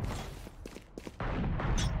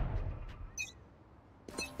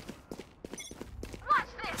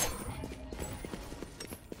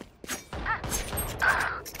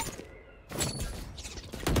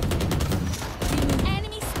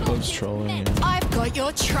 Loves trolling. I've got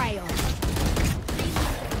your trail.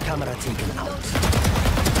 Camera taken out.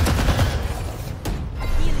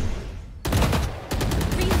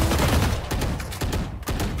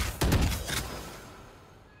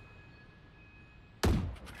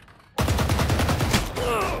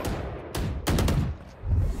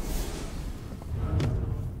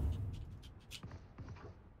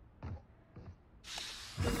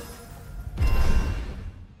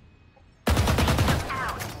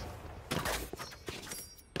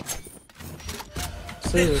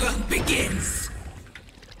 The hunt begins.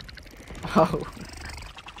 Oh.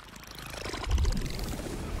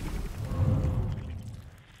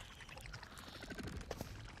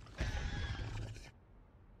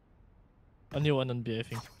 A new one on B, I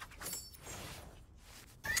think.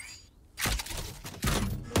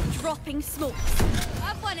 Dropping smoke.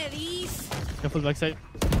 Have one of these. Careful backside.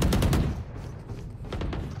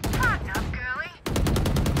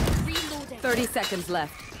 Reloading. 30 seconds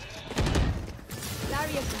left.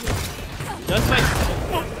 Barrier Just like.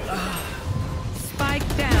 Spike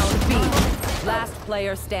down B. Last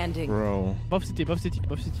player standing. Bro. Buff city.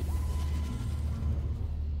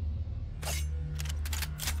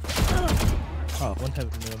 Oh, one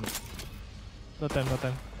heaven. No time.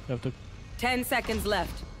 You have to. 10 seconds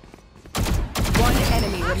left. One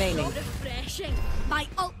enemy remaining. Refreshing. My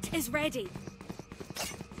ult is ready.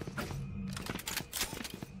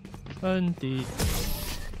 20.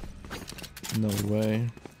 No way.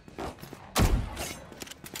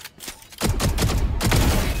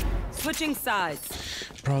 Switching sides.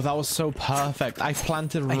 Bro, that was so perfect. I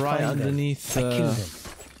planted right underneath. I killed them.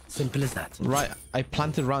 Simple as that. Right, I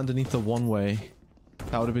planted right underneath the one way.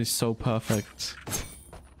 That would have been so perfect.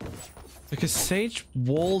 Because Sage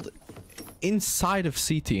walled inside of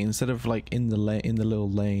CT instead of like in the little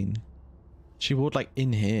lane. She walled like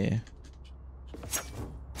in here.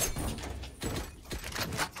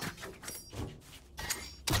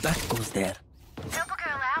 That goes there. Help a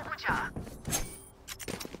girl out, would ya?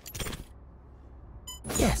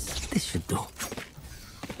 Yes, this should do.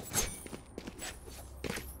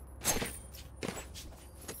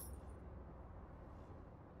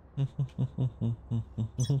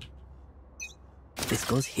 This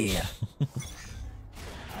goes here.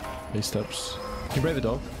 Base steps. Can you break the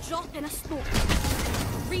dog? Drop in a smoke.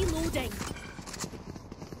 Reloading.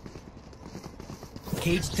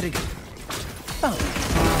 Cage trigger. Oh.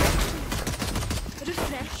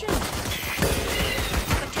 Refreshing.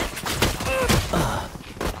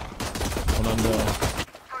 One under.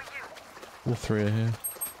 All three are here.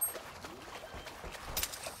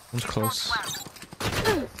 One's close.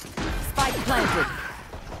 Spike planted.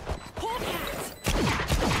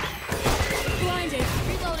 Blinded.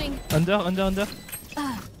 Reloading. Under.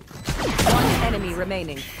 One enemy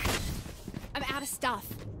remaining. I'm out of stuff.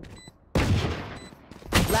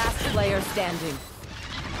 Last player standing.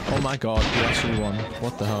 Oh my god, we actually won.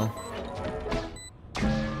 What the hell?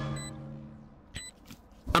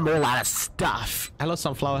 I'm all out of stuff. Hello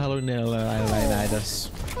Sunflower, hello Nilus.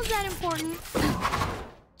 Was that important?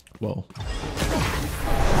 Whoa.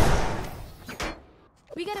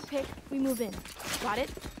 We get a pick, we move in. Got it?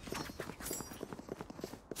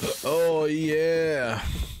 Oh yeah.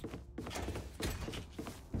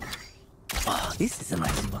 Oh, this is a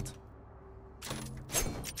nice spot.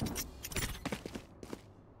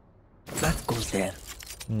 That goes there.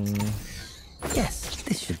 Yes,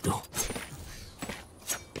 this should do.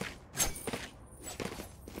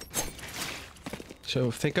 So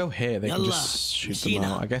if they go here, they can just shoot them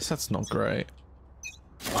out. I guess that's not great.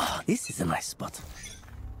 Oh, this is a nice spot.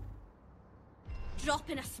 Drop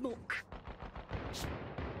in a smoke.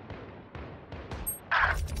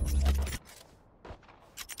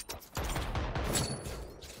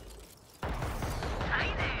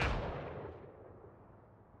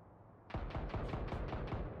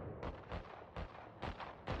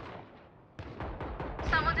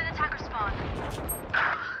 Someone's in attacker spawn.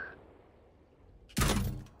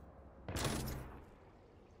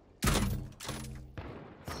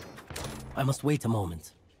 I must wait a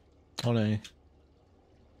moment. Oh no.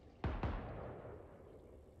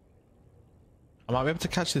 I might be able to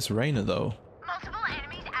catch this Reyna though. Multiple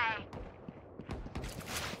enemies A.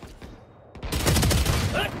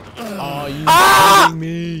 Oh, you kidding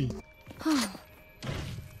me?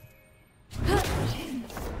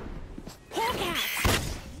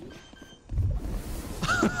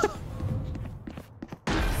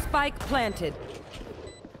 Spike planted.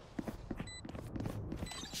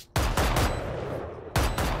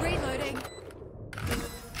 Reloading.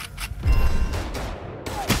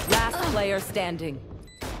 Last player standing.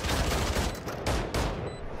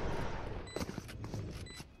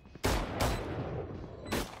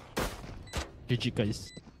 GG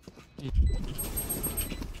guys.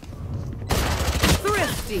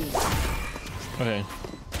 Thrifty. Okay.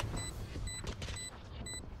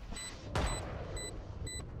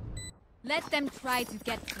 Let them try to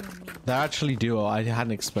get through me. They're actually duo. I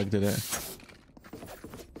hadn't expected it.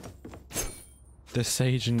 The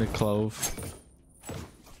Sage and the Clove.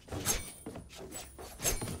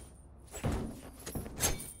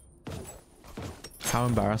 How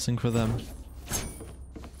embarrassing for them.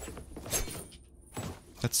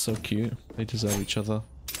 That's so cute. They deserve each other.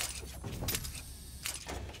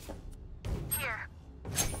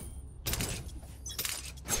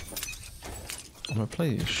 I'm gonna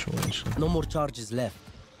play this short actually. No more charges left.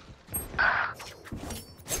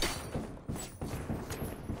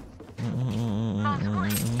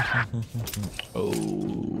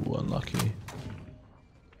 Oh, unlucky.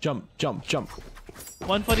 Jump, jump, jump.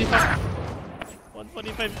 145.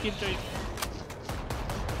 145 kill choice.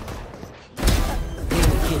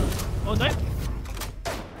 Oh nice.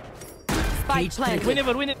 Spike planted.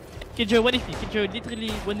 Whenever, win it. Killjoy 1 HP. Killjoy literally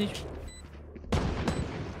 1 HP.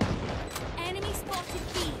 Enemy spotted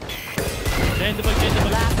B. Behind the bug.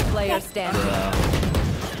 Last player standing.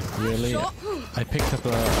 Really? I picked up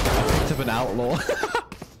an outlaw.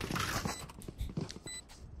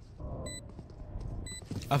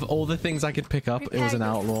 Of all the things I could pick up, it was an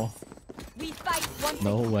outlaw. We fight one.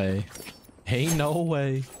 No way. Hey, no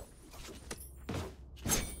way.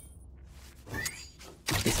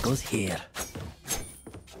 This goes here.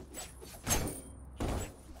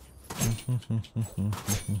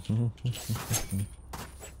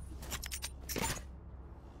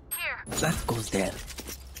 That goes there.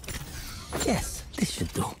 Yes, this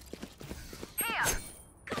should do. Here.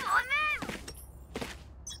 Come on then.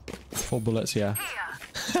 4 bullets, yeah.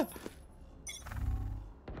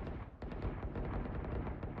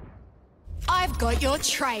 I've got your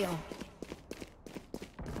trail.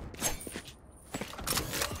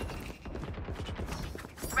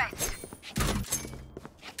 Rest.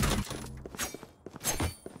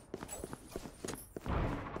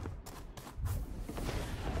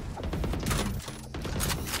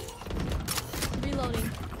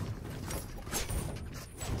 Reloading.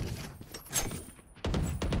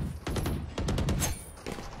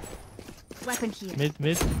 Weapon here.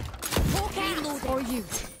 Mid. Hawk out or you.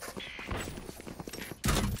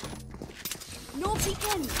 No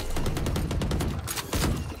peeking.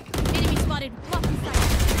 Enemy spotted. Weapon sight.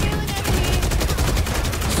 Killing enemy.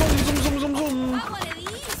 Zoom. Got one of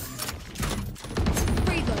these.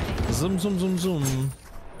 Reloading. Zoom.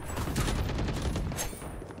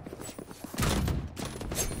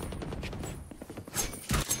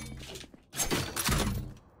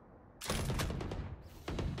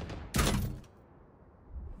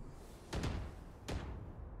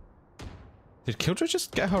 Did Killjoy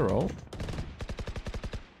just get her ult?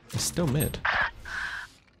 It's still mid.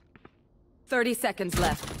 30 seconds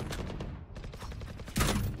left.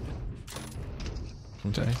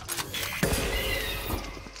 Okay.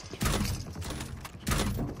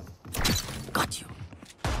 Got you.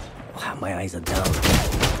 Wow, my eyes are down.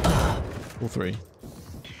 All 3.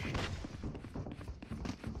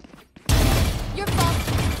 Your fault.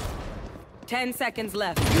 10 seconds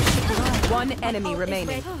left. 1 enemy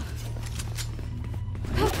remaining.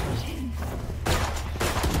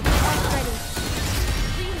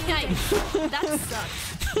 That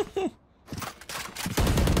sucks.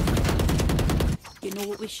 You know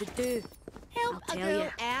what we should do? Help a girl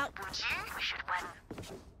out. Would you? We should win.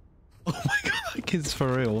 Oh my god, that kid's for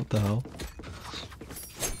real. What the hell?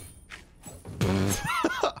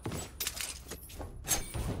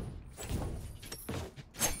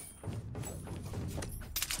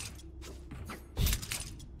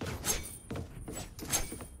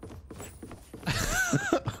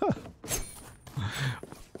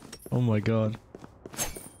 Oh my god.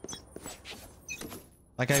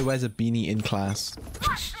 That guy wears a beanie in class.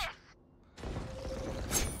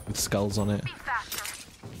 With skulls on it.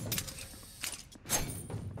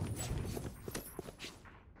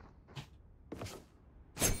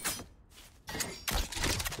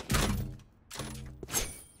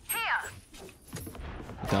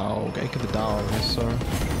 Dog, AcreTheDog, yes sir.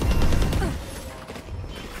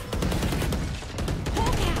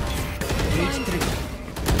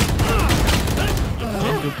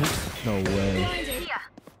 No way.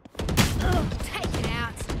 Take it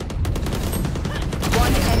out.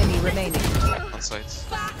 1 enemy remaining. On site.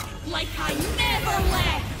 Back like I never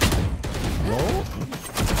left. What?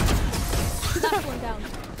 Last one down.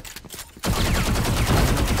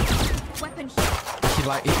 Weapon here. He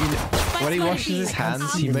when he washes his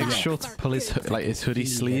hands, he makes sure to pull his his hoodie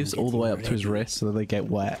sleeves all the way up to his wrist so that they get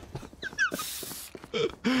wet.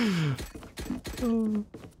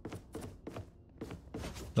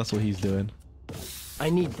 That's what he's doing. I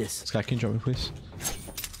need this. Sky, can you drop me, please?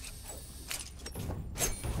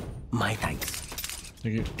 My thanks.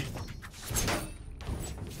 Thank you.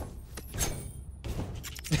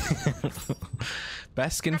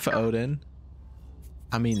 Best skin for Odin.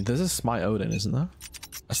 I mean, there's a Smite Odin, isn't there?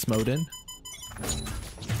 A Smodin?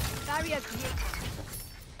 Barrier created.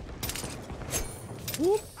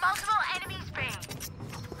 Whoop. Multiple enemies free.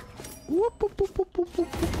 Whoop, whoop, whoop, whoop, whoop,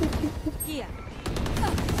 whoop, whoop. Here.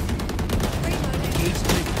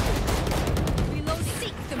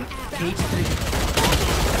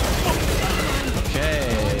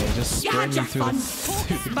 Okay, just sprint through the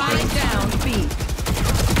Spike down, B.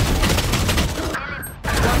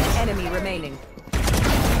 1 enemy remaining.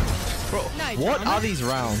 Bro, what are these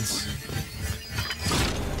rounds?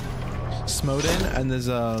 Smodin and there's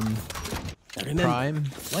Prime.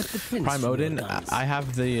 Prime Odin. I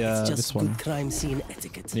have the this one. Crime scene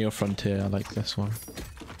etiquette. Neo Frontier. I like this one.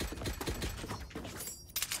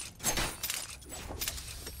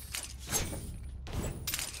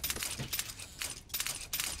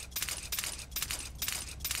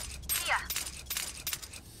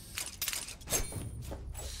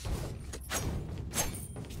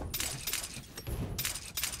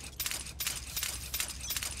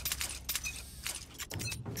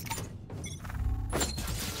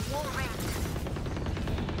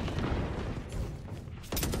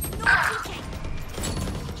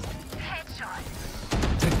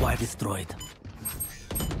 destroyed.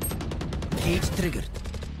 Cage triggered.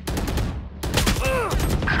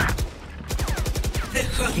 The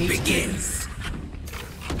hunt begins.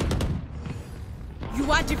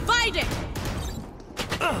 You are divided.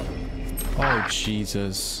 Oh,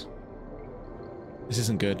 Jesus. This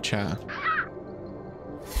isn't good, chat.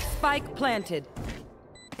 Spike planted.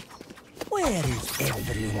 Where is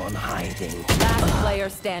everyone hiding? Last player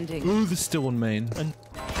standing. Ooh, there's still one main.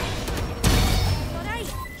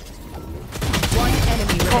 One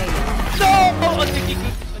enemy remaining. No!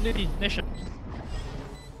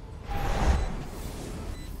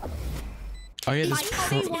 Oh yeah, Might not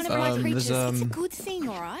be one of my creatures. It's a good thing,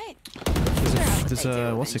 alright? there's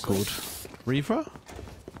a what's it called? Reaver?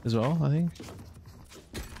 As well, I think.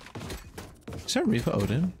 Is there a Reaver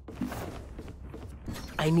Odin?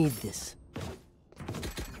 I need this.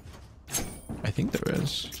 I think there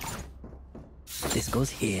is. This goes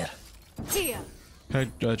here. Here.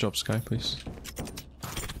 Can I drop Sky, please?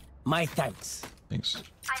 My thanks. Thanks.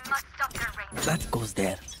 I must stop their range. That goes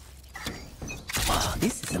there. Oh,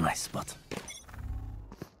 this is a nice spot.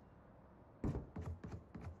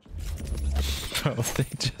 Bro, they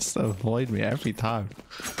just avoid me every time.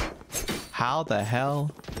 How the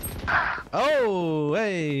hell? Oh,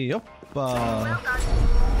 hey, oppa.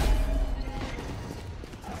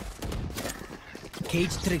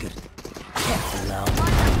 Cage triggered. Careful now.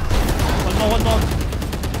 One more.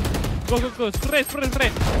 Go. Spray.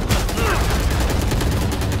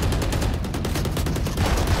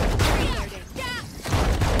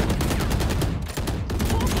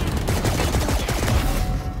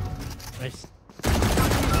 Nice.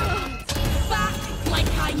 Back like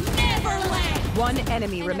I never left. One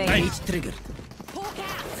enemy remaining. Cage triggered.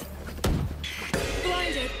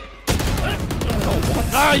 Blinded.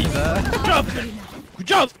 Nice! Good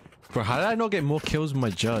job! Bro, how did I not get more kills with my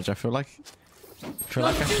judge? I feel like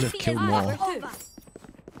I should have killed more.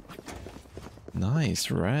 Nice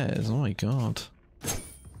res. Oh my god.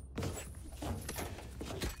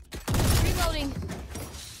 Reloading.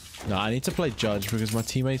 No, I need to play judge because my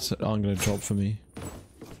teammates aren't going to drop for me.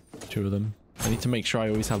 2 of them. I need to make sure I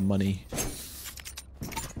always have money.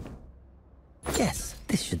 Yes,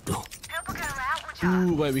 this should do.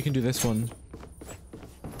 Ooh, wait, we can do this one.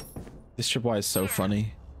 This tripwire is so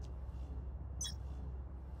funny.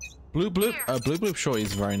 Blue bloop short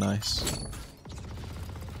is very nice.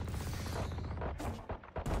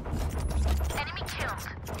 Enemy killed.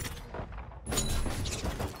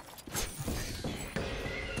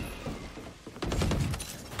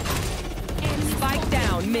 Spike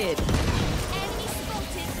down mid. Enemy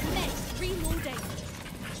spotted. Mid. Reloading.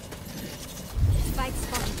 Spike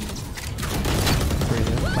spotted.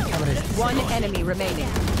 One enemy remaining.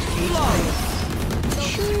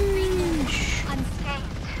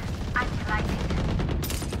 Unscathed. I'm delighted.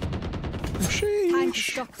 Time to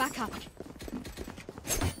stock back up.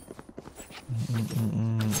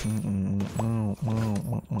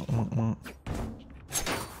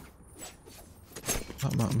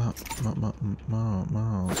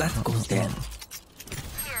 That goes there.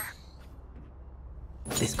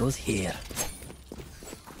 This goes here.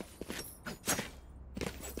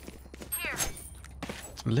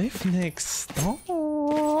 Lift next. Stop.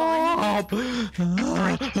 Oh,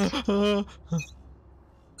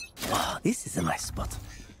 this is a nice spot.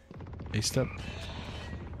 A step.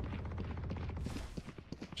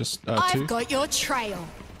 Just 2. I've got your trail.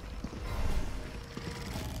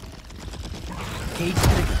 Cage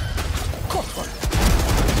trigger.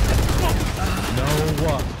 No,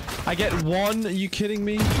 what? I get 1? Are you kidding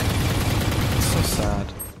me? It's so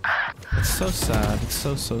sad. It's so sad. It's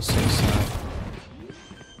so sad.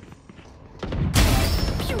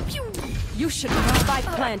 You should have spike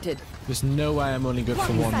planted. There's no way I'm only good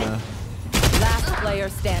for 1 there. Last player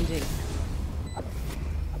standing.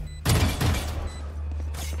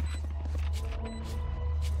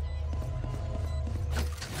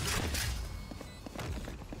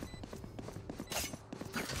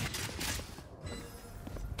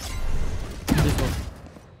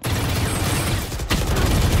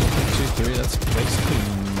 That's basically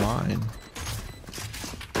mine.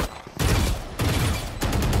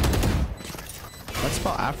 That's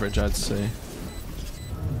about average, I'd say.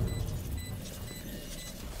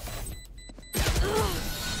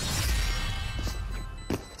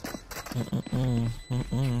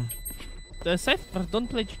 The cypher, don't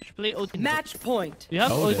play Odin. Match point. You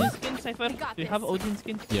have Odin. Odin skin, cypher? Do you have Odin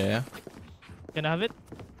skin? Yeah. Can I have it?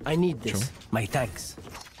 I need this. Sure. My thanks.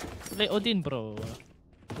 Play Odin, bro.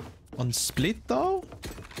 On split though?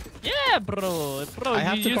 Yeah, bro. I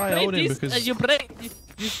have to buy spray Odin this, because you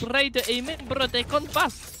spray the aiming, bro. They can't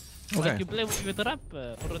pass. Okay. Like you play with rap,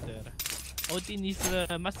 brother. Odin is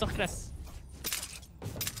masterclass.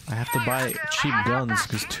 I have to buy cheap guns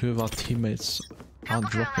because 2 of our teammates aren't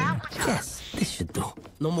dropping. Yes, this should do.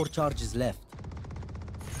 No more charges left.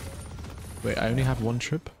 Wait, I only have 1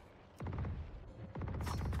 trip?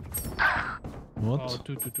 What? Oh,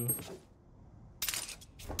 2.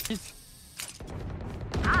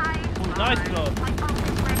 Oh, nice bro.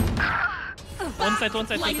 One side.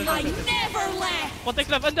 Like I never left. Protect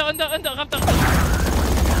left, under, raptor.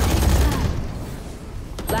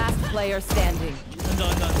 Last player standing.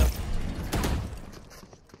 Under.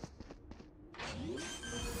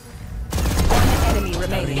 One enemy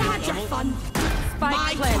remaining. You had your fun.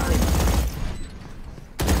 Spike planted.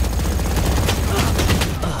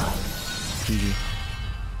 GG.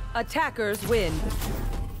 Attackers win.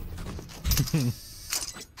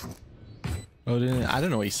 Oh, I don't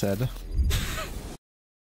know what he said.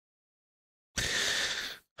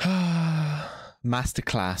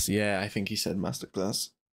 Masterclass. Yeah, I think he said masterclass.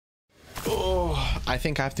 Oh, I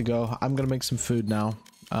think I have to go. I'm gonna make some food now.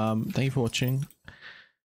 Thank you for watching.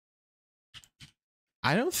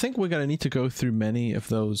 I don't think we're gonna need to go through many of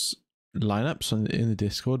those lineups in the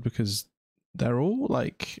Discord because they're all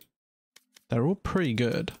pretty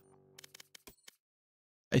good.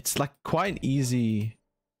 It's like quite an easy.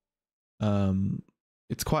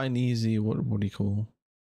 It's quite an easy. What do you call?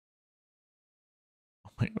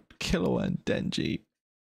 Oh my god, Killer and Denji.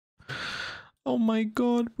 Oh my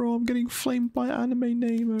god, bro, I'm getting flamed by anime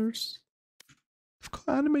namers. I've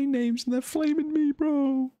got anime names and they're flaming me,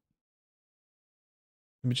 bro.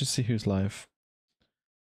 Let me just see who's live.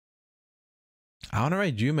 I wanna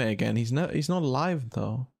raid Yume again. He's not live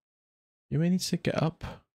though. Yume needs to get up.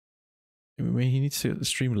 I mean, he needs to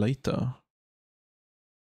stream later.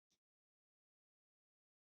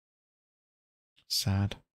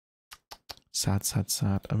 Sad. Sad.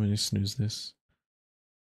 I'm gonna snooze this.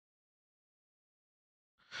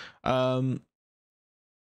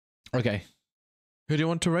 Okay. Who do you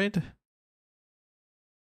want to raid?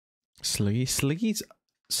 Sliggy. Sliggy's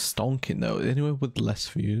stonking though. Anyone with less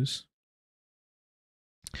views?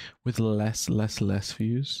 With less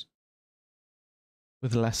views?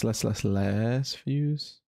 With less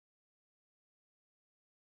views?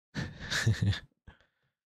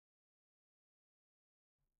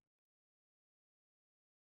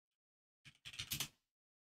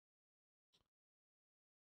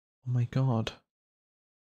 Oh my god.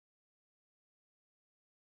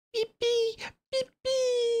 Beep beep beep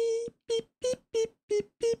beep beep beep beep beep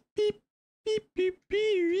beep beep beep beep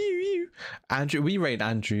beep. Andrew, we raid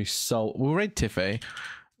Andrew so we'll raid Tiffy.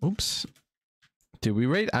 Oops. Dude, we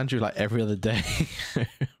raid Andrew like every other day.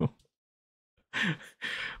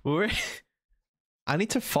 I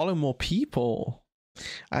need to follow more people.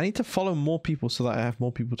 I need to follow more people so that I have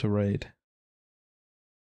more people to raid.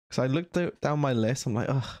 Because I looked down my list, I'm like,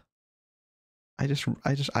 ugh.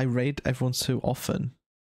 I raid everyone so often.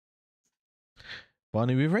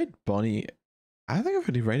 Bonnie, we raid Bonnie. I think I've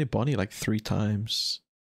already raided Bonnie like 3 times.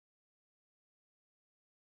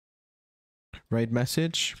 Raid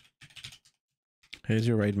message. Here's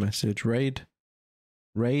your raid message. Raid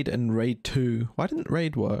and raid 2. Why didn't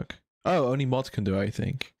raid work? Oh, only mods can do it, I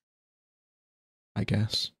think. I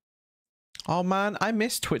guess. Oh man, I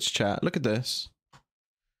miss Twitch chat. Look at this.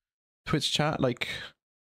 Twitch chat, like,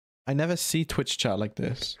 I never see Twitch chat like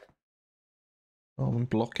this. Oh, I'm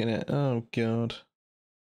blocking it. Oh god.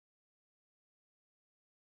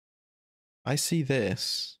 I see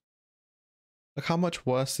this. Look how much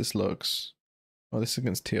worse this looks. Oh, this is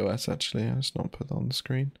against TOS actually. I just not put that on the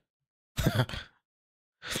screen.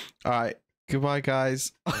 Alright. Goodbye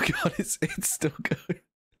guys. Oh god, it's still going.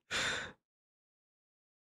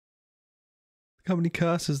 Look how many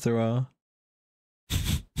curses there are.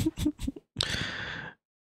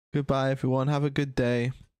 Goodbye everyone, have a good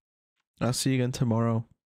day. I'll see you again tomorrow.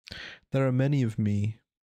 There are many of me.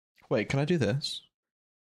 Wait, can I do this?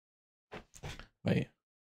 Wait.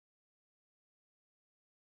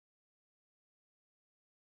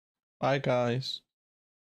 Bye guys.